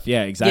decay stuff,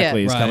 is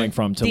coming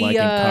from to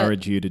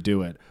encourage you to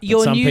do it.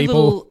 But some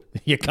people,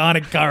 you can't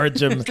encourage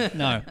them.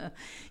 No.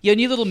 Your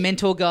new little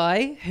mentor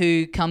guy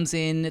who comes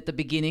in at the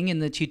beginning in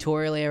the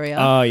tutorial area.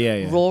 Oh,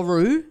 yeah.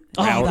 Roru.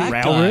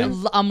 That guy.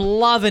 I'm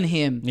loving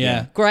him.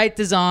 Yeah. Great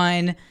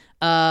design.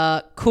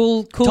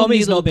 Cool.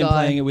 Tommy's new not been guy.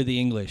 playing it with the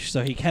English,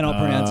 so he cannot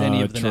pronounce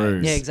any of the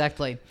names. Yeah,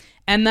 exactly.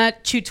 And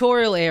that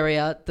tutorial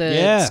area,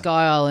 the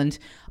Sky Island,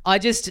 I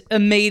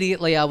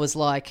was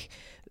like,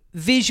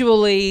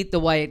 visually, the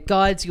way it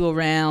guides you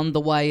around, the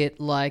way it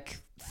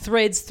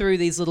threads through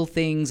these little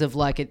things of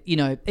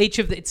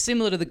it's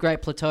similar to the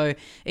Great Plateau.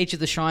 Each of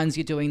the shrines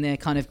you're doing there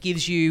kind of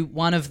gives you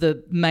one of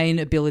the main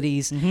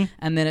abilities,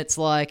 and then it's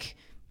like,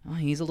 oh,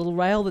 here's a little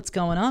rail that's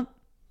going up.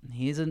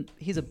 Here's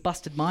a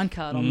busted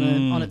minecart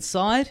on its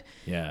side.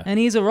 Yeah. And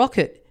here's a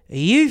rocket.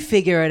 You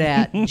figure it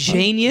out,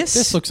 genius.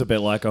 This looks a bit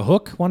like a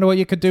hook. Wonder what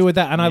you could do with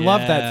that. And I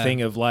love that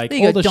thing of there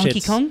you all go, the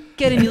Donkey Kong.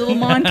 Get in your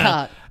little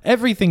minecart.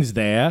 Everything's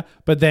there,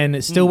 but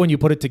then still when you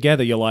put it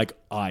together, you're like,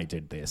 I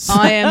did this.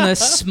 I am the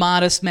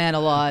smartest man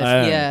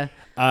alive.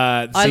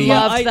 I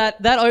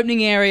loved that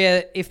opening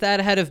area. If that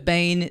had have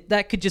been,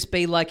 that could just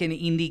be like an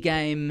indie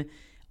game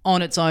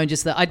on its own.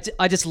 Just that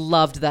I just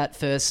loved that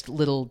first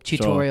little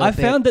tutorial. I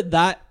found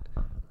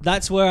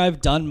that's where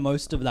I've done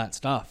most of that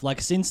stuff. Like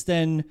since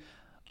then,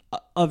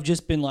 I've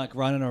just been like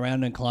running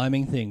around and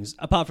climbing things,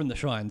 apart from the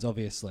shrines,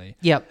 obviously.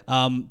 Yep.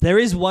 There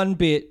is one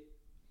bit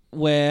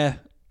where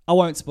I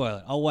won't spoil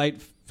it. I'll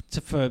wait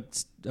for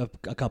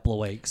a couple of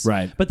weeks.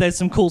 Right. But there's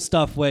some cool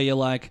stuff where you're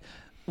like,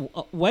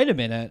 wait a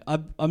minute,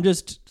 I'm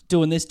just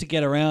doing this to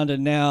get around,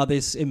 and now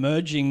this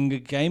emerging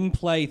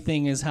gameplay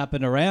thing has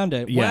happened around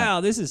it. Yeah.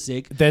 Wow, this is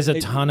sick. There's a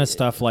ton of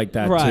stuff like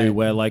that too,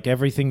 where like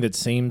everything that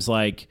seems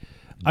like,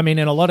 I mean,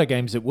 in a lot of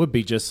games it would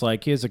be just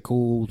like, here's a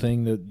cool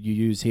thing that you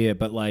use here,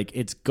 but like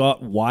it's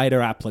got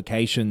wider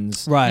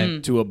applications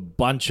to a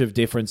bunch of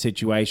different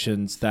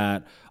situations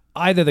that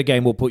either the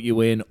game will put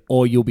you in,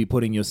 or you'll be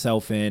putting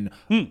yourself in,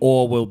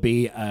 or will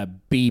be a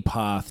B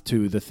path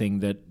to the thing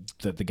that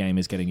the game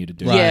is getting you to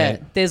do. Yeah,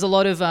 there's a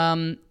lot of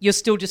you're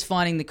still just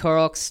finding the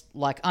Koroks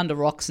like under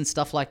rocks and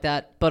stuff like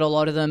that, but a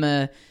lot of them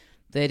are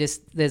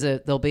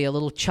there'll be a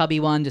little chubby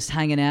one just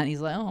hanging out, and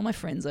he's like, oh, my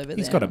friend's over there.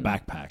 He's got a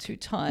backpack. Too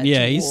tired.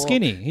 Yeah, to he's walk.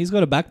 skinny. He's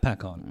got a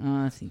backpack on.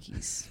 Oh, I think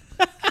he's.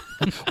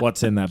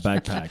 What's in that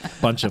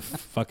backpack? Bunch of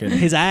fucking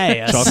his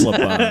ass.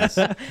 chocolate bars.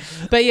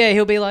 But yeah,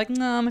 he'll be like,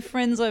 no, my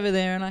friend's over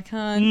there and I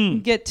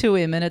can't get to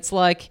him. And it's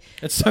like,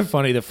 it's so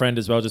funny, the friend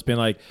as well, just being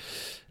like,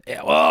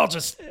 yeah, well,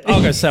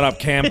 I'll go set up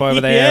camp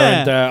over there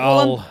and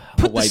I'll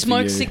put wait the smoke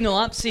for you. signal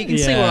up so you can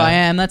see where I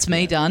am. That's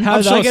me done. How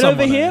did I get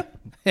over here?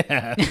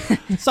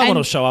 Someone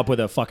will show up with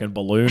a fucking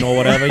balloon or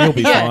whatever. You'll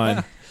be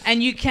fine. And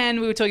we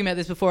were talking about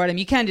this before, Adam,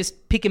 you can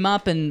just pick him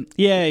up and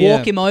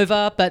walk him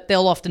over, but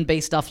there'll often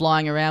be stuff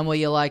lying around where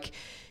you're like,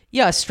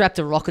 yeah, I strapped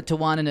a rocket to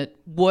one and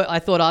I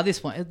thought,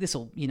 this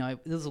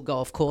will go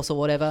off course or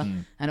whatever.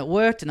 And it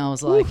worked, and I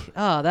was like,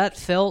 that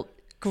felt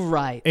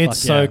great. It's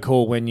so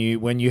cool when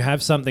you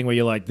have something where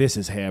you're like, this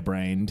is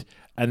harebrained.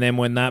 And then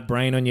when that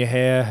brain on your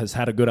hair has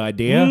had a good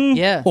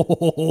idea,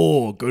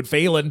 good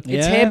feeling.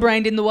 It's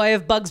harebrained in the way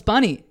of Bugs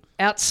Bunny,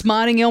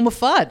 outsmarting Elmer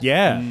Fudd.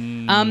 Yeah.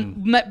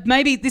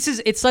 Maybe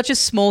it's such a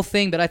small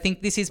thing, but I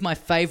think this is my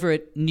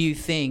favorite new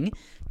thing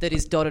that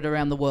is dotted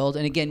around the world.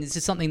 And again, this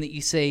is something that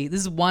you see.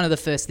 This is one of the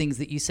first things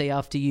that you see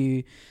after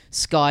you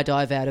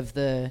skydive out of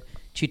the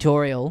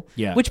tutorial.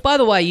 Yeah. Which, by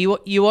the way,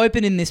 you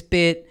open in this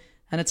bit,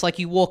 and it's like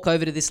you walk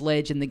over to this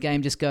ledge and the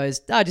game just goes,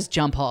 just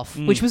jump off,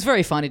 which was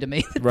very funny to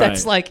me.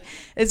 That's like,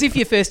 as if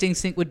your first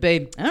instinct would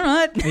be, all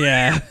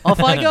right, off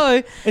I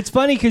go. It's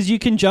funny because you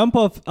can jump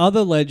off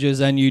other ledges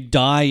and you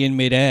die in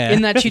midair.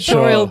 In that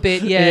tutorial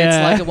bit,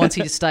 it's like it wants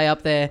you to stay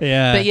up there.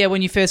 Yeah. But yeah,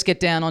 when you first get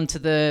down onto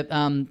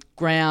the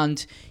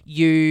ground,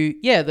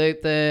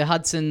 the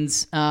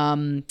Hudson's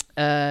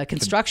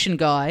construction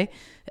guy,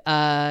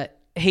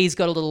 he's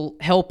got a little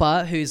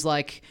helper who's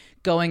like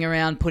going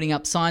around putting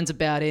up signs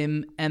about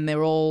him, and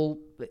they're all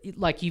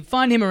like, you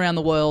find him around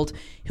the world,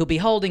 he'll be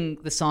holding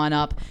the sign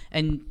up,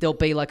 and there'll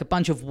be like a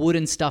bunch of wood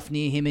and stuff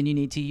near him, and you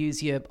need to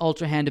use your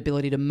Ultra Hand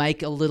ability to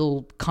make a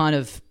little kind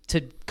of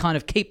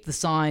keep the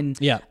sign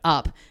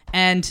up.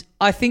 And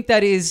I think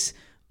that is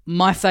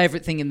my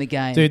favorite thing in the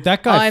game. Dude,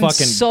 that guy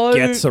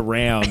gets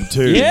around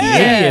too.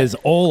 Yeah. He is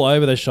all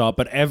over the shop,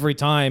 but every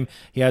time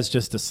he has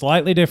just a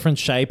slightly different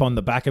shape on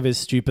the back of his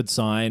stupid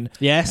sign.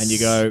 Yes. And you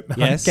go,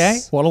 Yes. okay,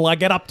 what'll I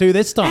get up to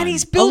this time? And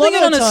he's building it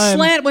lot on of a time-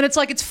 slant when it's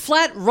like it's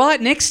flat right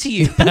next to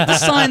you. Put the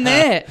sign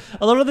there.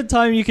 A lot of the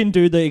time you can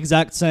do the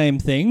exact same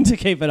thing to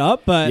keep it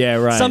up, but Yeah,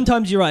 right.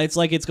 sometimes you're right. It's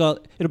like it'll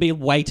be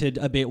weighted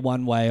a bit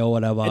one way or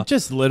whatever. It's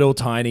just little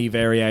tiny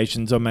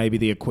variations, or maybe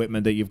the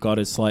equipment that you've got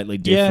is slightly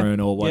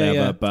different or whatever.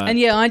 Yeah. But And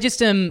I just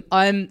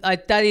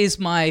that is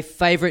my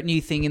favorite new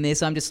thing in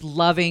this. I'm just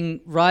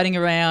loving riding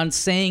around,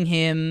 seeing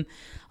him.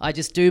 I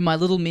just do my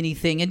little mini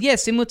thing. And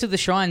similar to the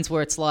shrines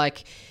where it's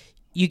like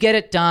you get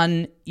it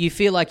done, you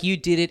feel like you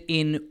did it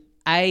in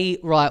a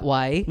right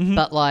way,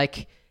 but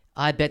like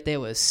I bet there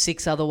were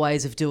 6 other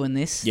ways of doing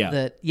this.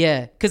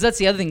 Yeah. Because that's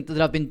the other thing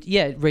that I've been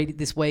reading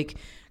this week,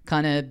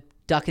 kind of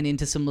ducking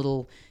into some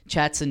little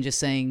chats and just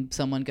seeing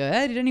someone go,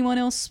 hey, did anyone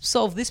else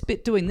solve this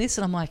bit doing this?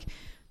 And I'm like,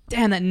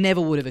 damn, that never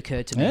would have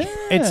occurred to me.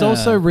 it's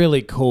also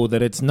really cool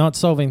that it's not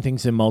solving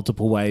things in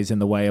multiple ways in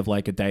the way of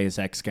like a Deus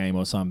Ex game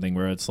or something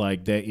where it's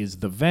like there is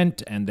the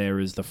vent and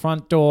there is the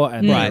front door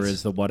and there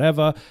is the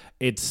whatever.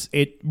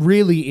 It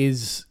really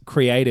is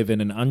creative in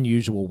an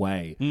unusual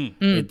way.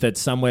 That's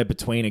somewhere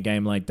between a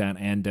game like that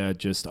and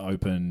just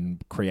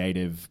open,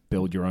 creative,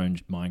 build your own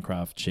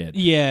Minecraft shit.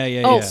 Yeah.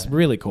 It's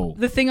really cool.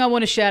 The thing I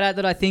want to shout out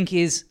that I think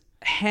is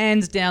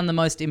hands down the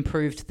most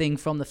improved thing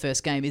from the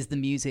first game is the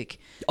music.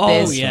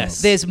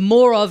 Yes. There's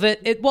more of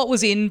it. What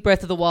was in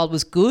Breath of the Wild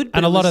was good, but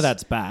And a lot of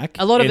that's back.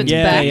 a lot of in it's the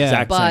back,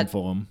 exact same but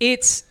form.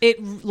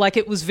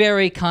 it was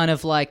very kind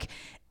of like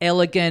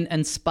elegant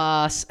and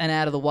sparse and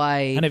out of the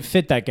way. And it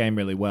fit that game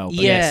really well.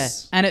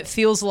 But And it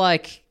feels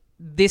like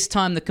this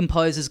time the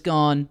composer's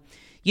gone,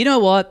 you know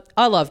what?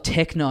 I love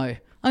techno.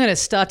 I'm going to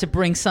start to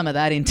bring some of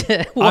that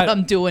into what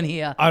I'm doing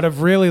here. I'd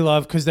have really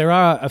loved, because there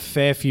are a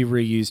fair few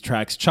reused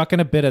tracks,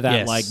 chucking a bit of that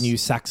Yes. like new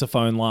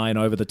saxophone line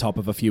over the top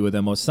of a few of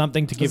them or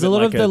something to give There's it a lot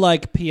like of the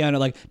like piano,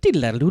 like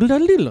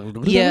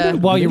Yeah.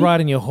 while you're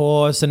riding your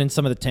horse and in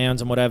some of the towns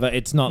and whatever.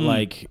 It's not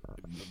like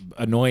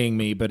annoying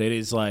me, but it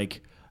is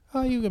like,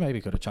 oh, you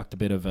maybe could have chucked a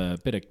bit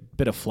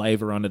of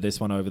flavor onto this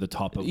one over the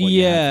top of what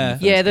you had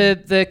from the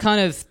first The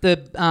kind of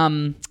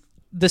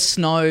the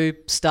snow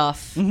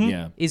stuff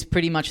is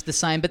pretty much the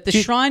same, but the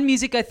shrine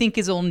music I think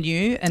is all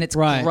new and it's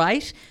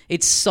great.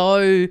 It's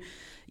so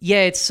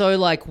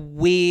like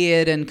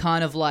weird and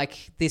kind of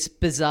like this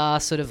bizarre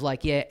sort of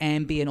like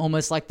ambient,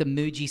 almost like the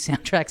Muji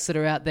soundtracks that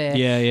are out there.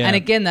 And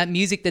again, that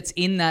music that's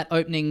in that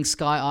opening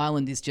Sky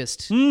Island is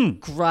just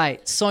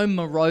great, so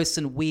morose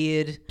and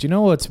weird. Do you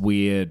know what's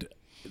weird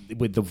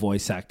with the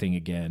voice acting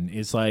again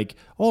is like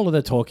all of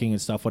the talking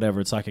and stuff,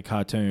 whatever, it's like a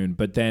cartoon,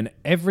 but then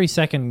every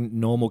second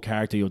normal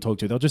character you'll talk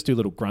to, they'll just do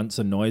little grunts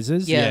and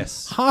noises.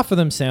 Yes. Half of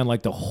them sound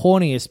like the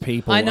horniest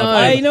people. I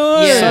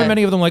know. So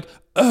many of them like,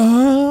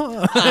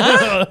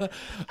 oh,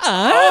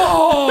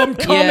 I'm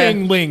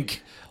coming,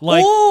 Link.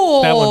 Like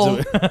that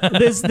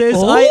one's There's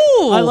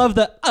I love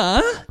the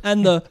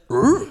and the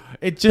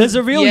it just, there's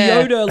a real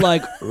Yoda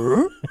like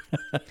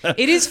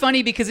It is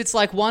funny because it's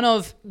like one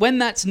of, when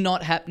that's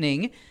not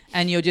happening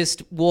and you're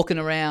just walking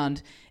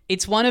around,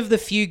 it's one of the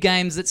few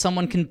games that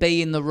someone can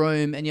be in the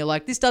room and you're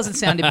like, this doesn't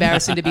sound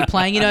embarrassing to be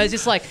playing. You know, it's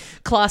just like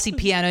classy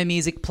piano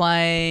music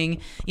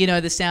playing, you know,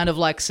 the sound of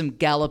like some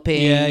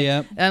galloping.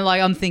 Yeah. And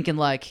like, I'm thinking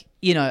like,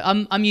 you know,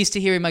 I'm used to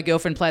hearing my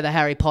girlfriend play the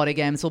Harry Potter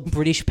game. It's all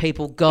British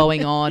people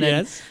going on.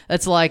 Yes. And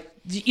it's like,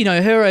 you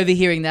know, her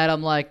overhearing that,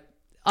 I'm like,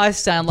 I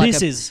sound like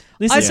this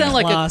I is sound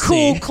like classy. a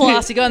cool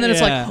classy guy, and then it's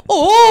Yeah. like,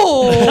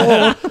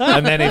 oh,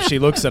 and then if she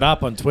looks it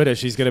up on Twitter,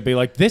 she's going to be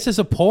like, this is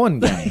a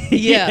porn game.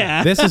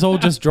 yeah. This is all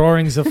just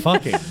drawings of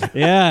fucking.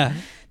 Yeah.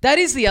 That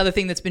is the other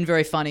thing that's been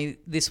very funny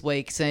this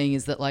week, seeing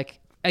is that like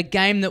a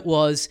game that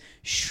was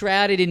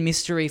shrouded in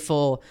mystery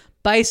for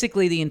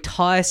basically the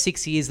entire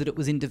 6 years that it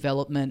was in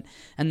development,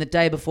 and the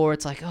day before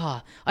it's like,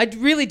 I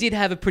really did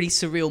have a pretty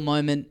surreal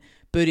moment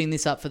booting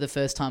this up for the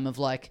first time of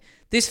like,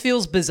 this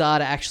feels bizarre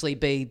to actually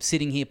be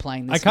sitting here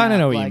playing this. I kinda now.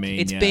 know what you Like, mean,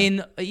 It's yeah.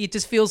 been, it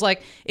just feels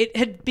like it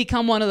had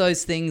become one of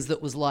those things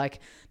that was like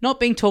not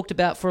being talked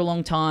about for a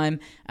long time,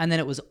 and then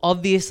it was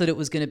obvious that it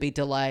was going to be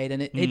delayed,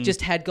 and it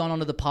just had gone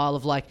onto the pile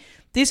of like,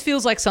 this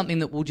feels like something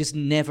that will just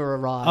never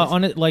arrive.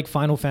 On it, like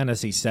Final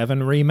Fantasy VII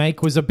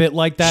Remake was a bit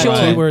like that Sure,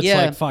 too, where it's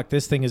yeah. like, fuck,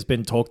 this thing has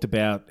been talked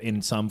about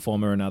in some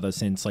form or another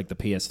since like the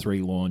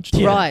PS3 launched.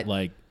 Right.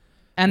 Like,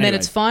 And then anyway.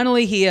 it's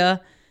finally here.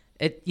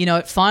 It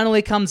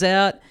finally comes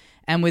out,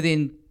 and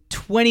within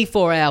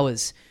 24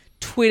 hours,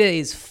 Twitter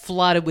is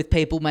flooded with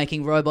people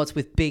making robots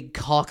with big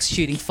cocks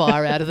shooting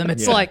fire out of them.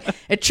 It's like,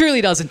 it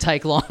truly doesn't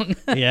take long.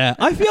 Yeah,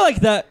 I feel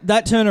like that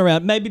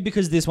turnaround, maybe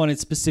because this one is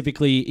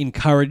specifically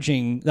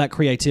encouraging that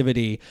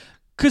creativity,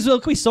 Because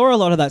look, we saw a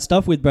lot of that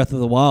stuff with Breath of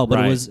the Wild, but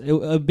Right. it was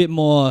a bit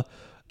more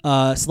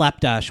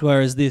slapdash.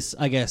 Whereas this,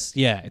 I guess,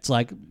 it's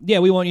like,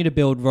 we want you to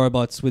build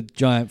robots with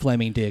giant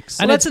flaming dicks.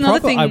 And Well, that's it's another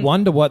proper- thing- I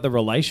wonder what the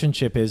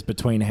relationship is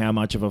between how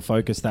much of a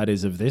focus that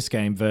is of this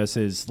game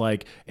versus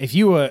like if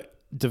you were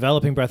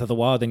developing Breath of the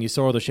Wild and you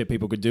saw all the shit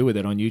people could do with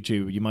it on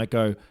YouTube, you might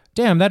go,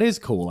 "Damn, that is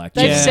cool."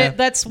 Actually, They've said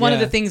that's one of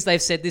Yeah. the things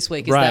they've said this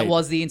week is Right. that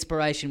was the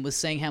inspiration, was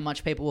seeing how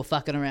much people were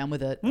fucking around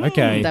with it.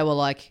 Okay. They were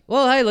like,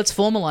 well, hey, let's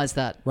formalize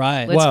that.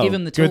 Right. Let's well, give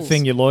them the tools. good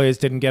thing your lawyers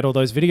didn't get all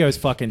those videos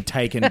fucking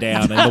taken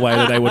down in the way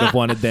that they would have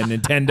wanted their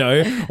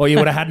Nintendo, or you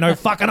would have had no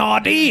fucking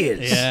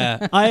ideas.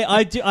 Yeah,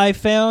 I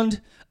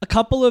found a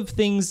couple of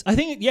things. I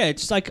think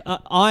it's like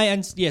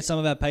some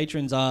of our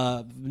patrons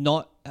are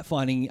not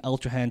finding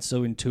Ultra Hand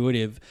so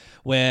intuitive.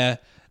 Where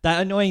that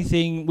annoying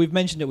thing, we've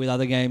mentioned it with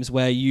other games,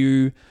 where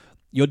you're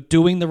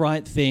doing the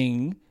right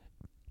thing,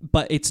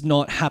 but it's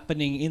not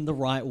happening in the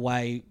right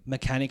way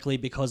mechanically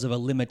because of a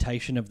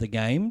limitation of the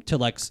game. To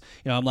like,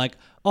 I'm like,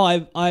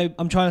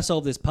 I'm trying to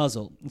solve this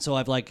puzzle, and so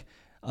I've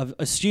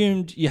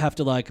assumed you have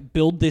to like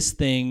build this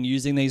thing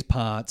using these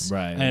parts,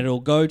 Right. and it'll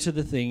go to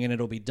the thing and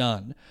it'll be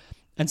done.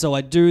 And so I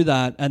do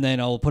that, and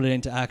then I'll put it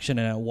into action,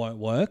 and it won't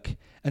work.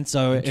 And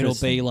so it'll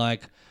be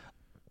like,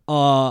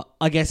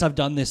 I guess I've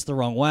done this the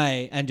wrong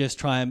way, and just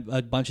try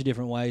a bunch of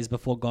different ways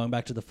before going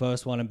back to the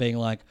first one and being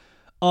like,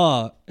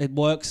 it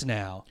works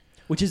now,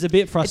 which is a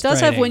bit It frustrating.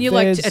 does have when you're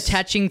like There's-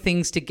 attaching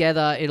things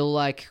together, it'll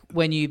like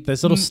when you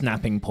There's little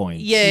snapping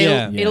points.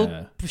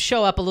 it'll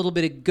show up a little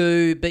bit of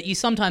goo, but you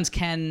sometimes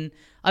can.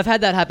 I've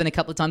had that happen a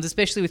couple of times,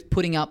 especially with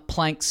putting up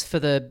planks for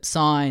the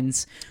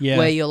signs,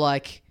 where you're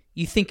like,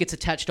 you think it's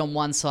attached on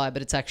one side,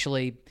 but it's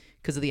actually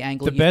because of the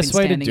angle. The you've best been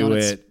way to standing do on,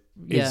 it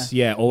is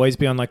always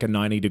be on like a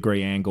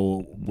 90-degree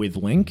angle with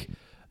Link,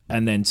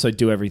 and then so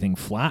do everything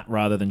flat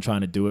rather than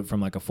trying to do it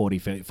from like a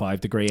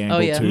 45-degree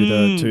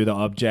angle to the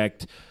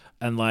object.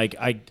 And like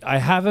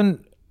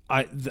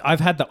I've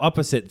had the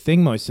opposite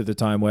thing most of the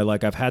time, where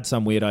like I've had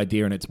some weird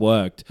idea and it's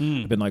worked.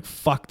 I've been like,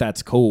 fuck,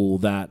 that's cool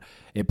that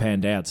it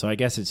panned out. So I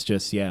guess it's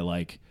just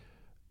like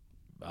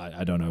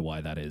I don't know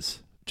why that is.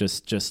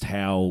 Just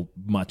how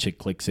much it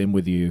clicks in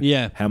with you.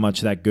 Yeah. How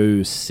much that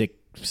goo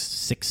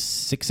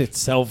sicks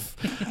itself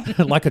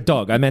like a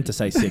dog. I meant to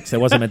say six. There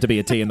wasn't meant to be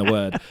a T in the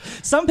word.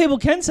 Some people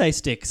can say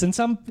sticks, and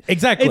some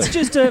Exactly. It's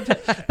just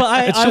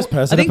but It's just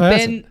person I to think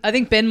person. I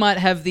think Ben might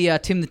have the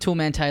Tim the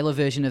Toolman Taylor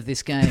version of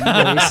this game.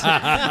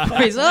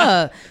 Where he's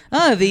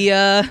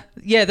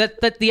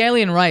the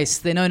alien race.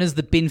 They're known as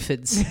the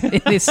Binfords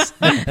in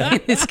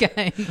this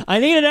game. I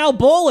need an Al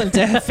Borland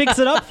to fix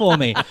it up for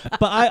me.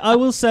 But I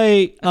will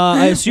say,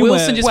 I assume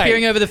Wilson just Wait.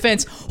 peering over the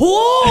fence.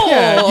 Whoa!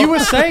 Yeah, you were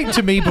saying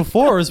to me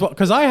before as well,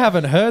 because I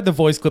haven't heard the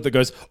voice clip that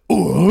goes,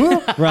 ooh,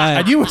 right.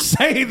 and you were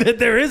saying that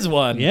there is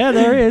one. Yeah,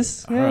 there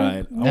is. All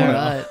right. All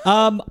right.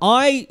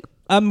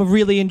 I'm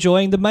really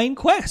enjoying the main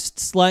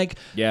quests. Like,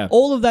 Yeah.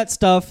 all of that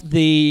stuff.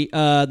 The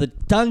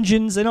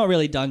dungeons, they're not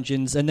really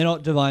dungeons, and they're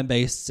not divine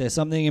beasts. There's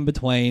something in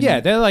between. Yeah,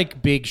 they're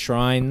like big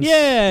shrines.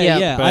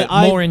 Yeah. But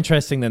I- more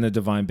interesting than the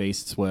divine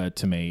beasts were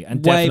to me,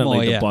 and Way definitely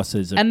more, the yeah.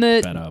 bosses are And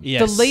better. Yeah.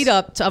 the lead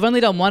up to, I've only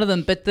done one of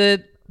them, but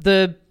the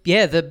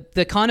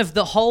kind of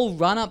the whole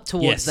run up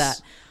towards Yes.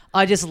 that,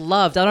 I just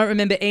loved. I don't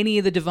remember any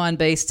of the divine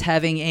beasts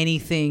having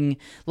anything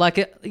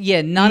like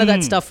none of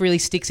that stuff really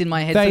sticks in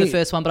my head for the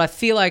first one, but I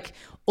feel like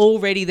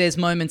already there's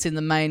moments in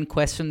the main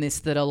quest from this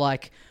that are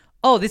like,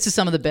 oh, this is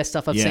some of the best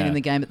stuff I've seen in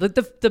the game.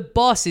 The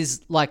boss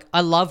is like,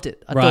 I loved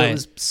it. I thought it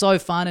was so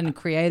fun and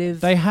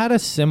creative. They had a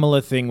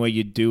similar thing where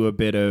you do a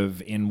bit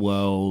of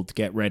in-world,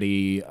 get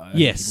ready.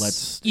 Yes.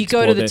 Let's You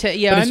go to explore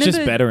the but I it's just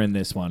remember- better in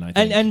this one, I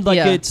think. And like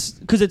Yeah. it's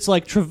because it's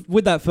like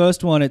with that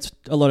first one, it's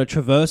a lot of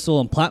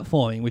traversal and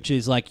platforming, which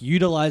is like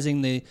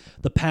utilizing the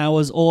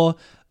powers, or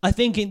I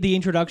think in the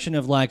introduction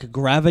of like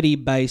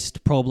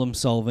gravity-based problem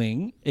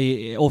solving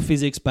or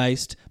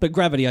physics-based, but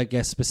gravity, I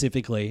guess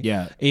specifically,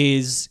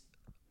 is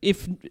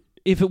if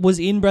it was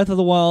in Breath of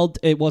the Wild,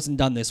 it wasn't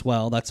done this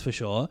well. That's for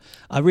sure.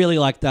 I really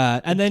like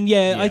that. And then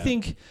I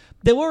think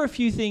there were a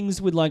few things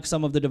with like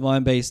some of the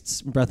divine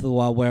beasts in Breath of the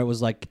Wild where it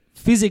was like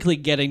physically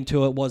getting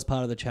to it was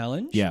part of the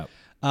challenge. Yeah.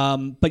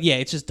 But yeah,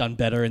 it's just done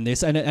better in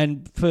this,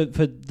 and for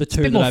the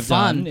two bit that more I've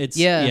fun. done, it's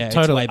Yeah.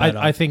 Totally. It's way better.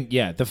 I think,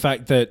 the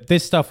fact that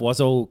this stuff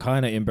was all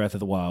kind of in Breath of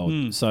the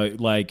Wild. So,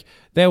 like,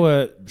 there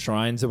were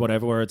shrines or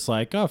whatever where it's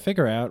like, oh,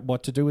 figure out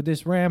what to do with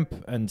this ramp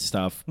and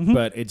stuff.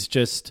 But it's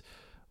just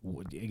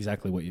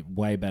exactly what you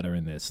way better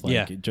in this.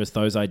 Like, just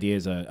those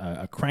ideas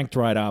are cranked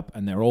right up,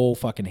 and they're all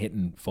fucking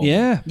hitting for me.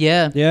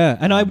 Yeah.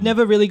 And I've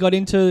never really got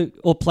into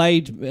or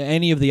played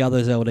any of the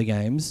other Zelda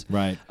games,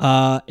 Right.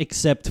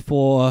 except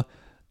for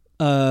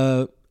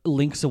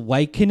Link's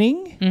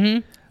Awakening.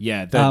 Mm-hmm.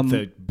 Yeah,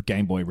 the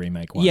Game Boy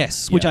remake one.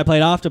 Yes, which I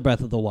played after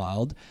Breath of the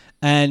Wild.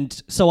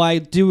 And so I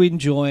do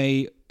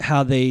enjoy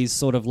how these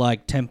sort of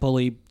like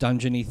temple-y,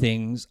 dungeon-y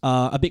things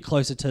are a bit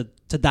closer to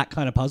that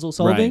kind of puzzle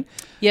solving. Right.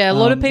 Yeah, a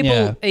lot of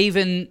people,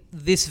 even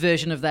this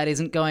version of that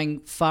isn't going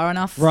far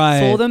enough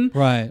for them.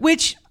 Right.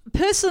 Which,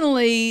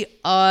 personally,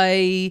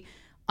 I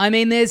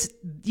mean, there's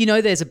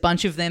a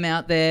bunch of them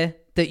out there.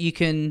 that you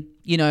can,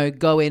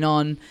 go in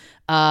on.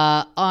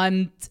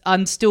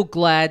 I'm still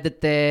glad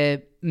that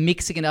they're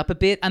mixing it up a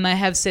bit, and they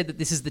have said that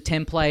this is the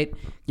template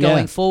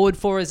going forward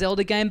for a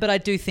Zelda game, but I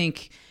do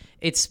think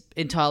it's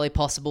entirely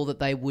possible that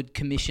they would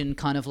commission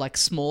kind of like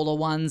smaller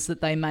ones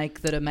that they make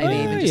that are maybe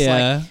even just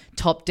like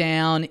top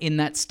down in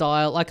that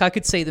style. Like I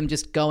could see them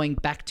just going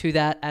back to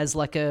that as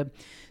like a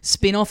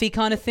spin-offy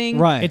kind of thing.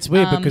 Right. It's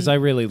weird because I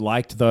really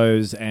liked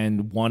those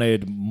and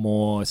wanted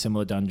more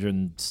similar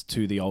dungeons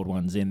to the old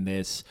ones in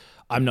this.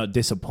 I'm not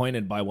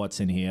disappointed by what's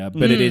in here,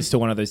 but it is still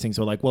one of those things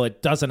where like, well,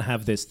 it doesn't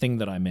have this thing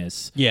that I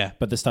miss. Yeah.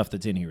 But the stuff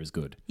that's in here is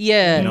good.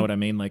 Yeah. You know what I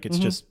mean? Like it's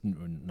just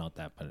not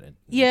that. But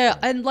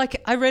and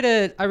like I read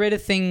a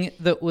thing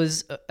that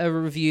was a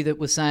review that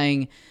was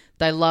saying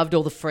they loved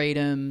all the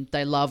freedom.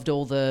 They loved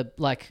all the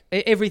like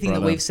everything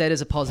that we've said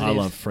as a positive. I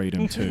love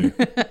freedom too.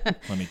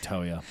 Let me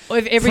tell you.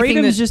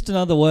 Freedom is just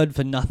another word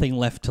for nothing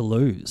left to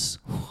lose.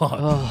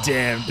 Oh,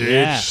 damn, dude.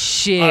 Yeah.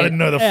 Shit. I didn't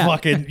know the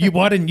fucking...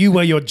 Why didn't you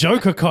wear your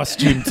Joker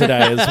costume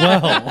today as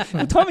well?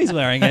 Tommy's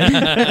wearing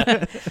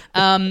it.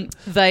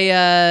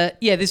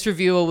 This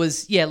reviewer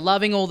was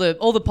loving all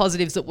the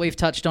positives that we've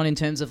touched on in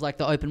terms of like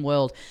the open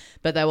world,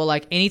 but they were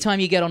like, anytime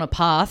you get on a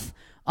path,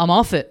 I'm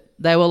off it.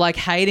 They were like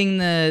hating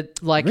the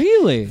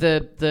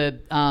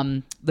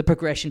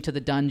progression to the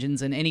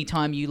dungeons, and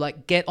anytime you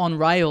like get on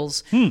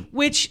rails,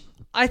 which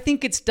I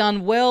think it's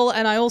done well,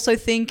 and I also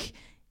think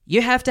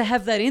you have to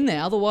have that in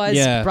there.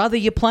 Otherwise, brother,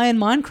 you're playing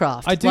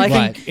Minecraft. I do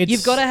think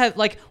you've got to have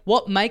like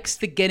what makes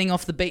the getting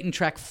off the beaten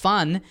track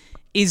fun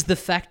is the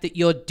fact that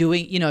you're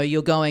doing,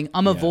 you're going,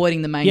 I'm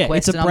avoiding the main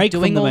quest and I'm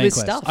doing all this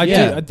stuff. I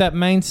do. That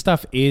main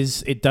stuff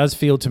it does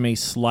feel to me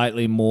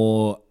slightly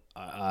more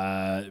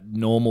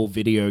normal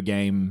video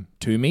game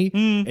to me.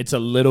 It's a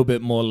little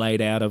bit more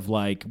laid out of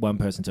like one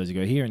person says you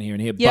go here and here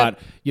and here, but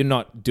you're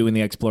not doing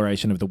the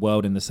exploration of the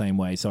world in the same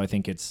way. So I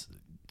think it's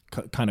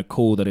kind of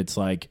cool that it's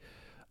like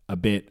a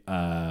bit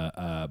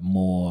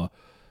more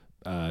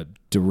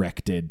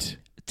directed.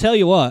 Tell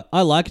you what,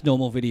 I like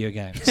normal video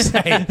games.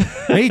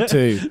 Me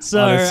too.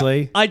 So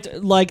honestly,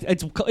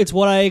 it's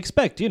what I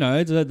expect.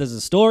 There's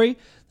a story,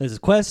 there's a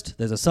quest,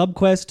 there's a sub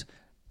quest.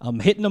 I'm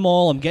hitting them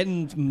all. I'm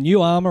getting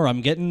new armor.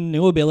 I'm getting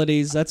new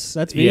abilities. That's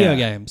video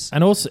games.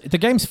 And also, the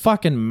game's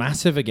fucking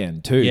massive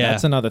again, too. Yeah.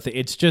 That's another thing.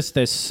 It's just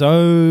there's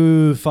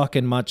so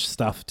fucking much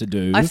stuff to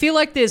do. I feel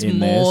like there's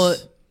more,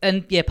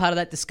 and part of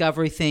that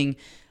discovery thing,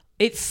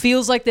 it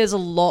feels like there's a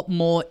lot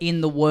more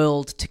in the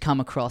world to come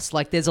across.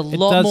 Like there's a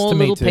lot more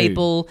little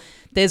people.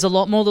 There's a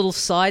lot more little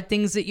side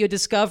things that you're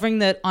discovering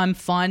that I'm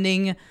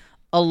finding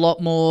a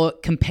lot more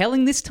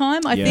compelling this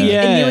time. I think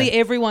nearly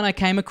everyone I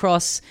came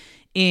across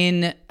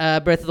in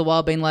Breath of the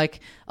Wild being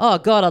like, oh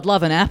God, I'd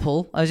love an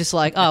apple. I was just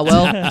like, oh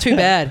well, too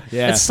bad.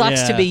 It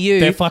sucks to be you.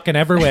 They're fucking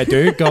everywhere,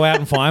 dude. Go out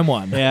and find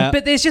one.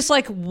 But there's just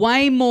like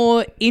way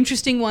more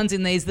interesting ones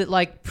in these that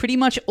like pretty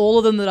much all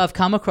of them that I've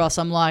come across,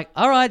 I'm like,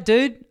 all right,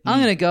 dude, I'm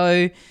going to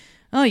go,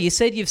 oh, you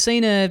said you've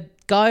seen a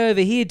guy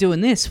over here doing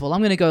this. Well,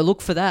 I'm going to go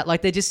look for that.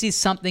 Like there just is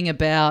something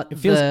about it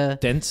feels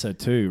denser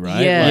too,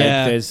 right?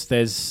 Yeah.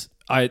 There's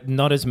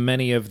not as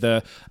many of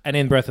the... And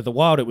in Breath of the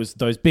Wild, it was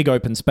those big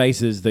open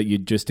spaces that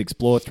you'd just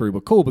explore through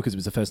were cool because it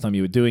was the first time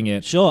you were doing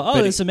it. Sure. Oh,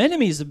 there's some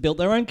enemies that built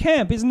their own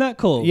camp. Isn't that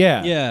cool?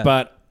 Yeah.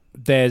 But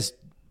there's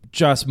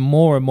just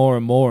more and more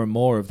and more and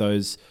more of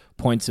those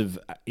points of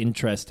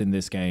interest in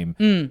this game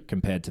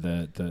compared to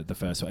the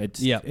first one.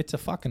 It's a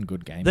fucking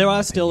good game. There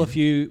are still a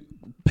few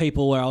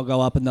people where I'll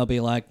go up and they'll be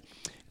like,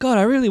 God,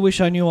 I really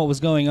wish I knew what was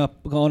going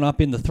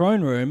up in the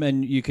throne room.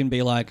 And you can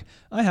be like,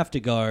 I have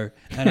to go.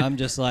 And I'm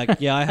just like,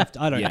 yeah, I have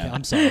to. I don't care.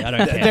 I'm sorry. I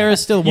don't care. There are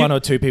still one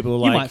or two people who are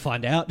like, you might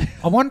find out.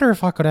 I wonder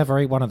if I could ever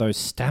eat one of those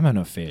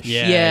stamina fish.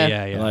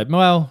 Yeah. Like,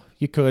 well,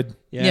 you could.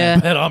 Yeah.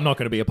 But I'm not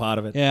going to be a part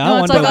of it. Yeah,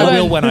 No, I I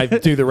will when I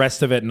do the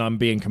rest of it and I'm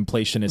being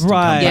completionist and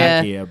come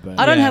back here. But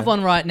I don't have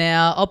one right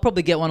now. I'll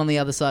probably get one on the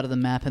other side of the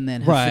map and then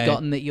have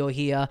forgotten that you're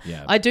here.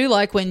 Yeah. I do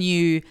like when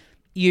you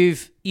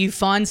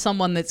find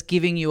someone that's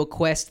giving you a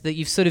quest that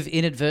you've sort of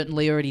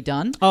inadvertently already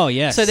done. Oh,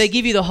 yes. So they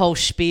give you the whole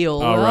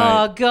spiel. Oh,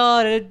 right. Oh,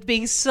 God, it'd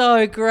be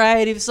so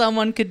great if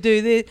someone could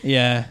do this.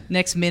 Yeah.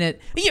 Next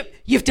minute,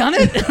 you've done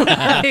it?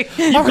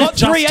 You've got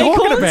just 3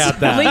 talking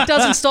about that. Link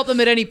doesn't stop them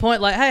at any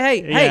point. Like,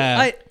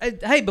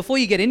 hey, before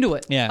you get into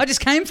it, I just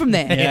came from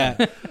there.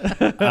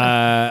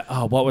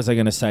 Yeah. What was I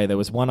going to say? There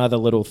was one other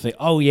little thing.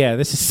 Oh, yeah,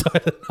 this is so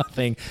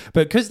nothing.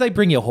 But because they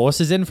bring your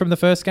horses in from the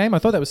first game, I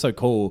thought that was so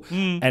cool.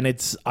 And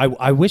it's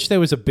I wish there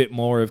was a bit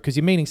more of, because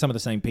you're meeting some of the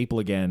same people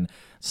again.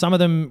 Some of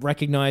them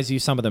recognize you,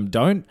 some of them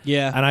don't.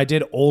 Yeah. And I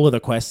did all of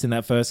the quests in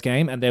that first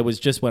game, and there was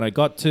just when I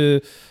got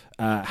to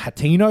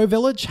Hateno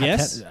Village,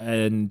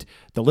 and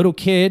the little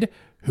kid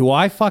who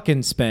I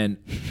fucking spent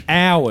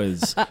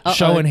hours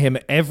showing him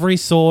every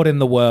sword in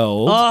the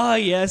world. Oh,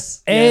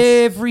 yes.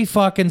 Every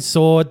fucking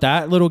sword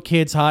that little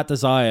kid's heart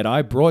desired,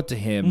 I brought to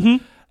him.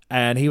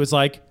 And he was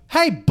like,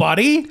 hey,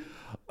 buddy.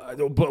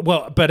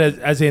 But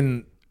as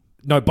in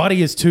no,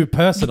 buddy is too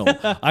personal.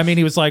 I mean,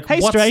 he was like, Hey,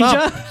 what's stranger.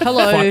 up,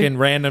 Hello. fucking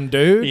random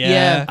dude?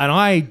 Yeah. And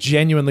I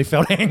genuinely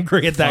felt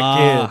angry at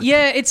that kid.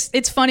 Yeah,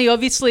 it's funny.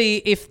 Obviously,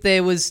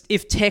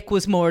 if tech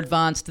was more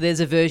advanced, there's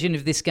a version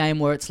of this game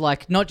where it's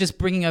like not just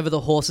bringing over the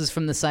horses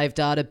from the save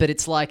data, but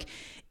it's like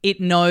it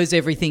knows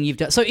everything you've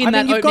done. So in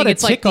that you've opening, got a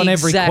it's like tick on the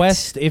every exact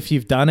quest if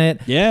you've done it.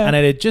 Yeah. And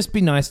it'd just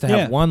be nice to have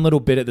Yeah. one little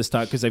bit at the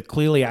start because they've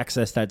clearly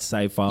accessed that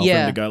save file for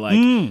Yeah. them to go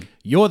like,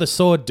 you're the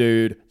sword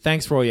dude.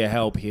 Thanks for all your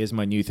help. Here's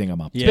my new thing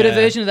I'm up to. Yeah. But a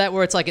version of that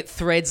where it's like it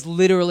threads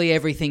literally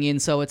everything in.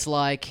 So it's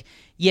like,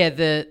 yeah,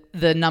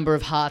 the number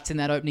of hearts in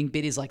that opening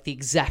bit is like the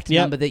exact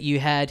number that you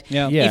had.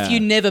 Yep. Yeah. If you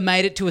never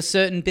made it to a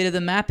certain bit of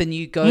the map and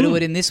you go to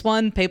it in this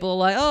one, people are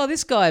like, oh,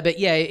 this guy. But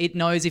yeah, it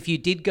knows if you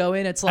did go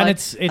in, it's like,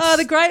 it's- oh,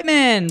 the great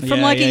man from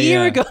Yeah, like a year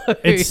yeah. ago.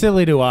 It's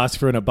silly to ask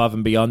for an above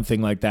and beyond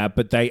thing like that,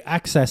 but they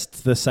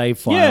accessed the save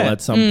file Yeah.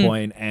 at some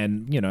point,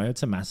 and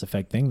it's a Mass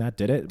Effect thing that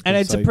did it. And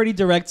it's So a pretty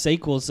direct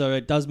sequel, so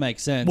it does make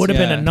sense. would have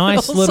been a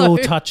nice Also- little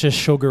touch of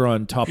sugar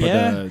on top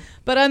Yeah. of the.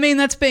 But I mean,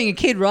 that's being a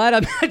kid, right?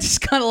 I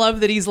just kind of love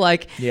that he's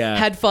like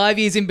had 5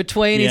 years in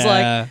between. He's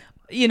Yeah.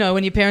 like,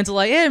 when your parents are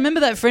like, yeah,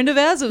 remember that friend of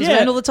ours that was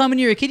around all the time when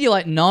you were a kid? You're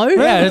like, no.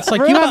 Yeah, it's like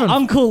you Remember haven't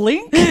Uncle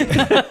Link?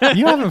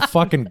 you haven't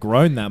fucking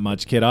grown that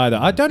much, kid, either.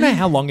 I don't know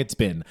how long it's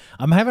been.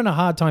 I'm having a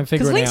hard time Because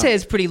figuring Link's out. hair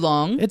is pretty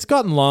long. It's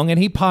gotten long, and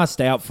he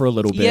passed out for a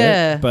little bit.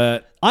 Yeah.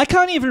 But I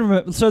can't even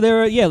remember. So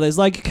there's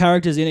like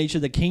characters in each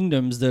of the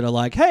kingdoms that are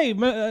like, hey,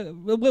 we're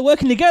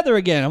working together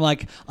again. I'm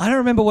like, I don't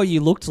remember what you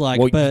looked like,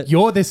 well, but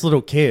you're this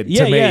little kid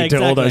Yeah, to me, yeah,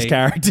 to all those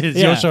exactly. characters.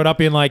 Yeah. You're showed up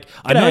being like,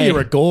 I know G'day. you're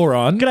a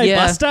Goron. G'day,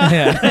 Yeah. Buster.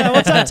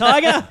 What's up,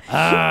 Tiger?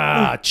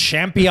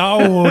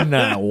 Champion.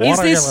 Is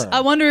this?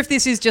 I wonder if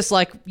this is just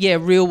like,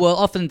 real world.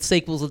 Often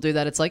sequels will do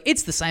that. It's like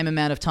it's the same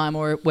amount of time,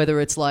 or whether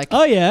it's like,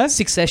 Oh, yeah.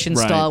 Succession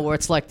Right. style, where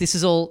it's like this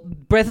is all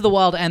Breath of the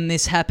Wild, and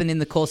this happened in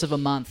the course of a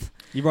month.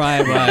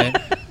 Right.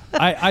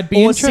 I'd be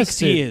Or interested.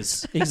 6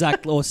 years.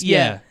 Exactly. Or,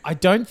 Yeah. I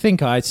don't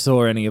think I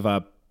saw any of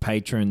our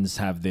patrons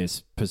have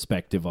this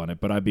perspective on it,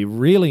 but I'd be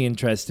really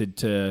interested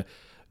to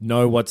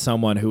know what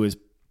someone who is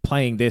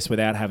playing this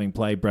without having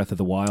played Breath of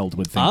the Wild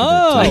would think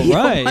of it too. Oh,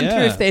 right. I wonder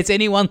yeah. if there's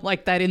anyone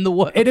like that in the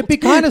world. It'd be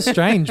kind of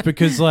strange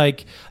because,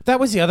 like, that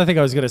was the other thing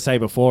I was going to say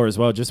before as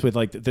well. Just with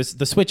like this,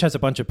 the Switch has a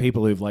bunch of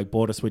people who've like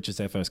bought a Switch as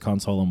their first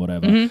console and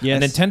whatever. Mm-hmm.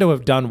 Yes. And Nintendo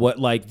have done what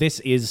like this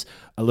is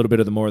a little bit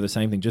of the more of the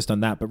same thing, just on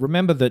that. But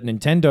remember that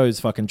Nintendo's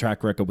fucking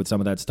track record with some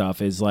of that stuff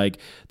is like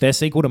their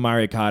sequel to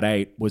Mario Kart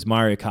 8 was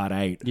Mario Kart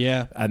 8,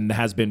 Yeah. and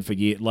has been for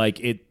years.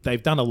 Like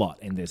they've done a lot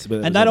in this,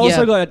 And that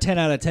also got a 10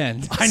 out of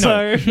 10. I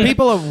know. So,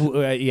 People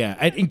are,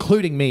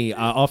 including me,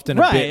 are often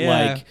a Right, bit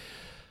yeah.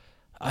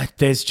 like,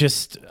 there's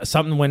just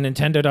something when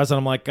Nintendo does it,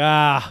 I'm like,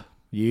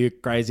 you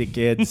crazy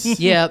kids.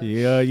 Yeah.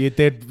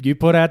 You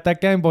put out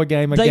that Game Boy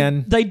game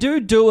again. They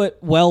do it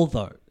well,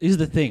 though, is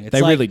the thing. It's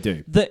They like really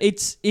do.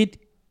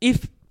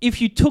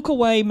 If you took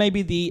away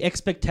maybe the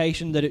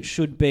expectation that it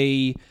should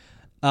be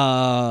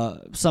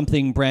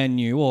something brand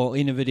new or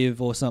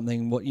innovative or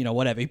something,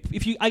 whatever.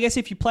 If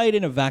you play it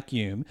in a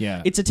vacuum,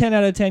 Yeah. it's a 10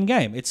 out of 10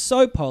 game. It's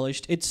so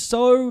polished. It's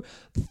so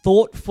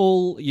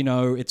thoughtful.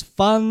 It's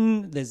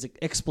fun. There's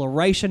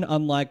exploration,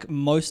 unlike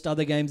most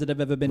other games that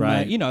have ever been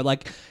Right. made.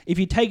 Like if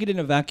you take it in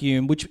a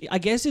vacuum, which I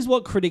guess is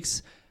what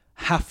critics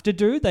have to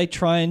do, they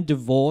try and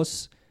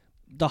divorce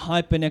the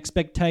hype and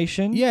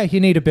expectation. Yeah, you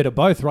need a bit of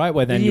both, right?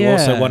 Where then you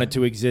also Yeah. want it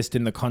to exist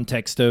in the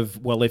context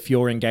of, well, if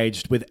you're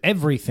engaged with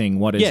everything,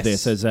 what is Yes.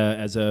 this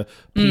as a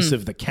piece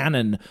of the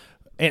canon?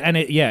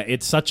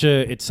 It's such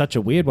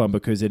a weird one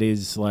because it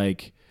is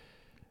like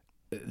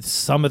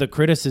some of the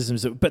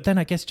criticisms, but then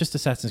I guess just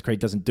Assassin's Creed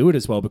doesn't do it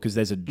as well because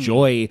there's a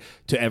joy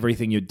to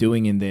everything you're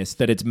doing in this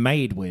that it's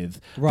made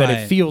with, that Right.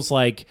 it feels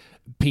like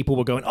people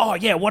were going, oh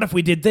yeah, what if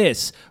we did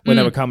this when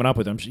they were coming up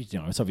with them?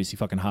 It's obviously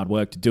fucking hard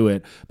work to do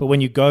it, but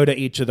when you go to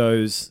each of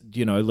those,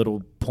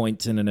 little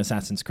points in an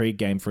Assassin's Creed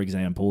game, for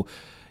example,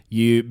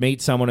 you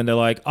meet someone and they're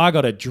like, I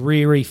got a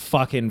dreary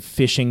fucking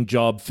fishing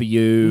job for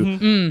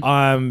you.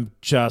 I'm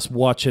just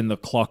watching the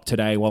clock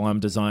today while I'm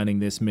designing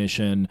this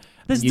mission.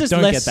 There's You just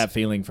don't less- get that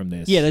feeling from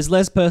this. Yeah, there's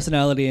less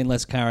personality and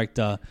less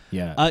character.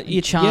 Yeah.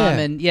 Charm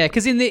and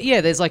because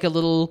there's like a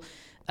little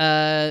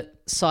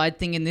side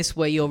thing in this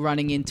where you're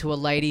running into a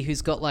lady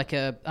who's got like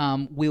a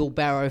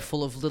wheelbarrow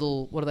full of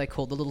little, what are they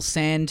called, the little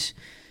sand,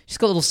 she's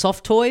got little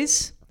soft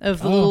toys of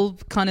the little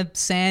kind of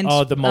sand.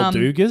 Oh, the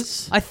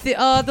Moldugas?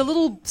 The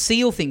little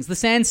seal things, the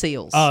sand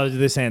seals. Oh,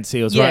 the sand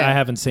seals, Yeah. right? I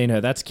haven't seen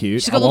her. That's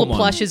cute. She's got I want little one.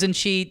 plushes,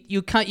 and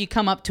you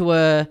come up to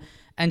her,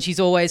 and she's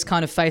always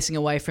kind of facing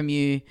away from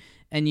you,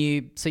 and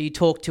you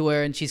talk to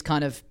her, and she's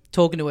kind of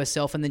talking to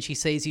herself, and then she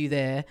sees you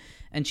there,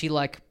 and she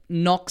like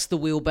knocks the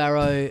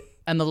wheelbarrow.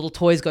 And the little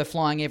toys go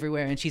flying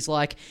everywhere. And she's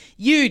like,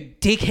 you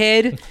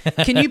dickhead,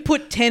 can you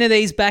put 10 of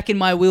these back in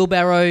my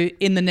wheelbarrow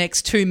in the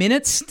next 2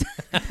 minutes?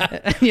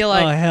 And you're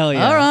like, Oh, hell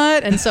yeah. all right.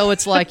 And so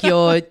it's like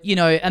you're,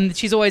 and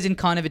she's always in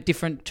kind of a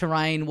different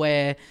terrain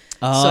where,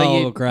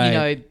 Oh,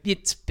 great.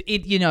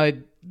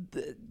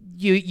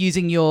 you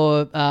using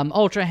your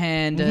Ultra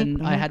Hand,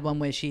 and I had one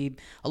where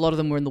a lot of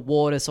them were in the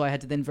water, so I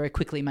had to then very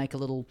quickly make a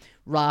little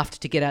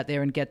raft to get out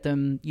there and get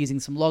them using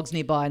some logs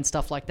nearby and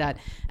stuff like that.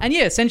 And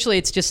yeah, essentially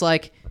it's just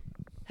like,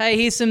 hey,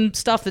 here's some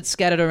stuff that's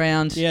scattered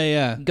around.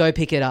 Yeah. Go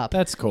pick it up.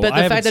 That's cool. But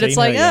the fact that it's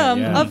like,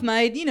 I've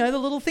made, the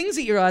little things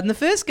that you ride in the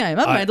first game.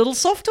 I've made little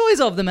soft toys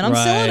of them and I'm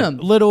selling them.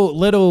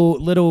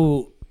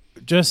 Little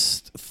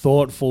just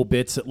thoughtful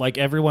bits. Like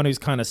everyone who's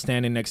kind of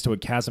standing next to a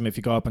chasm, if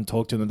you go up and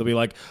talk to them, they'll be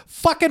like,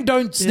 fucking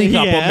don't sneak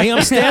up on me.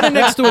 I'm standing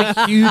next to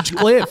a huge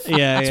cliff.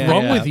 What's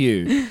wrong with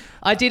you?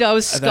 I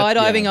was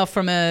skydiving off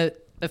from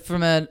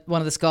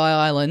one of the Sky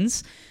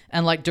Islands,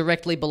 and like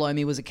directly below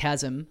me was a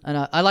chasm, and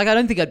I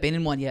don't think I'd been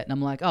in one yet, and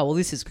I'm like, oh well,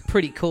 this is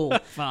pretty cool.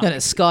 I'm gonna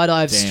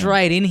skydive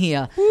straight in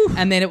here.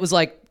 And then it was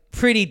like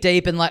pretty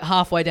deep, and like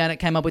halfway down it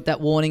came up with that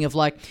warning of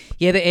like,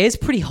 yeah, the air's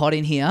pretty hot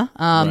in here,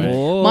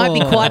 might be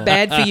quite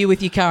bad for you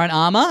with your current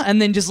armor,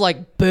 and then just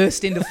like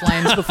burst into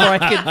flames before I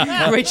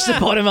could reach the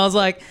bottom. I was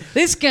like,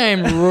 this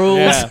game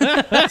rules.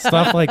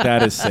 Stuff like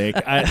that is sick.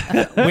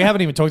 We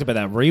haven't even talked about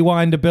that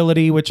rewind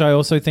ability, which I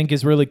also think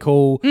is really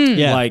cool.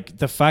 Like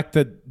the fact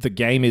that the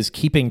game is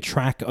keeping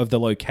track of the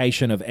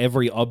location of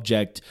every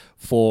object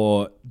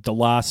for the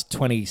last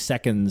 20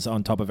 seconds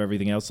on top of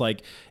everything else.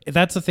 Like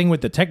that's the thing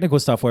with the technical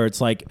stuff where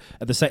it's like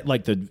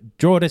the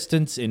draw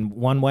distance in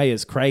one way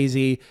is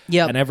crazy,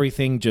 and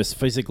everything just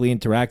physically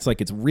interacts. Like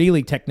it's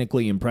really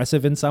technically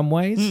impressive in some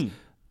ways.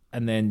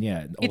 And then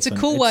it's a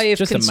cool way of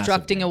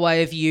constructing a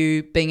way of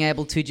you being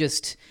able to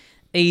just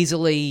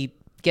easily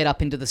get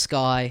up into the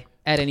sky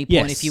at any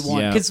point if you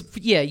want, because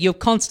you're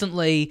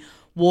constantly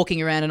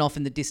walking around and off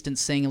in the distance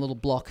seeing a little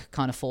block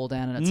kind of fall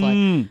down, and it's like,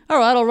 all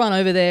right, I'll run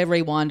over there,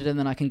 rewind it, and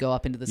then I can go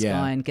up into the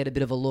sky and get a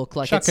bit of a look.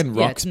 Like chucking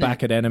rocks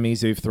back at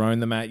enemies who've thrown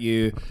them at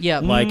you.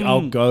 Like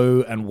I'll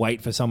go and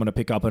wait for someone to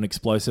pick up an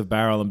explosive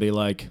barrel and be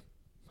like,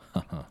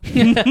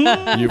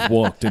 you've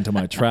walked into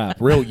my trap.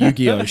 Real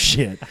Yu-Gi-Oh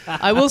shit.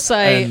 I will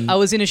say I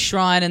was in a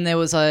shrine, and there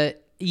was at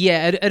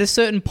a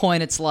certain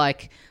point it's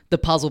like the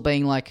puzzle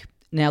being like,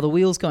 now the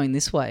wheel's going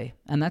this way,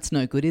 and that's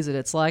no good, is it?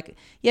 It's like,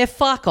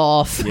 fuck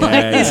off.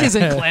 This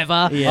isn't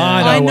clever.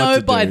 I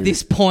know by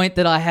this point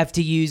that I have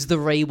to use the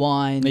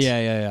rewind.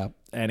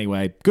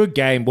 Anyway, good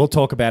game. We'll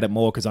talk about it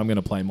more because I'm going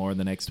to play more in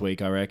the next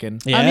week, I reckon.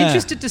 I'm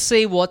interested to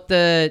see what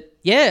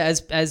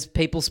as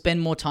people spend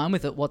more time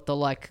with it, what the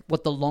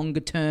longer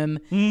term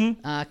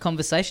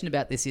conversation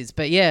about this is.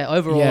 But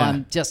overall,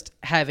 I'm just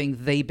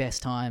having the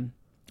best time.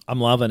 I'm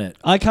loving it.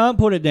 I can't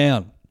put it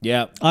down.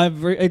 Yeah,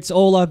 it's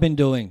all I've been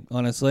doing,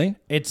 honestly.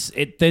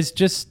 There's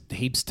just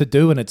heaps to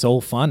do, and it's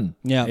all fun.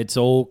 Yeah, it's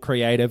all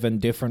creative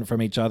and different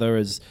from each other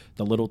as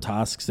the little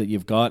tasks that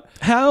you've got.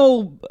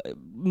 How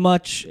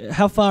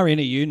far in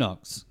are you,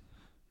 Knox?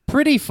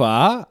 Pretty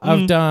far.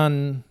 I've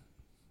done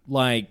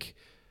like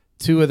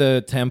 2 of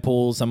the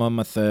temples. I'm on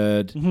my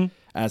 3rd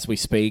as we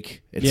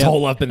speak. It's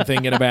all I've been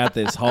thinking about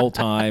this whole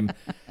time.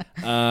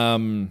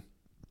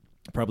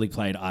 Probably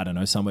played, I don't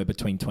know, somewhere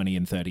between 20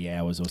 and 30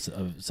 hours or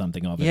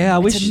something of it. Yeah,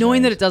 it's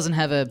annoying that it doesn't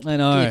have a... I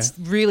know. It's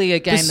really a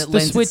game that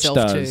lends Switch itself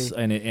does, to...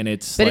 and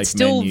it's but like it's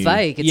still menu.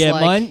 vague.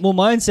 It's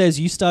mine says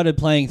you started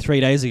playing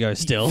 3 days ago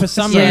still. For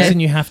some reason,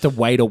 you have to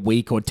wait a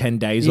week or 10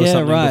 days or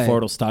something before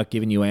it'll start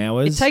giving you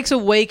hours. It takes a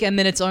week, and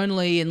then it's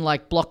only in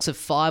like blocks of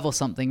 5 or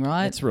something,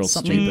 right? It's real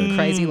something stupid.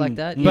 Crazy like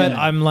that. But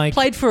I'm like...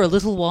 Played for a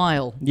little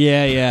while.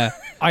 Yeah.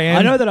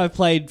 I know that I've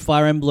played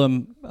Fire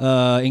Emblem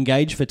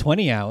Engage for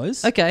 20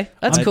 hours. Okay,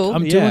 that's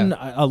cool. I'm doing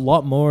a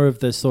lot more of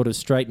the sort of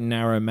straight and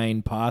narrow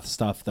main path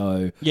stuff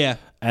though. Yeah.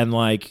 And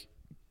like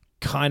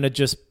kind of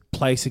just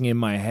placing in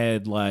my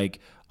head like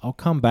I'll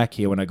come back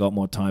here when I got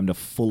more time to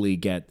fully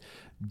get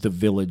the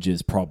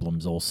village's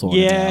problems all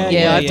sorted out.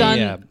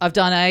 I've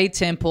done a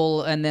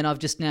temple, and then I've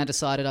just now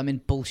decided I'm in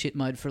bullshit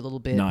mode for a little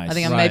bit. Nice. I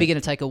think I'm maybe going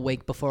to take a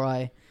week before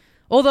I...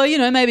 Although,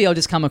 maybe I'll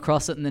just come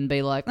across it and then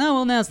be like, oh,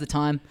 well, now's the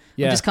time.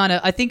 Yeah. I'm just kind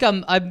of... I think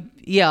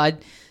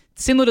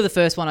similar to the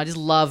first one, I just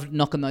love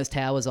knocking those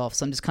towers off.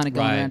 So I'm just kind of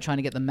going around trying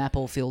to get the map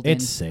all filled in.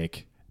 It's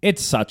sick.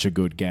 It's such a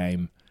good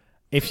game.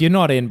 If you're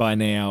not in by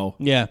now,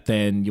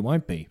 then you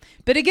won't be.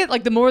 But again,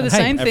 like the more of the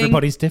same thing.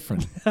 Everybody's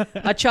different.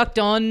 I chucked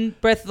on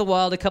Breath of the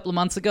Wild a couple of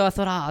months ago. I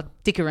thought, I'll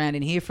dick around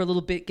in here for a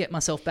little bit, get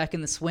myself back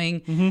in the swing.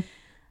 Mm-hmm.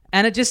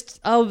 And I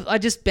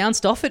just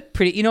bounced off it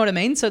pretty, you know what I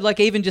mean? So like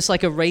even just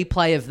like a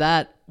replay of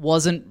that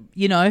wasn't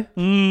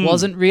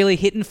really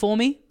hitting for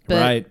me.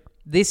 But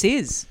this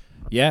is.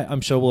 Yeah,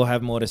 I'm sure we'll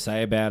have more to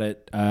say about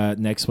it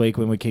next week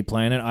when we keep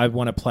playing it. I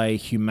want to play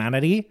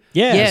Humanity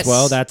as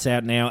well. That's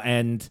out now.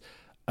 And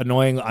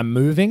annoying, I'm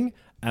moving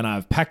and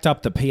I've packed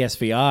up the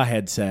PSVR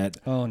headset.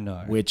 Oh,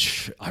 no.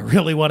 Which I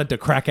really wanted to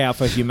crack out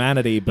for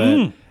Humanity,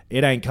 but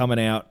it ain't coming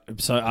out.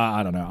 So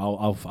I don't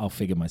know. I'll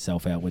figure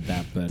myself out with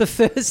that. But the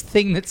first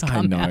thing that's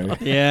come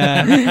out.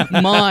 Yeah.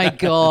 My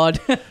God.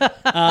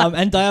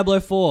 And Diablo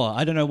 4.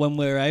 I don't know when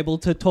we're able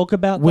to talk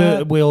about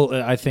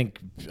that. I think,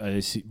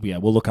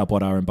 we'll look up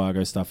what our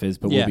embargo stuff is,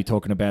 but we'll be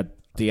talking about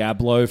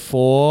Diablo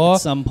 4.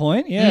 At some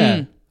point,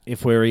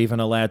 if we're even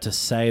allowed to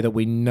say that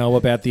we know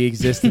about the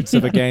existence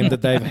of a game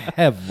that they've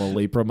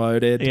heavily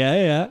promoted.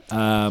 Yeah.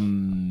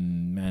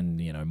 And,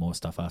 more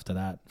stuff after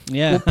that.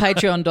 Yeah. Well,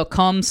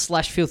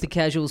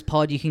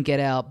 patreon.com/filthycasualspod. You can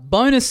get our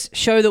bonus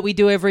show that we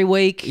do every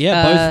week.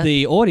 Yeah, both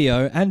the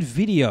audio and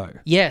video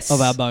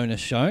of our bonus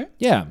show.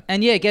 Yeah.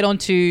 And get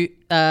onto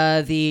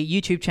the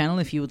YouTube channel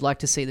if you would like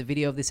to see the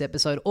video of this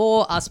episode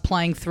or us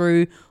playing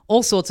through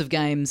all sorts of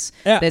games.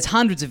 Yeah. There's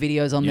hundreds of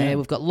videos on there.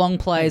 We've got long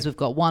plays. We've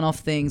got one-off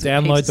things.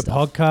 Download the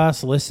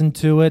podcast, listen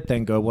to it,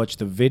 then go watch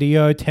the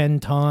video 10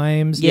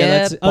 times. Yeah.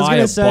 I was Buy going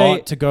a to say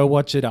bot to go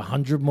watch it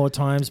 100 more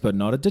times, but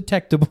not a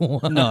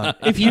detectable one. no.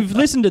 If you've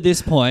listened to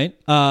this point,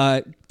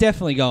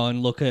 definitely go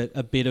and look at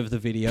a bit of the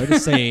video to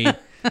see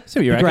So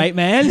you're the great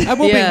man.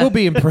 We'll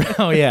be impressed.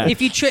 Oh yeah.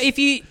 If you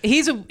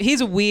here's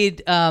a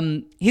weird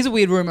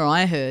rumor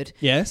I heard.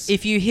 Yes.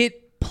 If you hit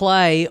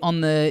play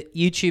on the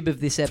YouTube of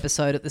this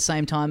episode at the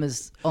same time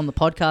as on the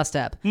podcast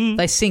app,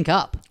 they sync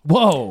up.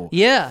 Whoa.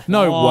 Yeah.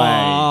 No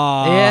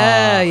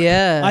way.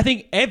 Yeah. I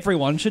think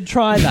everyone should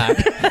try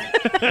that.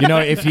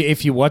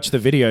 If you watch the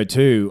video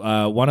too,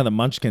 one of the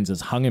Munchkins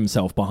has hung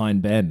himself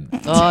behind Ben.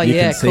 Oh you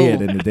yeah, can see cool.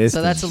 it in the distance.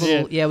 So that's a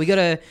little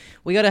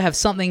we gotta have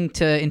something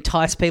to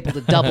entice people to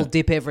double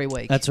dip every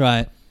week. That's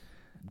right.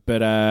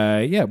 But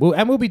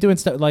we'll be doing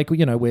stuff like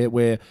we're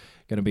going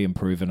to be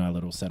improving our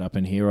little setup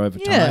in here over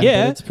time.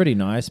 Yeah. But it's pretty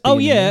nice. Oh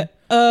being yeah.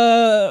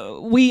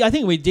 here. I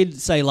think we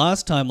did say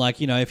last time,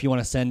 if you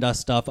want to send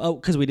us stuff,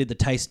 because we did the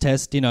taste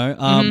test,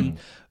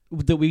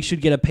 that we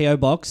should get a PO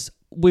box.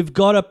 We've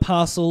got a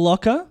parcel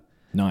locker,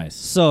 Nice.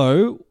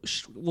 so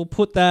we'll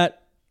put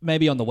that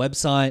maybe on the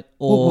website,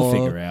 or We'll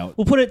figure out.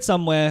 We'll put it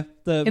somewhere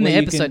in the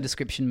episode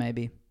description,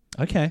 maybe.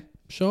 Okay,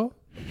 Sure.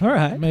 all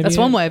right. Maybe That's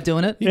one way of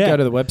doing it. You can go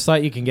to the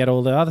website. You can get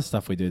all the other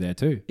stuff we do there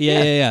too.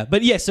 Yeah.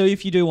 But so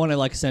if you do want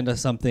to send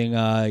us something,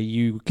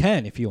 you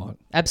can if you want.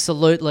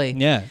 Absolutely.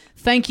 Yeah.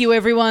 Thank you,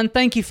 everyone.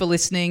 Thank you for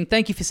listening.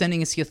 Thank you for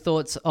sending us your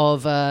thoughts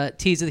of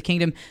Tears of the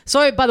Kingdom.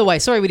 Sorry, by the way,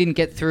 we didn't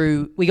get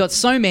through. We got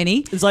so many.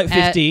 It's like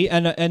 50,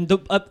 and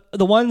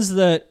the ones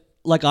that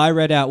I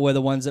read out were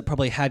the ones that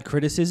probably had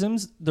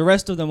criticisms. The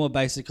rest of them were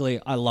basically,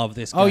 I love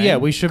this game. Oh yeah,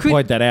 we should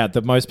point that out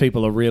that most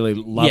people are really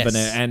loving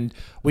it, and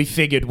we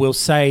figured we'll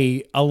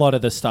say a lot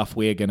of the stuff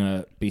we're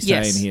gonna be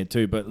saying here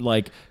too.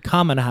 But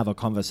come and have a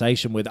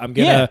conversation with. I'm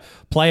gonna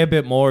play a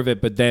bit more of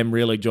it, but then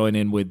really join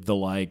in with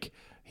the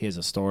here's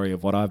a story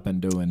of what I've been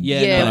doing.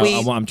 Yeah,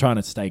 I'm trying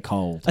to stay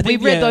cold. I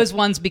think we read those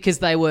ones because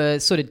they were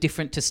sort of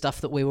different to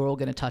stuff that we were all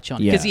going to touch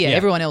on. Because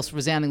everyone else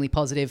resoundingly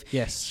positive.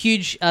 Yes.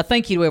 Huge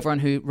thank you to everyone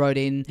who wrote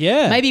in.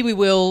 Yeah. Maybe we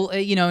will,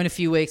 in a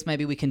few weeks,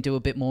 maybe we can do a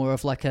bit more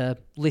of a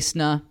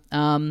listener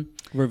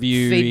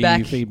review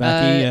feedback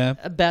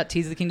about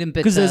Tears of the Kingdom.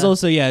 Because there's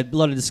also a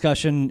lot of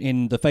discussion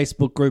in the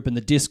Facebook group and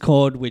the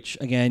Discord, which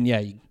again,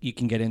 you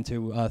can get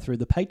into through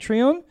the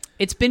Patreon.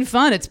 It's been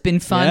fun.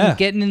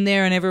 Getting in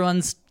there and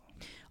everyone's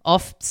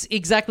off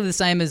exactly the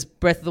same as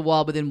Breath of the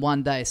Wild within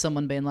one day.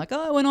 Someone being like,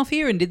 I went off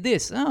here and did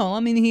this. Oh,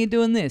 I'm in here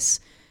doing this.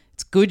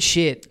 It's good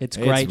shit. It's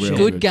great shit.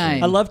 Good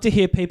game. I love to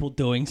hear people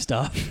doing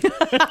stuff.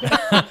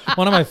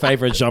 One of my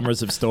favorite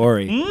genres of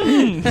story.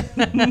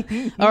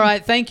 All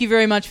right. Thank you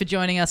very much for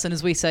joining us. And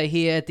as we say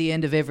here at the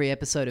end of every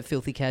episode of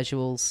Filthy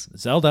Casuals,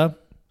 Zelda,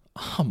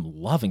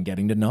 I'm loving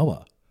getting to know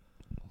her.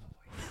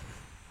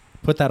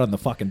 Put that on the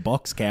fucking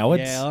box,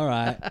 cowards. Yeah, all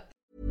right.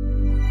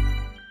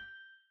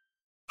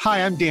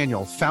 Hi, I'm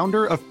Daniel,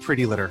 founder of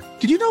Pretty Litter.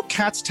 Did you know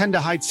cats tend to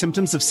hide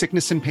symptoms of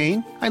sickness and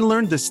pain? I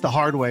learned this the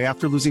hard way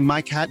after losing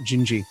my cat,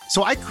 Gingy.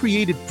 So I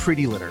created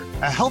Pretty Litter,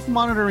 a health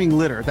monitoring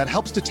litter that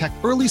helps detect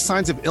early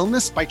signs of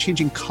illness by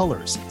changing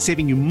colors,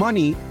 saving you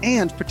money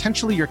and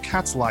potentially your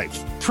cat's life.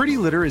 Pretty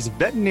Litter is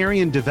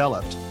veterinarian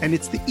developed, and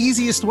it's the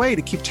easiest way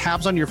to keep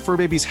tabs on your fur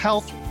baby's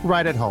health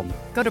right at home.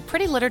 Go to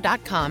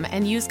prettylitter.com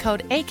and use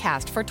code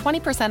ACAST for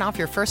 20% off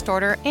your first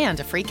order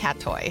and a free cat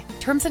toy.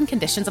 Terms and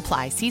conditions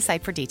apply. See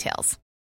site for details.